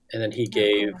 And then he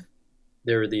gave,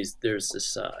 it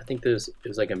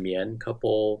was like a Mien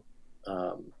couple,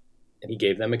 and he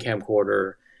gave them a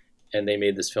camcorder, and they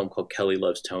made this film called Kelly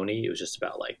Loves Tony. It was just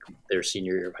about like their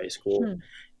senior year of high school.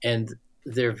 And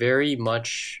they're very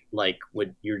much like what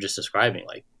you're just describing,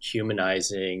 like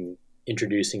humanizing,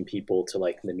 introducing people to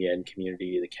like the Mien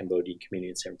community, the Cambodian community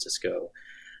in San Francisco.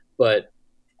 But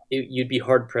you'd be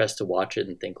hard pressed to watch it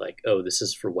and think like, oh, this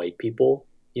is for white people,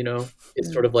 you know?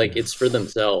 It's sort of like it's for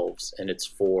themselves and it's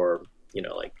for, you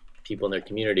know, like people in their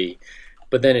community.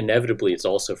 But then inevitably it's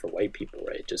also for white people,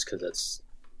 right? Just because that's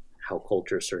how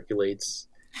culture circulates.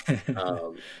 I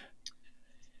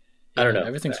don't know.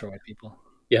 Everything's for white people.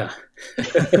 Yeah.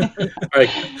 All right,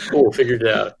 cool, figured it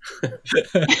out.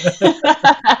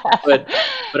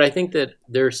 but I think that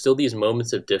there are still these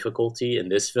moments of difficulty in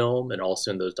this film and also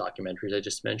in those documentaries I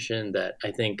just mentioned that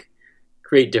I think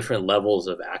create different levels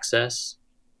of access.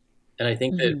 And I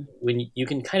think that when you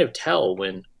can kind of tell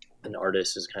when an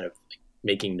artist is kind of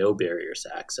making no barriers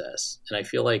to access. And I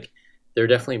feel like there are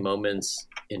definitely moments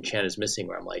in Chan is Missing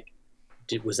where I'm like,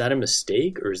 was that a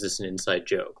mistake or is this an inside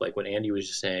joke? Like when Andy was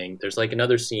just saying, there's like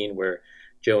another scene where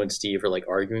Joe and Steve are like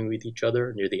arguing with each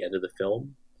other near the end of the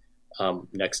film,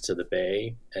 next to the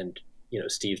bay. And,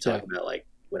 Steve talking about like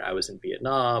when I was in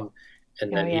Vietnam.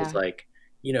 And then he's like,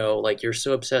 like you're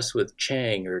so obsessed with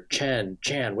Chang or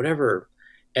Chan, whatever.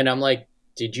 And I'm like,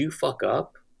 did you fuck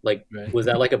up? Like, was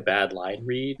that like a bad line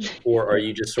read? Or are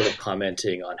you just sort of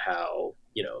commenting on how,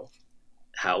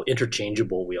 how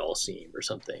interchangeable we all seem or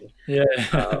something? Yeah.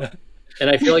 And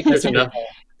I feel like there's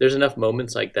enough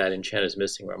moments like that in Chan is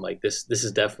Missing where I'm like, this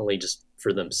is definitely just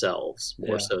for themselves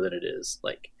more so than it is.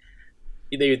 Like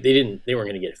they weren't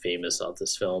going to get famous off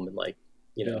this film in like,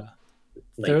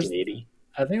 1980.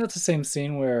 I think that's the same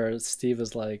scene where Steve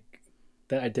is like,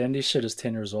 the identity shit is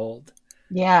 10 years old.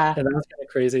 Yeah. And that was kind of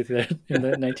crazy that in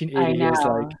the 1980s,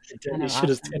 like, identity shit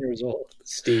is 10 years old.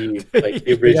 Steve, like,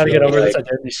 the original, we got to get over this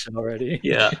identity shit already.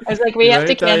 Yeah. I was like, we have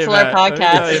to cancel our podcast. Let me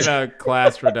tell you about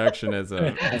class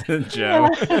reductionism, Joe.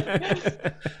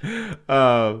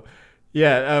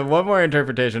 One more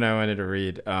interpretation I wanted to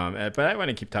read, but I want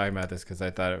to keep talking about this because I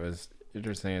thought it was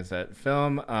interesting, is that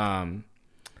film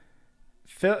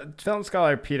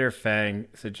scholar Peter Fang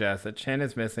suggests that Chan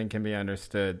is Missing can be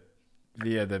understood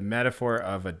via the metaphor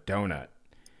of a donut.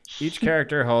 Each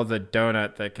character holds a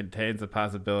donut that contains the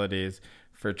possibilities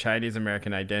for Chinese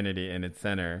American identity in its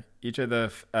center. Each of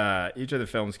the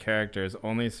film's characters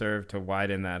only serve to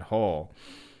widen that hole,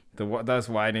 thus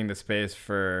widening the space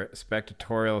for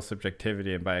spectatorial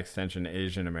subjectivity and by extension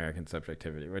Asian American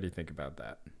subjectivity. What do you think about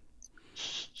that?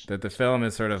 That the film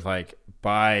is sort of like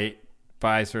by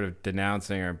sort of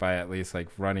denouncing or by at least like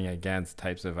running against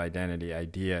types of identity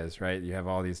ideas, right? You have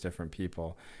all these different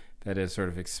people that is sort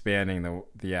of expanding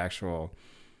the actual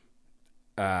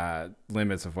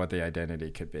limits of what the identity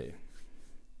could be.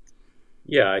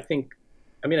 Yeah, I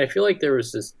feel like there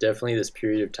was definitely this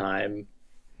period of time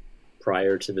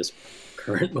prior to this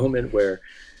current moment where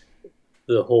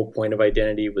the whole point of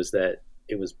identity was that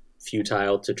it was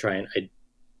futile to try and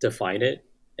define it.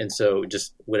 And so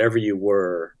just whatever you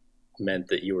were meant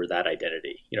that you were that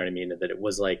identity, you know what I mean? And that it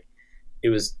was like,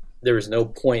 there was no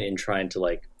point in trying to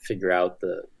like figure out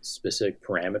the specific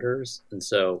parameters. And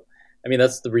so, I mean,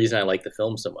 that's the reason I like the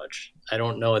film so much. I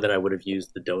don't know that I would have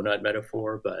used the donut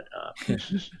metaphor, but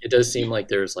it does seem like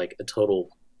there's like a total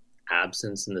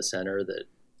absence in the center that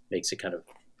makes it kind of,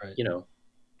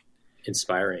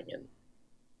 inspiring. And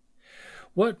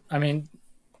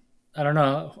I don't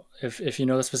know if you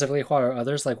know this specifically, Hua, or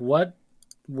others, like what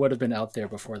would have been out there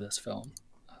before this film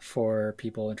for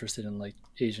people interested in like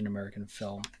Asian American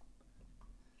film?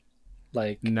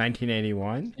 Like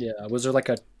 1981? Yeah. Was there like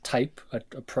a type, a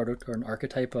product or an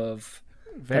archetype of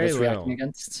very that it's little reacting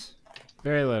against?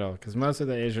 Very little, because most of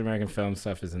the Asian American film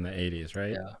stuff is in the 80s,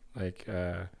 right?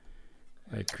 Yeah.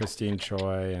 Like Christine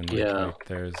Choi and like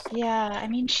there's I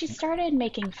mean, she started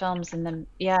making films in the mid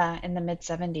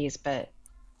 70s, but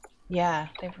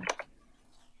they were.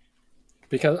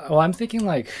 Because I'm thinking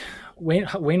like Wayne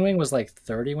Wing was like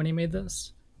 30 when he made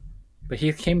this, but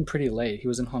he came pretty late. He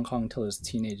was in Hong Kong until his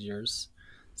teenage years,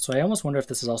 so I almost wonder if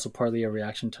this is also partly a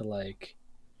reaction to like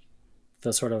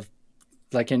the sort of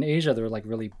like in Asia there were like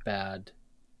really bad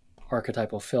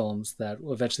archetypal films that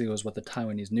eventually was what the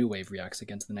Taiwanese New Wave reacts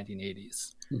against in the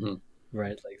 1980s,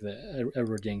 right? Like the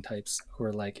Edward Yang types, who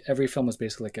are like every film was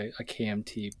basically like a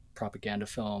KMT propaganda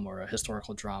film or a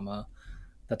historical drama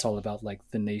that's all about like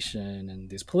the nation and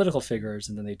these political figures,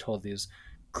 and then they told these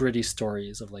gritty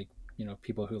stories of like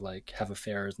people who like have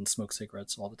affairs and smoke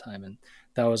cigarettes all the time, and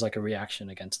that was like a reaction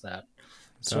against that.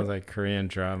 Sounds like Korean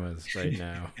dramas right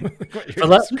now. But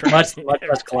much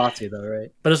less glossy though,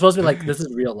 right? But it's supposed to be like this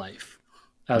is real life,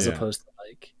 as opposed to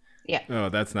like Oh,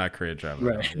 that's not Korean drama,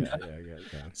 right? Yeah.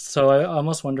 So I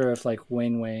almost wonder if like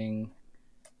Wayne Wang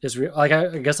is like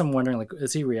I guess I'm wondering like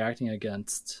is he reacting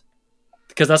against,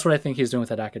 because that's what I think he's doing with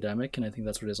that academic, and I think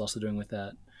that's what he's also doing with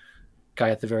that guy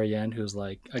at the very end who's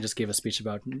like, I just gave a speech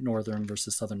about Northern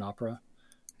versus Southern opera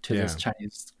to this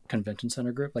Chinese convention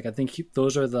center group. Like I think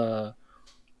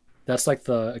that's like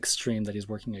the extreme that he's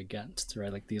working against,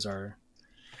 right? Like these are,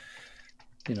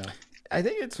 I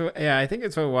think it's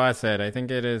what Hua said. I think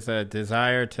it is a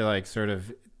desire to like sort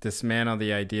of dismantle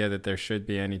the idea that there should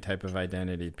be any type of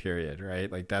identity, period,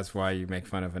 right? Like that's why you make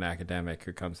fun of an academic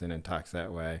who comes in and talks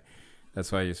that way.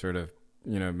 That's why you sort of,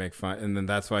 make fun. And then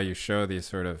that's why you show these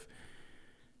sort of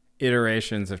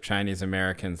iterations of Chinese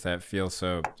Americans that feel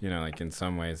so, like in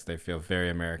some ways they feel very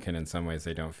American, in some ways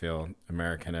they don't feel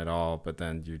American at all. But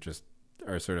then you just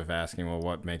are sort of asking, well,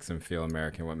 what makes them feel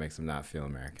American? What makes them not feel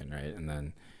American, right? And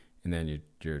then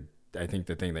you're, I think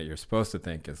the thing that you're supposed to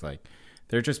think is like,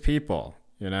 they're just people,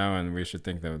 and we should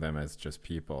think of them as just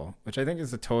people, which I think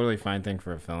is a totally fine thing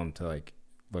for a film to like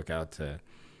look out to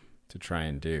try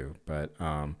and do. But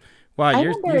wow,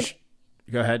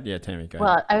 go ahead. Yeah, Tammy, go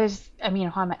ahead. Well,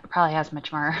 Juan probably has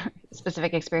much more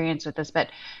specific experience with this, but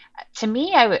to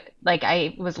me, I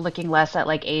was looking less at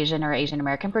like Asian or Asian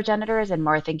American progenitors and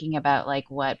more thinking about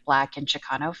like what Black and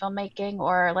Chicano filmmaking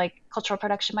or like cultural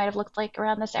production might have looked like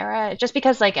around this era. Just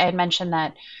because like I had mentioned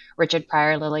that Richard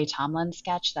Pryor, Lily Tomlin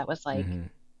sketch that was like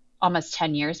almost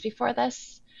 10 years before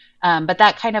this. But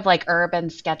that kind of like urban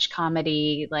sketch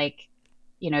comedy, like,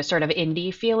 sort of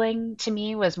indie feeling to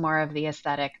me was more of the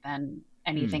aesthetic than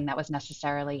anything that was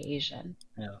necessarily Asian.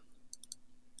 Yeah.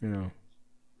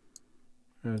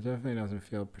 It definitely doesn't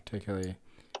feel particularly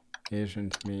Asian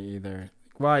to me either.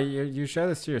 Why, you show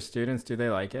this to your students? Do they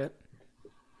like it?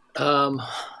 I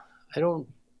feel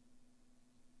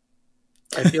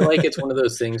like it's one of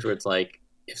those things where it's like,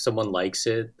 if someone likes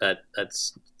it,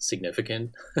 that's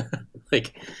significant.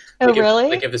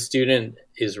 Really? If a student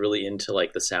is really into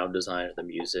like the sound design or the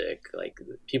music, like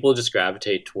people just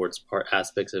gravitate towards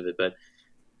aspects of it. But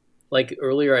like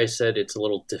earlier I said, it's a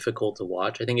little difficult to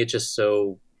watch. I think it's just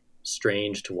so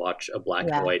strange to watch a black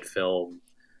and white film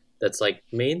that's like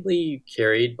mainly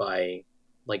carried by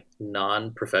like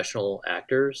non-professional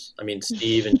actors. I mean,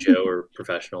 Steve and Joe are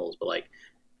professionals, but like,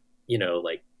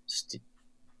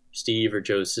 Steve or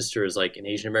Joe's sister is like an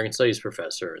Asian American studies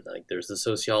professor. Like there's the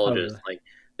sociologist, like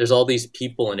there's all these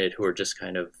people in it who are just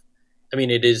kind of,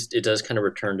 it does kind of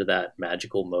return to that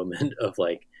magical moment of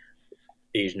like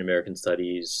Asian American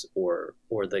studies or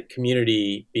the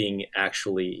community being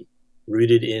actually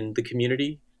rooted in the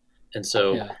community. And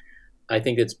so I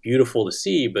think it's beautiful to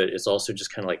see, but it's also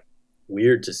just kind of like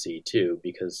weird to see too,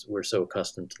 because we're so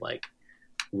accustomed to like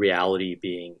reality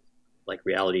being like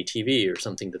reality TV or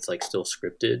something that's like still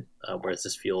scripted, whereas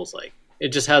this feels like it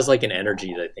just has like an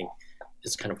energy that I think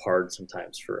is kind of hard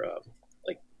sometimes for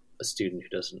like a student who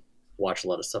doesn't watch a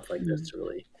lot of stuff like this to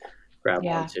really grab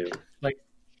onto. Like,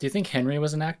 do you think Henry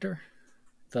was an actor,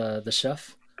 the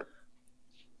chef?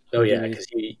 Oh yeah, because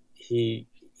he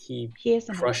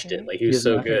crushed it. Like he was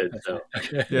so good. So.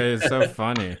 Yeah, he's so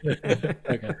funny.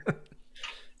 Okay.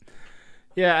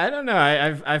 Yeah, I don't know.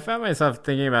 I found myself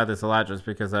thinking about this a lot just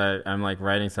because I'm like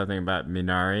writing something about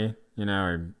Minari,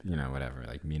 or whatever,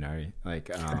 like Minari,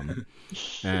 like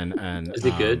and is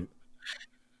it good?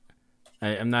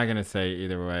 I'm not gonna say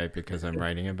either way because I'm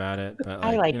writing about it, but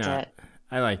like, I liked it.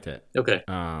 I liked it. Okay.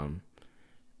 I've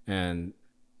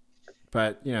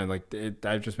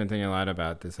just been thinking a lot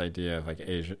about this idea of like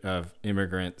of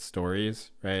immigrant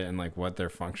stories, right, and like what their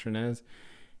function is,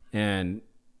 and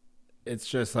it's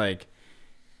just like.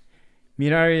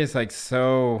 Minari is like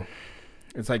so,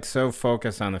 it's like so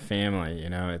focused on the family,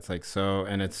 it's like so,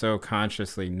 and it's so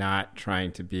consciously not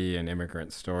trying to be an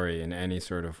immigrant story in any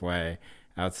sort of way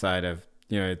outside of,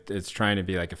 it's trying to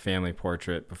be like a family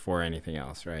portrait before anything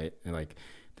else, right? And like,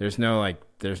 there's no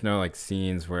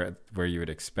scenes where you would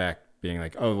expect being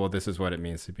like, oh, well, this is what it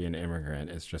means to be an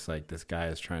immigrant. It's just like this guy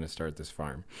is trying to start this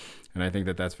farm. And I think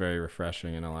that that's very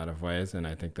refreshing in a lot of ways. And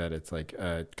I think that it's like,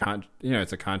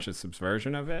 it's a conscious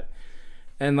subversion of it.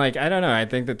 And like, I don't know, I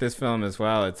think that this film as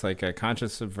well, it's like a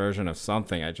conscious subversion of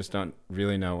something. I just don't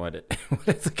really know what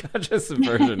it's a conscious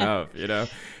subversion of,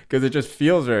 because it just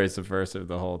feels very subversive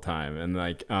the whole time. And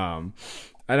like, I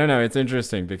don't know, it's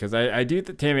interesting because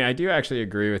Tammy, I do actually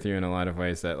agree with you in a lot of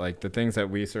ways that like the things that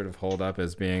we sort of hold up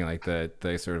as being like the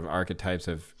sort of archetypes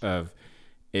of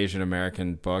Asian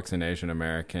American books and Asian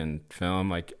American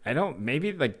film, like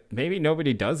maybe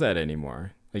nobody does that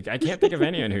anymore. Like, I can't think of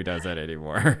anyone who does that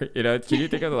anymore. Can you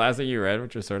think of the last thing you read,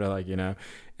 which is sort of like,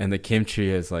 and the kimchi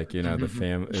is like,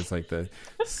 the is like the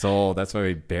soul. That's why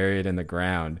we bury it in the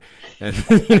ground. And,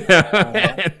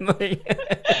 and like,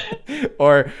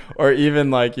 or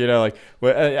even like,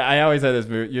 I always had this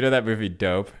movie, that movie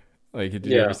Dope? Like, did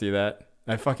you ever see that?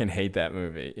 I fucking hate that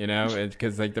movie,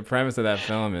 because like the premise of that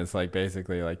film is like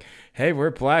basically like, hey,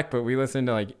 we're black, but we listen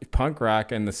to like punk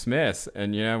rock and the Smiths,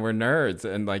 and we're nerds,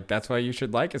 and like that's why you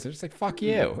should like us. It's just like fuck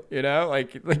you,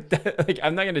 like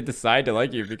I'm not gonna decide to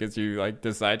like you because you like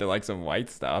decide to like some white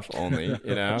stuff only,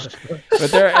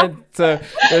 But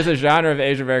there's a genre of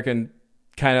Asian American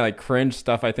kind of like cringe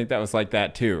stuff, I think that was like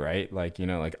that too, right? Like, you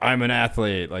know, like I'm an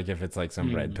athlete, like if it's like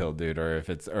some red pill dude, or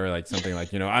if it's, or like something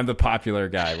like, you know, I'm the popular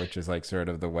guy, which is like sort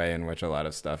of the way in which a lot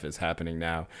of stuff is happening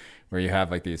now, where you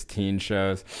have like these teen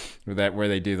shows where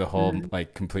they do the whole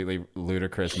like completely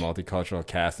ludicrous multicultural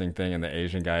casting thing, and the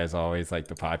Asian guy is always like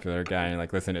the popular guy, and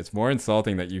like, listen, it's more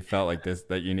insulting that you felt like this,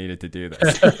 that you needed to do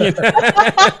this.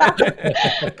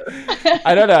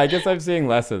 I don't know, I guess I'm seeing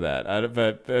less of that,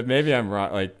 but maybe I'm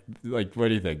wrong. Like what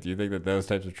do you think? Do you think that those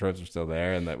types of tropes are still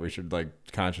there, and that we should like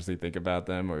consciously think about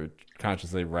them, or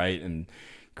consciously write and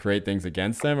create things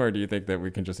against them, or do you think that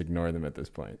we can just ignore them at this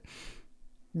point?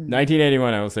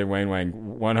 1981, I will say Wang Wang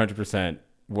 100%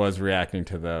 was reacting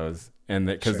to those, and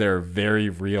that because they're very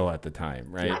real at the time,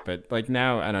 right? Yeah. But like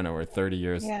now, I don't know, we're 30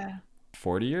 years,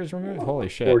 40 years removed. Holy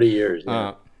shit, 40 years.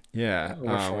 Yeah.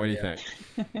 What do you think?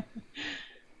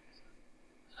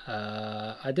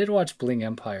 I did watch Bling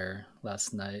Empire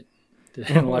last night.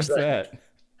 What's that?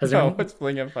 What's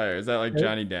Bling Empire? Is that like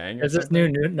Johnny Dang? Is this new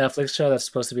Netflix show that's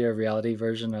supposed to be a reality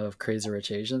version of Crazy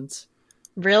Rich Asians?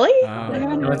 Really? You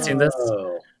haven't seen this?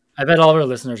 I bet all of our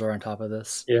listeners are on top of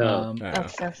this. Yeah.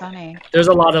 That's so funny. There's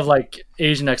a lot of like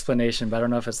Asian explanation, but I don't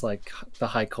know if it's like the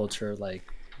high culture, like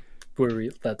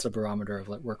that's a barometer of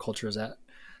like where culture is at.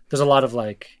 There's a lot of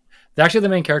like, actually the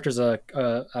main character is I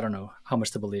don't know how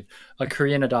much to believe, a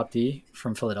Korean adoptee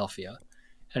from Philadelphia.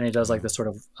 And he does like this sort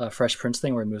of Fresh Prince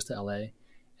thing where he moves to LA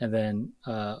and then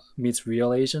meets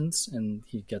real Asians, and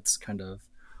he gets kind of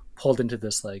pulled into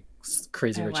this like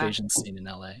Crazy Rich Asian scene in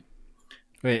LA.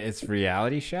 Wait, it's a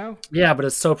reality show? Yeah, but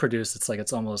it's so produced, it's like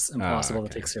it's almost impossible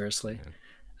to take seriously.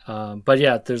 But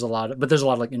yeah, there's a lot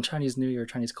of like in Chinese New Year,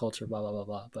 Chinese culture, blah blah blah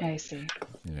blah. But I see.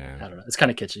 Yeah, I don't know. It's kind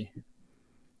of kitschy.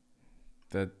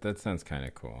 That sounds kind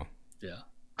of cool. Yeah,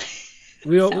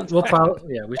 we'll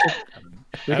probably we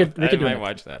should. We could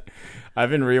watch that. I've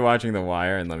been rewatching The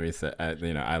Wire, and let me say,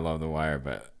 I love The Wire,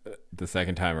 but the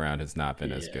second time around has not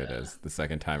been as good as the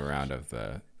second time around of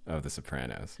The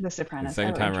Sopranos. The Sopranos. The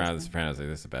second time around The Sopranos, like,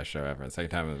 this is the best show ever. The second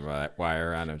time with The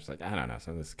Wire around, I'm just like, I don't know.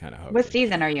 So this is kind of hokey. What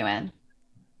season are you in?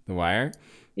 The Wire?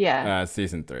 Yeah.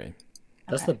 Season 3.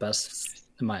 That's the best,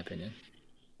 in my opinion.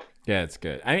 Yeah, it's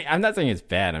good. I mean, I'm not saying it's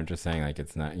bad. I'm just saying like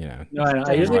it's not, you know. No, I know.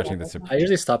 I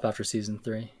usually stop after season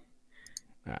 3.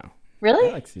 Oh. Really?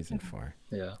 I like season 4.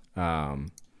 Yeah.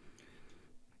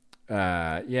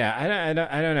 Yeah,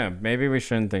 I don't know. Maybe we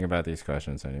shouldn't think about these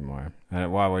questions anymore.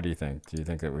 What do you think? Do you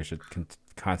think that we should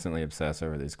constantly obsess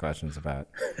over these questions about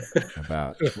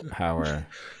how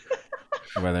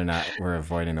whether or not we're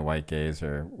avoiding the white gaze,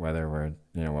 or whether we're,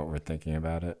 you know, what we're thinking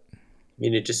about it? I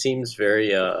mean, it just seems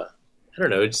very, I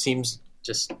don't know. It seems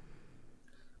just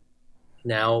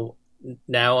now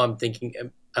I'm thinking,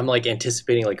 I'm like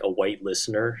anticipating like a white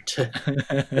listener to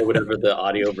or whatever the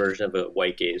audio version of a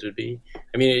white gaze would be.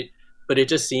 I mean, but it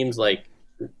just seems like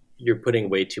you're putting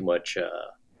way too much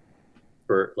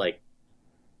for like,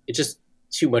 it's just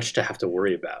too much to have to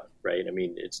worry about, right? I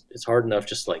mean, it's hard enough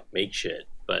just like make shit,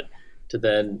 but to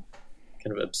then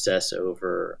kind of obsess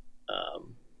over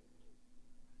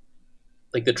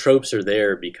like the tropes are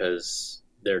there because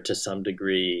they're to some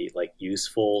degree like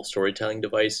useful storytelling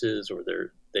devices, or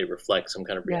they reflect some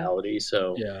kind of reality.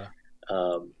 So yeah.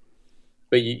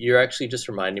 But you're actually just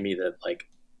reminding me that like,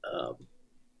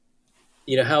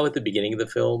 you know how at the beginning of the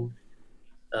film,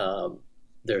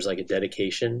 there's like a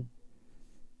dedication.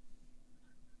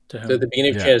 So at the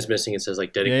beginning of Chan is Missing, it says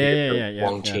like dedicated to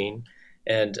Wang Qin.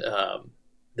 And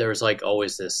there was like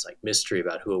always this like mystery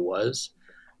about who it was.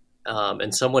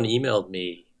 And someone emailed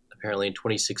me apparently in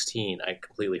 2016. I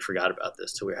completely forgot about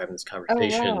this till we were having this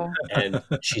conversation. Oh, wow. And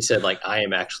she said like, I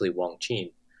am actually Wang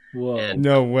Qin. Whoa. And,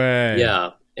 no way.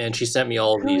 Yeah. And she sent me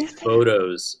all of these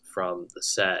photos from the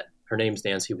set. Her name's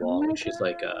Nancy Wong. She's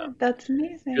like that's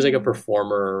amazing. She's like a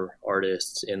performer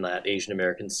artist in that Asian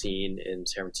American scene in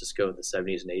San Francisco in the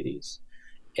 70s and 80s.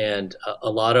 And a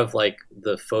lot of like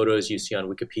the photos you see on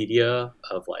Wikipedia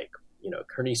of like, you know,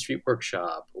 Kearney Street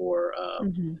Workshop or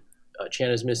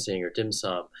Chan is Missing or Dim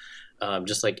Sum,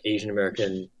 just like Asian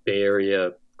American Bay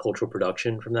Area cultural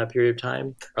production from that period of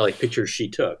time are like pictures she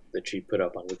took that she put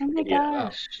up on Wikipedia. Oh my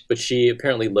gosh. But she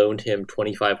apparently loaned him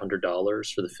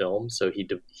 $2,500 for the film, so he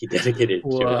dedicated it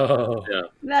to it. Yeah.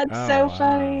 That's so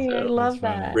funny. So I love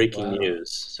that. Breaking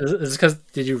news. Is this because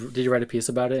did you write a piece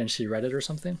about it and she read it or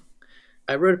something?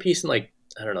 I wrote a piece in like,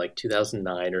 I don't know, like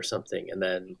 2009 or something, and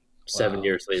then 7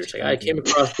 years later, it's like, I came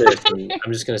across this, and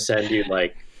I'm just going to send you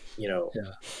like, you know,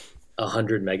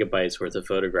 100 megabytes worth of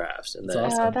photographs, and then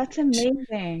Wow, that's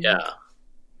amazing. yeah,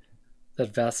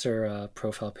 That Vassar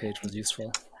profile page was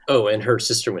useful. Oh, and her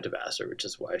sister went to Vassar, which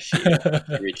is why she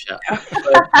reached out.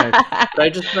 But I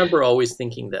just remember always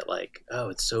thinking that, like, oh,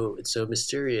 it's so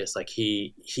mysterious. Like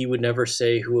he would never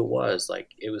say who it was.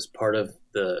 Like it was part of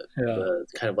the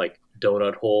kind of like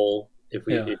donut hole, if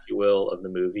you will, of the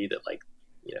movie. That like,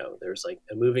 you know, there's like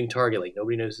a moving target. Like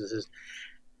nobody knows who this is.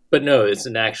 But no, it's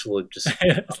an actual just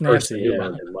person who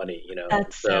loaned him money. You know,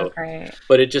 that's so great.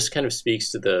 But it just kind of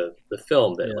speaks to the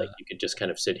film that like you could just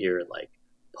kind of sit here and like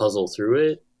puzzle through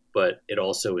it. But it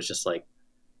also was just like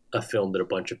a film that a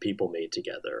bunch of people made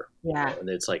together. Yeah. You know, and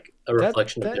it's like a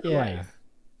reflection of their life.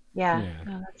 Yeah.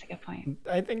 No, that's a good point.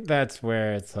 I think that's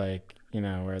where it's like, you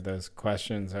know, where those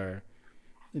questions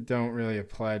don't really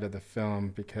apply to the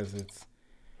film because it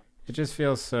just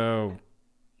feels so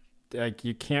like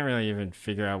you can't really even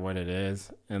figure out what it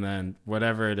is. And then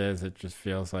whatever it is, it just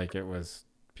feels like it was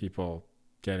people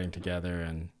getting together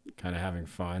and kind of having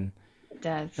fun.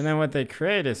 Does. And then what they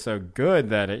create is so good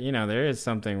that it, you know, there is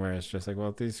something where it's just like,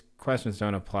 well, these questions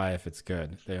don't apply if it's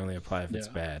good. They only apply if it's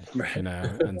bad, you know.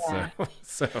 And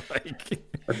so like,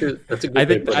 that's a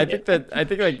good. I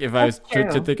think like if I was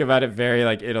to think about it very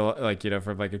like it'll like, you know,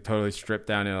 from like a totally stripped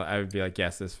down, I would be like,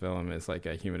 yes, this film is like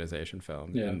a humanization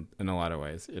film in a lot of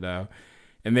ways, you know.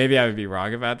 And maybe I would be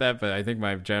wrong about that, but I think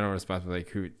my general response was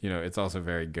like, you know, it's also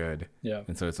very good. Yeah.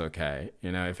 And so it's okay.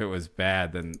 You know, if it was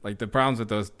bad, then like the problems with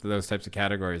those types of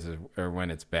categories are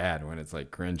when it's bad, when it's like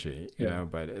cringy, you know,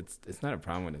 but it's not a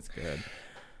problem when it's good.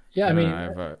 Yeah. I mean,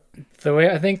 the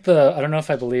way I think I don't know if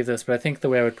I believe this, but I think the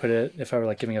way I would put it, if I were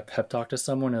like giving a pep talk to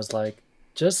someone is like,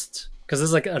 just because this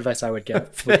is like advice I would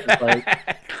get, which is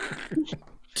like,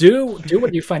 do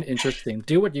what you find interesting.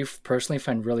 Do what you personally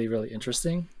find really, really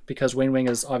interesting. Because Wayne Wing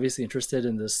is obviously interested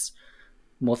in this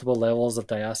multiple levels of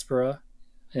diaspora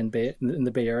in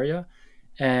the Bay Area,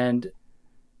 and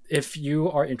if you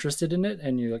are interested in it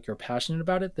and you're passionate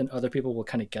about it, then other people will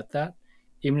kind of get that,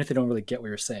 even if they don't really get what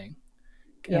you're saying.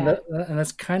 Yeah. And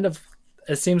that's kind of,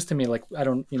 it seems to me like, I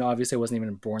don't, you know, obviously I wasn't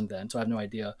even born then, so I have no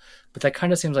idea, but that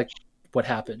kind of seems like what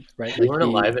happened, right? You weren't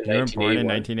alive in 1981. You were born in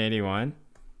 1981.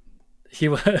 He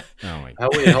was. Oh my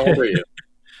God. How old are you?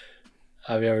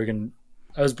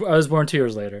 I was born 2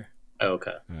 years later. Oh,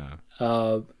 okay.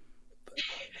 Yeah.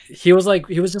 He was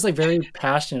just like very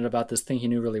passionate about this thing he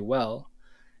knew really well,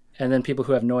 and then people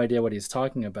who have no idea what he's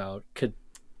talking about could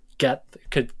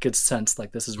sense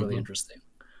like this is really interesting,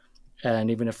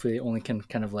 and even if we only can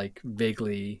kind of like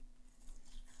vaguely.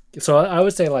 So I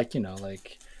would say like, you know,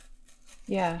 like.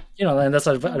 Yeah. You know, and that's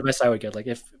advice I would get. Like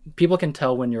if people can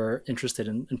tell when you're interested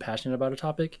and passionate about a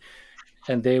topic,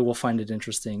 and they will find it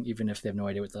interesting even if they have no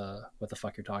idea what the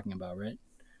fuck you're talking about, right?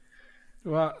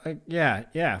 Well, yeah,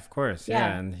 of course.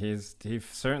 Yeah. And he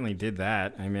certainly did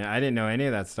that. I mean, I didn't know any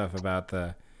of that stuff about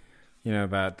the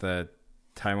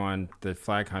Taiwan, the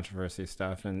flag controversy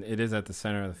stuff, and it is at the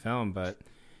center of the film, but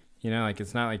you know, like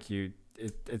it's not like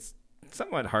it's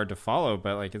somewhat hard to follow,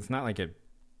 but like it's not like it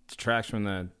detracts from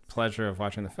the pleasure of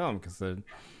watching the film, because the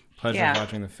pleasure of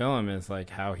watching the film is like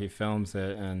how he films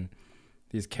it and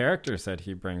these characters that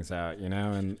he brings out, you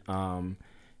know,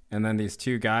 and then these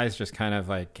two guys just kind of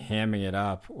like hamming it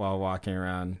up while walking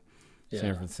around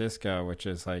San Francisco, which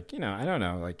is like, you know, I don't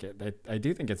know, like I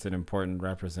do think it's an important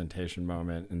representation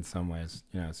moment in some ways,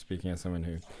 you know, speaking as someone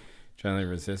who generally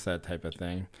resists that type of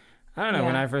thing. I don't know.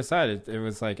 When I first saw it, it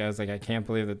was like, I was like, I can't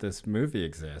believe that this movie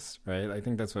exists, right? I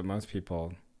think that's what most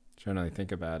people generally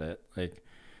think about it. Like,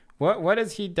 what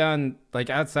has he done,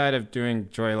 like, outside of doing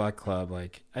Joy Luck Club?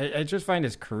 Like, I just find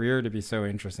his career to be so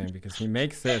interesting because he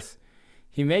makes this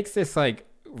like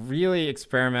really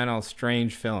experimental,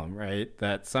 strange film, right?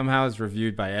 That somehow is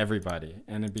reviewed by everybody,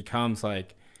 and it becomes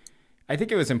like, I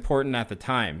think it was important at the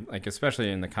time, like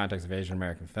especially in the context of Asian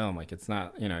American film. Like it's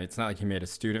not like he made a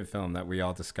student film that we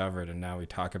all discovered and now we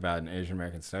talk about in Asian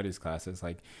American studies classes.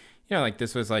 Like, you know, like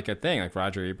this was like a thing. Like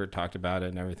Roger Ebert talked about it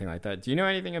and everything like that. Do you know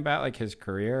anything about like his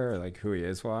career or like who he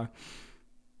is, Wah?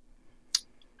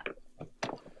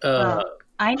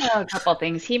 I know a couple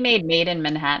things. He made Made in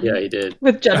Manhattan. Yeah, he did.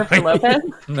 With Jennifer Lopez.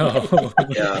 No.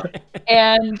 Yeah.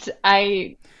 And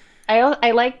I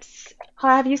liked.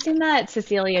 Have you seen that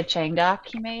Cecilia Chang doc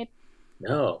he made?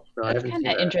 No, I haven't seen that. It's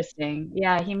kind of interesting.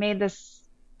 Yeah, he made this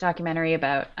documentary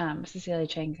about Cecilia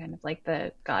Chang, kind of like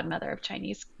the godmother of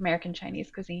American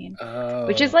Chinese cuisine,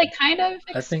 which is like kind of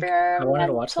experimental. I wanted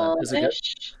to watch that. Is it good?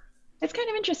 It's kind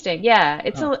of interesting. Yeah,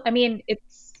 it's. I mean,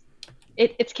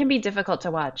 it can be difficult to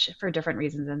watch for different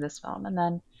reasons in this film. And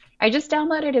then I just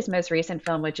downloaded his most recent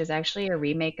film, which is actually a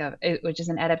remake which is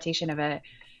an adaptation of a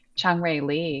Chang Rae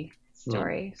Lee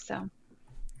story. So.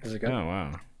 Is it good? Oh,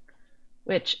 wow.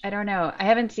 which I don't know. I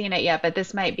haven't seen it yet, but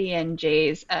this might be in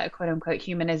Jay's quote unquote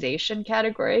humanization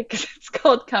category because it's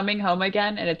called Coming Home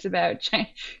Again and it's about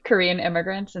Korean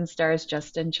immigrants and stars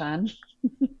Justin Chun.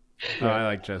 Oh, I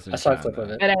like Justin I saw a Chun, clip of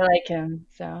though. it. But I like him,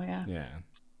 so yeah. Yeah.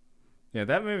 Yeah,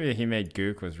 that movie he made,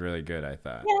 Gook, was really good, I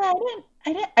thought.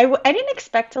 Yeah, I didn't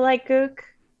expect to like Gook,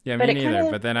 Yeah, but me it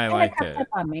neither, but then I liked crept it. up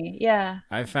on me. Yeah.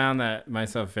 I found that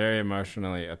myself very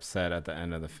emotionally upset at the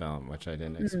end of the film, which I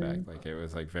didn't expect. Like, it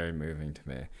was like very moving to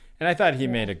me. And I thought he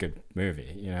made a good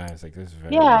movie. You know, I was like, this is a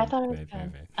very Yeah, I well thought it was made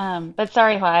good. movie. But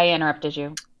sorry, I interrupted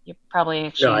you. You probably No,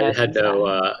 actually I know had since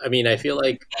no. then. I mean, I feel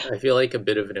like a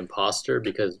bit of an imposter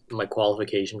because my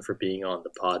qualification for being on the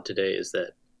pod today is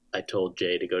that I told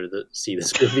Jay to go to see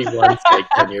this movie once, like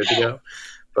 10 years ago.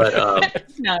 But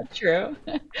It's not true.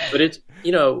 but it's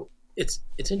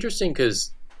it's interesting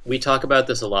because we talk about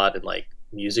this a lot in like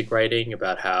music writing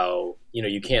about how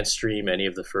you can't stream any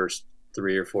of the first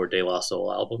 3 or 4 De La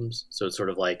Soul albums, so it's sort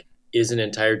of like is an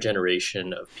entire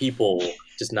generation of people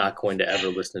just not going to ever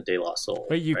listen to De La Soul.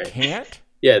 But you right? can't?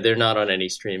 Yeah, they're not on any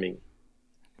streaming.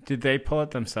 Did they pull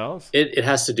it themselves? It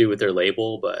has to do with their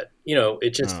label, but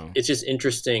it's just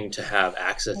interesting to have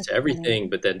access to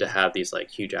everything, but then to have these like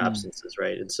huge absences,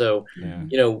 right? And so,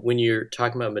 when you're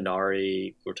talking about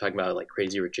Minari, we're talking about like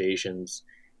Crazy Rich Asians.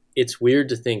 It's weird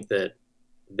to think that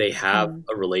they have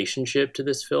a relationship to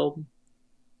this film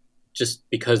just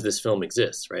because this film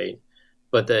exists, right?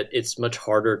 But that it's much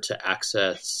harder to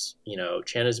access,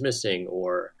 Chan is Missing,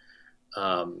 or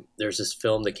there's this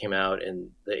film that came out in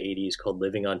the 80s called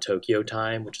Living on Tokyo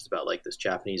Time, which is about like this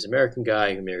Japanese American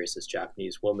guy who marries this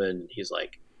Japanese woman. He's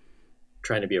like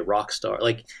trying to be a rock star.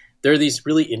 Like there are these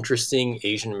really interesting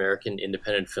Asian American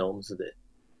independent films of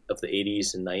the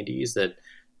 80s and 90s that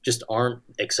just aren't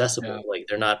accessible. Yeah. Like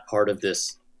they're not part of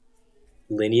this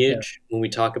lineage. Yeah. When we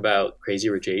talk about Crazy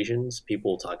Rich Asians,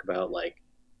 people talk about like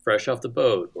Fresh Off the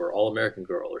Boat or All American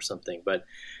Girl or something, but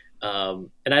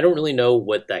and I don't really know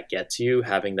what that gets you,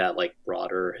 having that like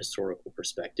broader historical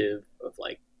perspective of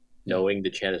like knowing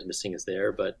that Chan is Missing is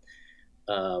there. But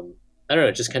I don't know,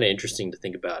 it's just kind of interesting to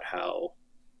think about how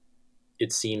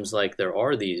it seems like there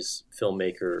are these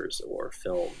filmmakers or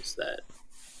films that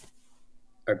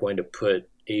are going to put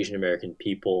Asian American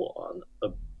people on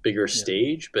a bigger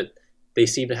stage, but they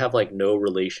seem to have like no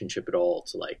relationship at all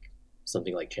to like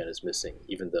something like Chan is Missing,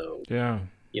 even though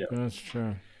that's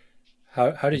true.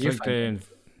 How did you find it?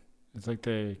 It's like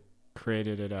they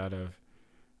created it out of,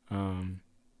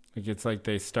 like it's like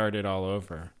they started all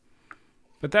over.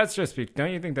 But that's just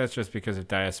don't you think that's just because of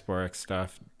diasporic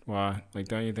stuff? Well, like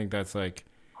don't you think that's like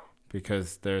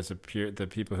because there's the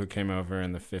people who came over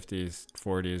in the 50s,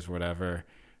 40s, whatever,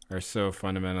 are so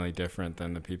fundamentally different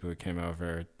than the people who came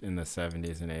over in the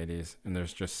 70s and 80s, and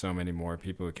there's just so many more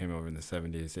people who came over in the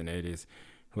 70s and 80s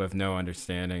who have no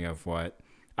understanding of what.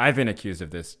 I've been accused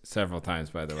of this several times,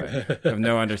 by the way, of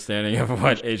no understanding of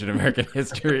what Asian American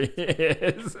history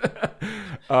is,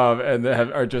 and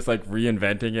are just like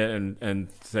reinventing it and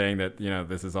saying that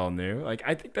this is all new. Like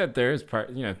I think that there is part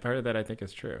of that I think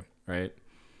is true, right?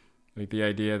 Like the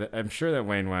idea that I'm sure that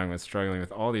Wayne Wang was struggling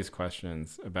with all these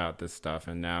questions about this stuff,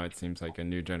 and now it seems like a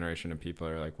new generation of people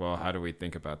are like, well, how do we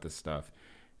think about this stuff?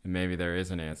 And maybe there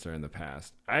is an answer in the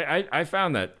past. I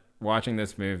found that. Watching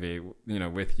this movie,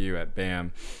 with you at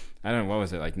BAM, I don't know, what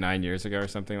was it, like 9 years ago or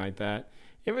something like that?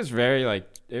 It was very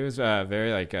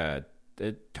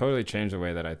it totally changed the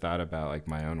way that I thought about like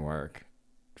my own work,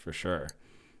 for sure.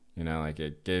 Like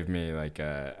it gave me like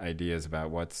ideas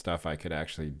about what stuff I could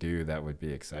actually do that would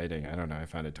be exciting. I don't know. I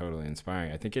found it totally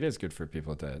inspiring. I think it is good for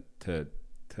people to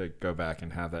go back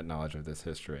and have that knowledge of this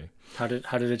history. How did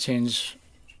it change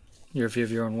your view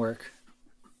of your own work?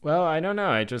 Well, I don't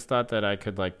know. I just thought that I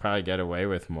could like probably get away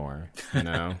with more,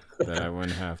 that I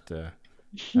wouldn't have to.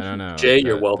 I don't know. Jay,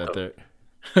 you're welcome.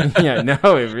 Yeah,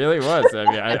 no, it really was. I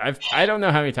mean, I don't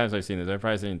know how many times I've seen this. I've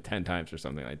probably seen it 10 times or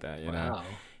something like that. Wow.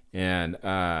 And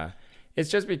it's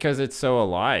just because it's so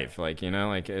alive. Like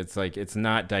it's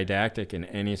not didactic in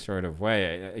any sort of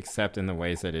way, except in the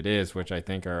ways that it is, which I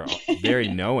think are very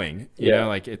knowing.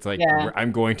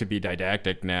 I'm going to be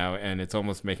didactic now, and it's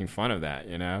almost making fun of that.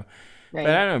 Right.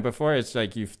 But I don't know, before it's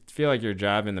like you feel like your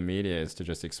job in the media is to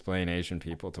just explain Asian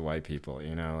people to white people,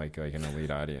 like an elite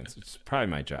audience. It's probably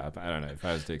my job. I don't know. If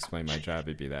I was to explain my job,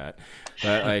 it'd be that.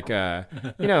 But like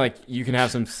you can have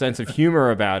some sense of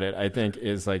humor about it, I think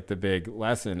is like the big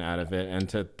lesson out of it. And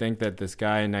to think that this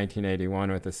guy in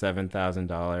 1981 with a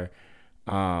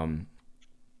 $7,000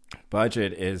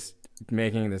 budget is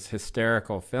making this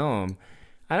hysterical film,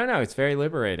 I don't know. It's very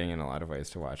liberating in a lot of ways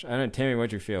to watch. I don't know, Tammy, what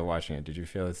did you feel watching it? Did you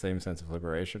feel the same sense of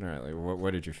liberation, or like,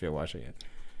 what did you feel watching it?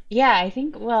 Yeah, I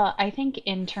think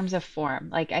in terms of form,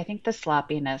 like I think the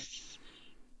sloppiness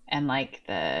and like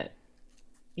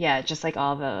yeah, just like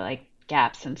all the like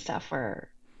gaps and stuff were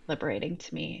liberating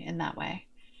to me in that way.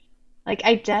 Like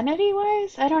identity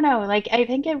wise, I don't know. Like I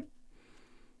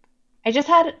just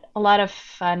had a lot of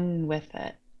fun with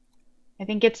it. I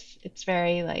think it's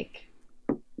very like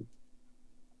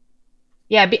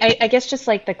yeah, I guess just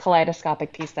like the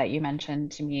kaleidoscopic piece that you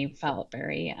mentioned to me felt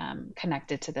very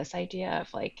connected to this idea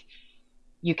of like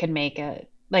you can make a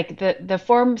like the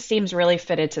form seems really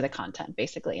fitted to the content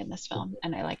basically in this film,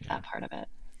 and I like that part of it.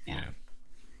 Yeah.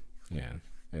 Yeah.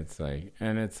 It's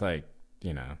like,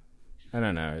 you know, I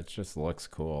don't know, it just looks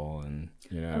cool, and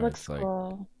you know, It looks it's like,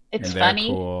 cool. It's and they're funny.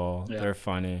 cool, they're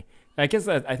funny. I guess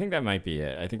I think that might be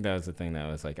it. I think that was the thing that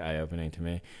was like eye opening to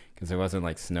me, because it wasn't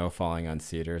like snow falling on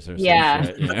cedars or some Yeah.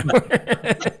 shit, you know.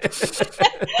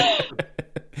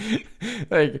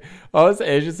 Like all this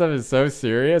Asian stuff is so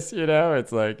serious, you know.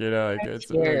 It's like, you know, like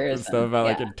it's like the stuff about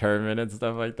like internment and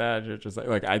stuff like that. You're just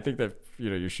like I think that, you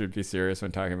know, you should be serious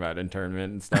when talking about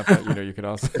internment and stuff, but you know, you could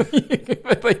also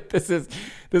but like this is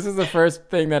the first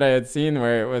thing that I had seen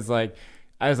where it was like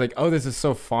I was like, oh, this is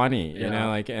so funny, you know,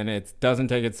 like, and it doesn't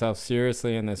take itself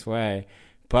seriously in this way,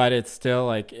 but it's still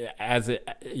like, as it,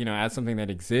 you know, as something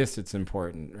that exists, it's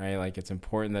important, right? Like, it's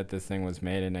important that this thing was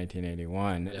made in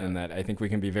 1981, and that I think we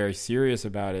can be very serious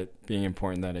about it being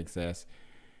important that it exists.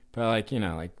 But like, you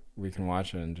know, like we can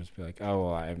watch it and just be like, oh,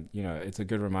 well, I'm, you know, it's a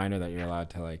good reminder that you're allowed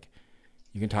to like,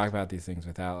 you can talk about these things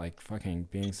without like fucking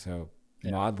being so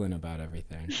maudlin about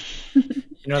everything. You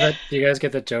know that? Do you guys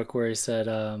get the joke where he said,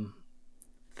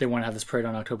 they want to have this parade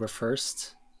on October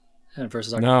 1st and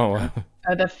versus October 10th.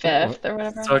 Or the 5th or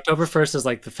whatever. So October 1st is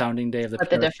like the founding day of the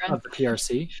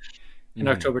PRC. And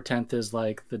October 10th is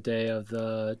like the day of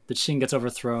the Qing gets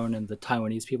overthrown, and the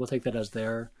Taiwanese people take that as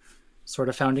their sort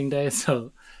of founding day.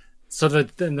 And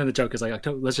then the joke is like,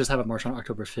 let's just have a march on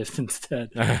October 5th instead.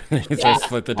 Just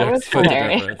split the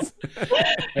difference.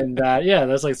 And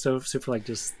that's like so super like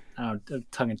just, I don't know,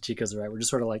 tongue in cheek is right. We're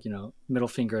just sort of like, you know, middle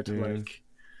finger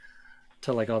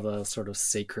to like all the sort of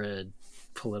sacred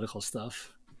political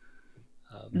stuff.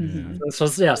 So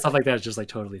stuff like that is just like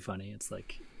totally funny. It's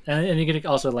like, and you can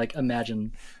also like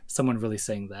imagine someone really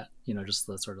saying that, you know, just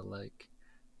the sort of like,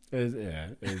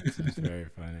 it's just very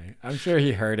funny. I'm sure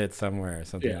he heard it somewhere or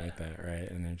something like that, right?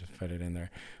 And then just put it in there.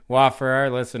 Well, for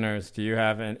our listeners, do you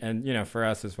have, and you know, for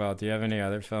us as well, do you have any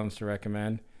other films to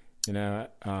recommend? You know,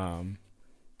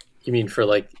 you mean for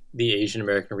like the Asian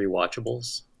American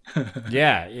rewatchables?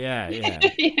 Yeah.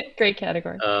 Great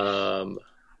category. I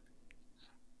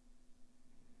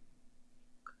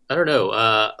don't know.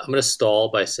 I'm going to stall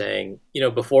by saying, you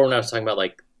know, before when I was talking about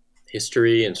like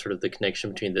history and sort of the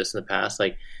connection between this and the past,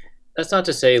 like that's not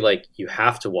to say like you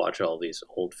have to watch all these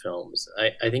old films.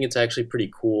 I think it's actually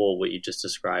pretty cool what you just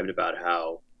described about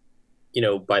how, you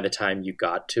know, by the time you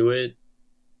got to it,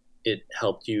 it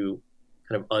helped you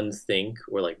kind of unthink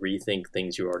or like rethink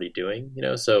things you were already doing, you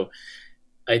know? So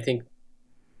I think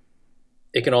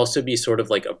it can also be sort of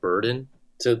like a burden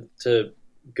to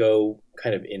go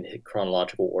kind of in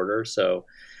chronological order. So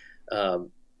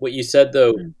what you said,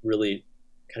 though, really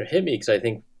kind of hit me, because I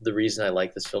think the reason I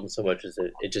like this film so much is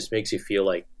that it just makes you feel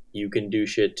like you can do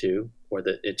shit too, or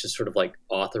that it's just sort of like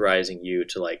authorizing you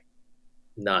to like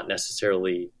not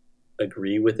necessarily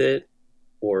agree with it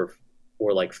or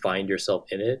like find yourself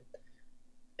in it.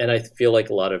 And I feel like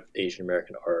a lot of Asian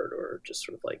American art, or just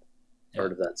sort of like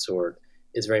art of that sort,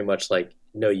 is very much like,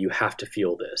 no, you have to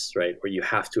feel this, right? Or you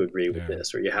have to agree with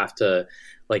this, or you have to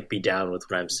like be down with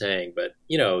what I'm saying. But,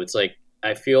 you know, it's like,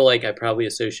 I feel like I probably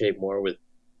associate more with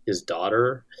his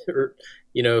daughter, or,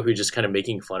 you know, who's just kind of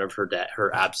making fun of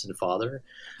her absent father.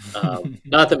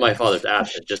 Not that my father's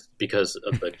absent, just because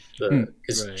of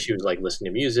because she was like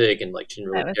listening to music and like she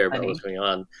didn't really care about what's going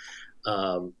on.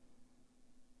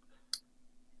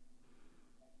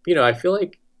 You know, I feel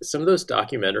like some of those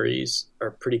documentaries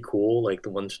are pretty cool, like the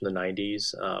ones from the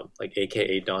 90s, like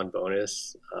AKA Dawn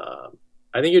Bonus.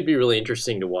 I think it'd be really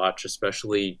interesting to watch,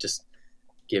 especially just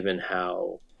given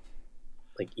how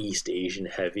like East Asian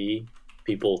heavy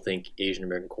people think Asian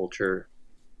American culture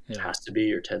has to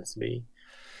be or tends to be.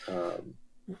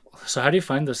 So how do you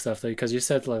find this stuff though? Because you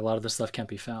said like a lot of this stuff can't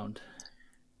be found.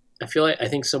 I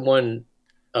think someone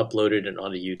uploaded it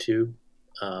onto YouTube.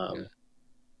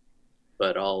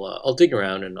 But I'll dig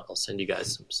around and I'll send you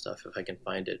guys some stuff if I can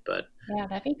find it. But yeah,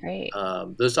 that'd be great.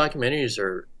 Those documentaries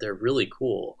they're really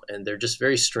cool, and they're just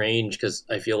very strange, because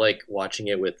I feel like watching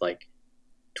it with like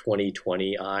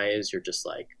 2020 eyes, you're just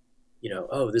like, you know,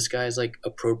 oh, this guy's like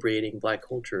appropriating Black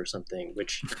culture or something,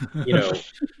 which, you know,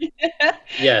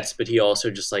 Yes, but he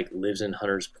also just like lives in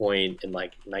Hunters Point in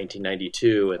like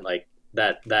 1992, and like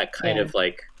that kind of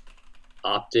like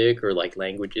optic or like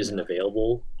language isn't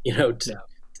available, to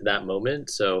that moment.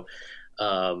 So,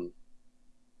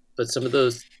 but some of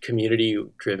those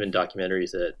community-driven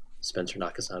documentaries that Spencer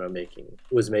Nakasano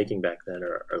was making back then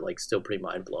are like still pretty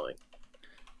mind-blowing.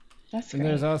 That's and great.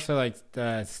 there's also like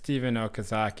Stephen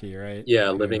Okazaki, right?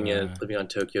 Yeah, living on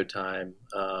Tokyo Time.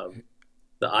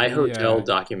 The iHotel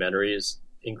documentary is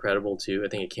incredible too. I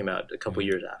think it came out a couple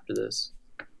years after this.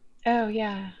 Oh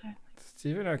yeah.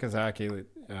 Stephen Okazaki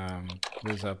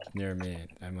lives up near me.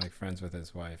 I'm like friends with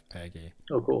his wife Peggy.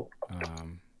 Oh, cool.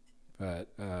 But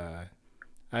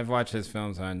I've watched his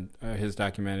films on his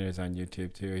documentaries on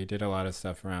YouTube too. He did a lot of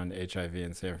stuff around HIV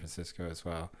in San Francisco as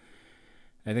well.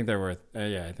 I think they're worth.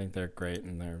 I think they're great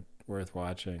and they're worth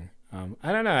watching.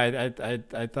 I don't know.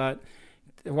 I thought.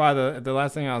 Wow. The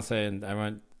last thing I'll say, and I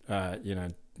want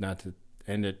not to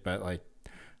end it, but like,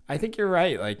 I think you're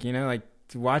right. Like like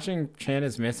watching Chan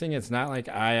is Missing. It's not like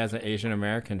I, as an Asian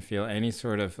American, feel any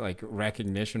sort of like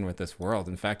recognition with this world.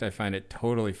 In fact, I find it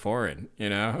totally foreign.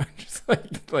 Just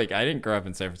like I didn't grow up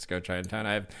in San Francisco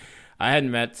Chinatown. I hadn't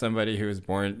met somebody who was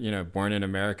born in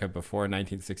America before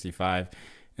 1965.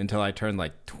 Until I turned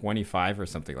like 25 or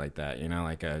something like that,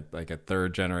 like a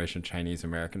third generation Chinese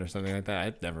American or something like that.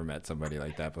 I'd never met somebody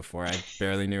like that before. I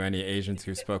barely knew any Asians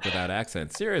who spoke without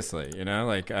accents. Seriously,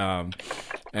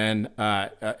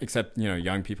 except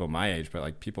young people my age, but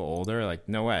like people older, like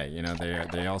no way,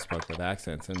 they all spoke with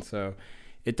accents, and so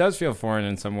it does feel foreign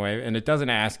in some way, and it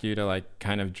doesn't ask you to like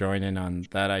kind of join in on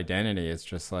that identity. It's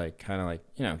just like kind of like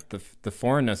the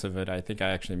foreignness of it. I think I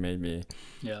actually made me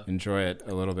enjoy it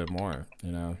a little bit more.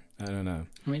 I don't know.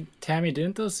 I mean, Tammy,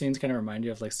 didn't those scenes kind of remind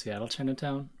you of like Seattle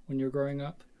Chinatown when you were growing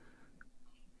up?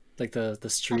 Like the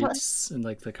streets and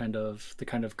like the kind of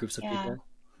groups of people.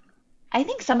 I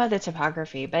think some of the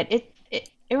topography, but it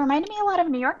reminded me a lot of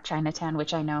New York Chinatown,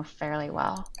 which I know fairly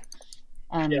well.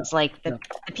 And like the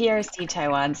PRC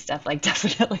Taiwan stuff, like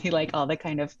definitely like all the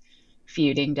kind of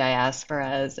feuding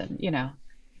diasporas and,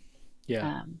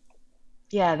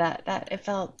 that it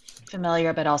felt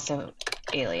familiar, but also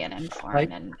alien and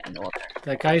foreign and older.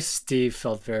 That guy Steve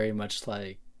felt very much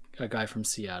like a guy from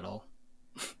Seattle,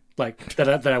 like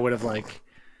that I would have like.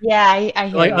 Yeah, I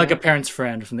hear like a parent's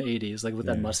friend from the 80s, like with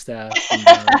that mustache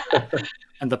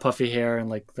and the puffy hair and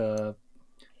like the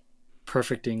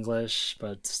perfect English,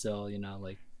 but still,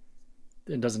 like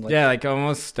it doesn't like like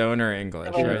almost stoner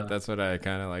English, right? That's what I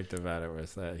kind of liked about it,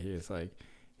 was that he was like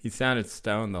he sounded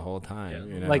stoned the whole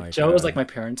time. Like Joe was like my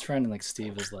parents' friend, and like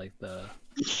Steve was like the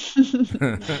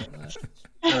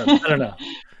I don't know.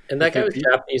 And that guy was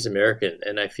Japanese American,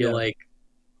 and I feel like,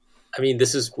 I mean,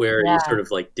 this is where you sort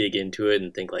of like dig into it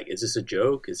and think like, is this a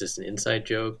joke? Is this an inside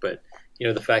joke? But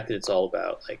the fact that it's all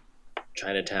about like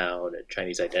Chinatown and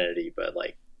Chinese identity, but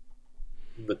like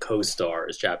the co-star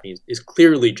is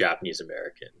clearly Japanese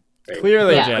American, right?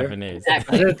 Clearly Japanese.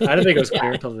 Exactly. I didn't think it was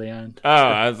clear till the end. Oh,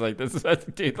 I was like, this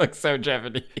dude looks so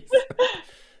Japanese.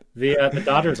 The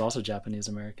daughter is also Japanese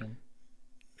American.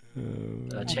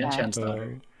 Chan's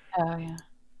daughter. Oh yeah,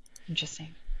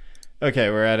 interesting.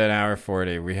 Okay, we're at an hour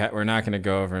 40. We're not going to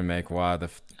go over and make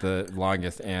the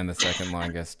longest and the second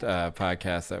longest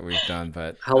podcast that we've done.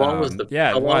 But how long was the?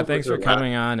 Yeah, thanks for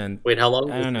coming on. And wait, how long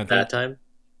was that time?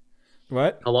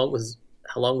 What? How long was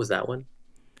that one?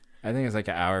 I think it's like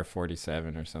an hour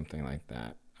 47 or something like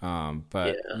that.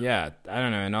 But I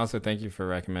don't know. And also, thank you for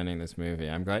recommending this movie.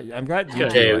 I'm glad you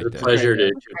liked it. It was a pleasure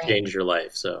to change your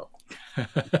life. So.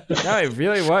 No, it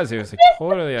really was. It was like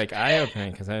totally like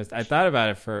eye-opening, because I thought about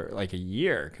it for like a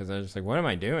year, because I was just like, what am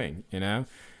I doing? I'm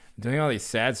doing all these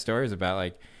sad stories about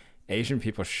like Asian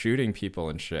people shooting people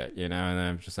and shit, and then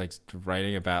I'm just like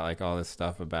writing about like all this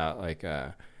stuff about like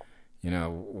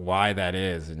why that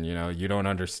is, and you don't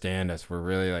understand us, we're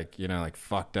really like like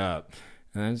fucked up.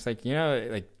 And I'm just like,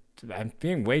 like I'm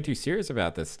being way too serious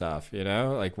about this stuff,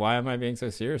 like why am I being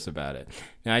so serious about it?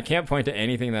 Now I can't point to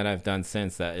anything that I've done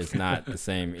since that is not the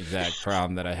same exact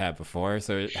problem that I had before,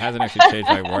 so it hasn't actually changed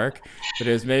my work, but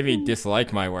it has made me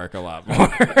dislike my work a lot more.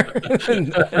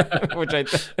 which I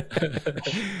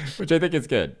think is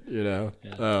good. I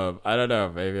don't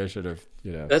know, maybe I should have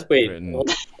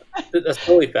that's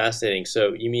totally fascinating.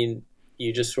 So you mean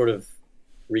you just sort of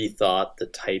rethought the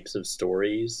types of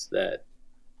stories that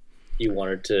you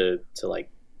wanted to like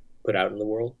put out in the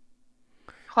world?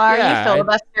 Are you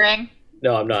filibustering?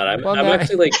 No, I'm not. I'm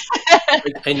actually like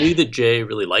I knew that Jay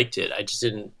really liked it. I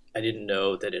didn't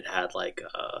know that it had like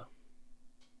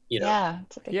it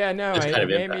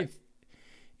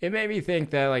made me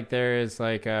think that like there is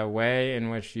like a way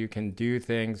in which you can do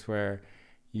things where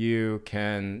you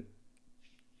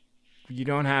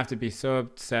don't have to be so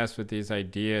obsessed with these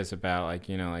ideas about like,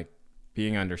 you know, like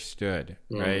being understood,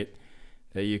 right?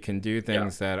 That you can do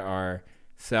things that are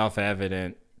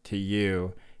self-evident to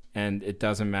you, and it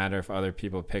doesn't matter if other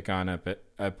people pick up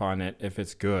on it if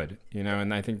it's good, you know.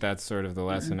 And I think that's sort of the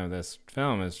lesson of this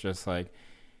film, is just like,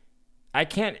 I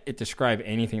can't describe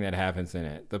anything that happens in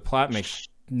it. The plot makes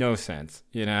no sense,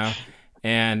 you know,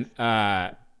 and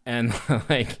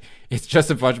like it's just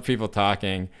a bunch of people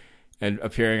talking and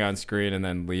appearing on screen and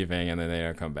then leaving, and then they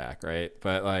don't come back, right?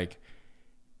 But like,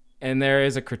 and there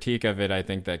is a critique of it, I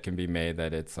think, that can be made,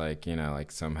 that it's like, you know,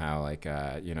 like somehow like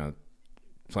you know,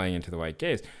 playing into the white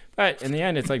gaze. But in the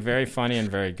end, it's like very funny and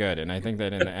very good. And I think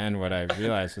that in the end, what I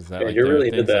realized was that like there are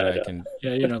things that I can,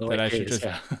 you know, that I should just,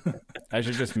 I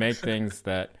should just make things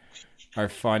that are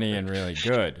funny and really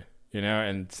good, you know.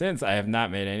 And since I have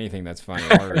not made anything that's funny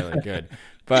or really good,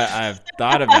 but I've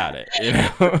thought about it, you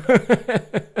know.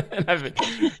 And I was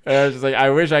just like, I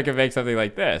wish I could make something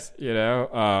like this, you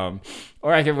know.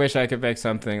 Or I wish I could make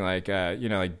something like, you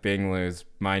know, like Bing Liu's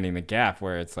Minding the Gap,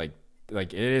 where it's like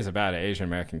it is about an Asian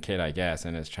American kid, I guess,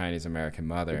 and his Chinese American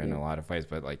mother in a lot of ways,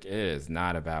 but like it is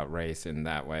not about race in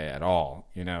that way at all,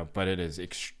 you know. But it is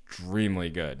extremely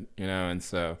good, you know. And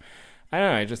so I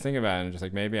don't know, I just think about it and just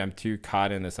like, maybe I'm too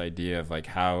caught in this idea of like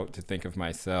how to think of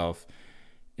myself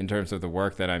in terms of the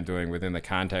work that I'm doing within the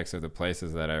context of the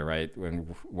places that I write,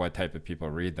 and what type of people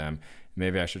read them.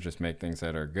 Maybe I should just make things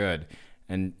that are good.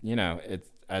 And, you know, it's,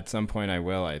 at some point I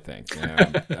will, I think, you know.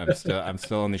 I'm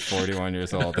still only 41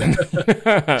 years old, and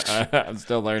I'm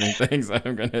still learning things.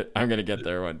 I'm gonna get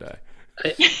there one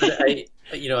day.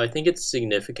 You know, I think it's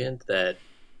significant that,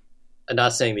 I'm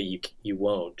not saying that you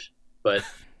won't, but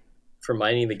for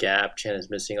Minding the Gap, Chan is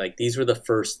Missing, like these were the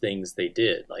first things they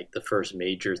did, like the first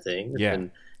major things. Yeah.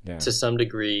 And to some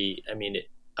degree, I mean,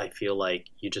 I feel like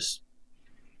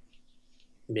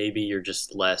maybe you're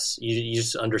just less, you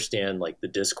just understand like the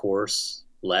discourse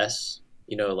less,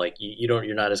 you know, like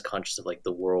you're not as conscious of like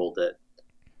the world that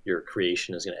your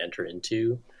creation is going to enter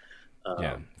into.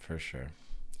 Yeah, for sure.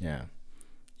 Yeah,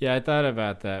 I thought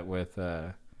about that with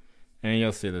and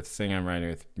you'll see the thing I'm writing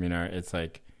with Minar. It's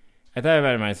like, I thought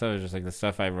about it myself. It's just like the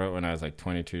stuff I wrote when I was like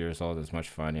 22 years old is much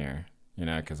funnier, you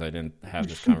know, because I didn't have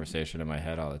this conversation in my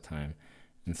head all the time.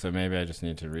 And so maybe I just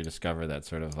need to rediscover that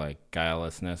sort of like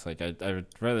guilelessness. Like I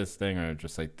read this thing, or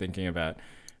just like thinking about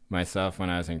myself when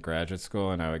I was in graduate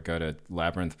school, and I would go to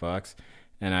Labyrinth Books,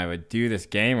 and I would do this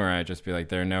game where I'd just be like,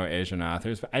 there are no Asian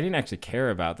authors. But I didn't actually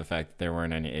care about the fact that there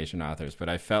weren't any Asian authors, but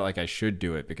I felt like I should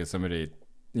do it because somebody,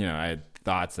 you know, I had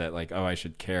thoughts that like, oh, I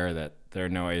should care that there are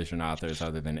no Asian authors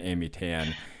other than Amy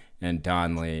Tan and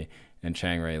Don Lee and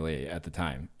Chang Ray Lee at the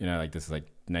time. You know, like this is like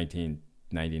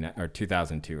 1999 or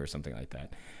 2002 or something like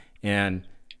that.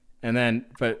 And then,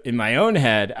 but in my own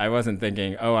head, I wasn't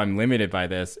thinking, oh, I'm limited by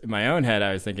this. In my own head,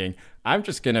 I was thinking, I'm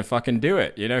just going to fucking do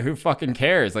it. You know, who fucking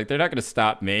cares? Like, they're not going to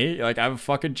stop me. Like, I'm a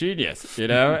fucking genius, you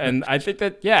know? And I think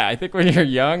that, I think when you're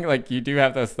young, like, you do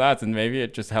have those thoughts, and maybe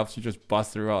it just helps you just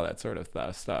bust through all that sort of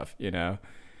stuff, you know?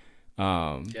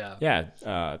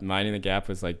 Minding the Gap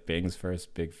was like Bing's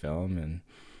first big film.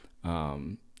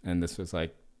 And this was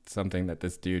like something that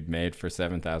this dude made for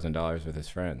 $7,000 with his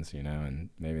friends, you know, and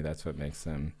maybe that's what makes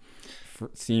them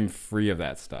seem free of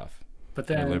that stuff, but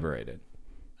then liberated.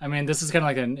 I mean, this is kind of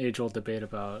like an age-old debate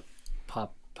about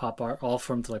pop art, all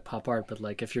forms of like pop art. But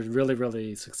like, if you're really,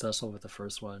 really successful with the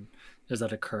first one, is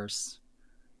that a curse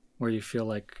where you feel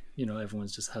like, you know,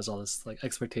 everyone's just has all this like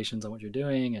expectations on what you're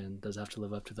doing and does have to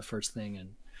live up to the first thing?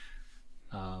 And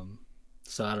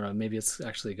so I don't know, maybe it's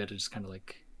actually good to just kind of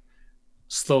like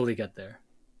slowly get there.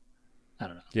 I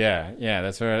don't know. Yeah,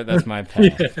 that's my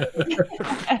path.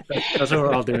 That's what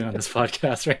we're all doing on this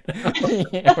podcast right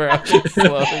now. We're all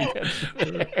slowly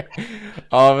getting there.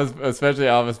 All of us, especially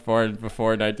all of us born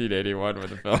before 1981 when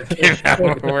the film came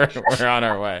out, we're on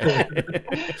our way.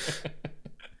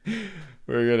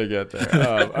 We're gonna get there.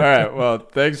 All right. Well,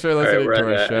 thanks for listening to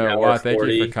our show. Wow, thank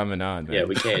you for coming on, man. Yeah,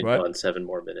 we can't go on 7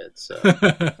 more minutes. So.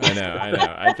 I know.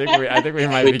 I think we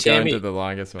might be going to the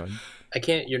longest one. I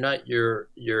can't. You're not. Your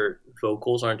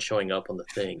vocals aren't showing up on the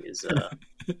thing.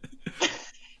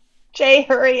 Jay,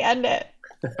 hurry, end it.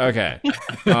 Okay.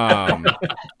 Oh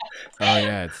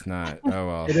yeah, it's not. Oh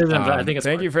well. It isn't. I think it's.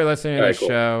 Thank you for listening to the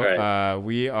show. Right.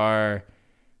 We are.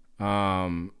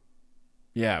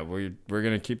 We're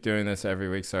gonna keep doing this every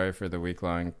week. Sorry for the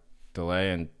week-long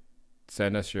delay, and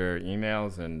send us your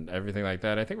emails and everything like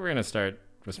that. I think we're gonna start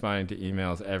responding to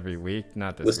emails every week.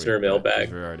 Not this listener week,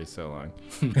 mailbag. We're already so long.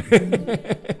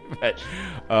 But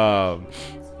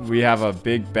we have a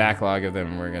big backlog of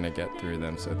them, and we're going to get through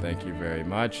them. So thank you very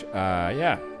much.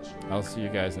 Yeah, I'll see you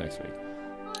guys next week.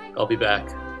 I'll be back.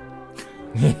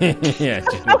 Yeah,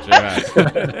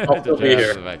 Joe. I'll still be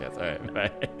here. All right,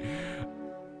 bye.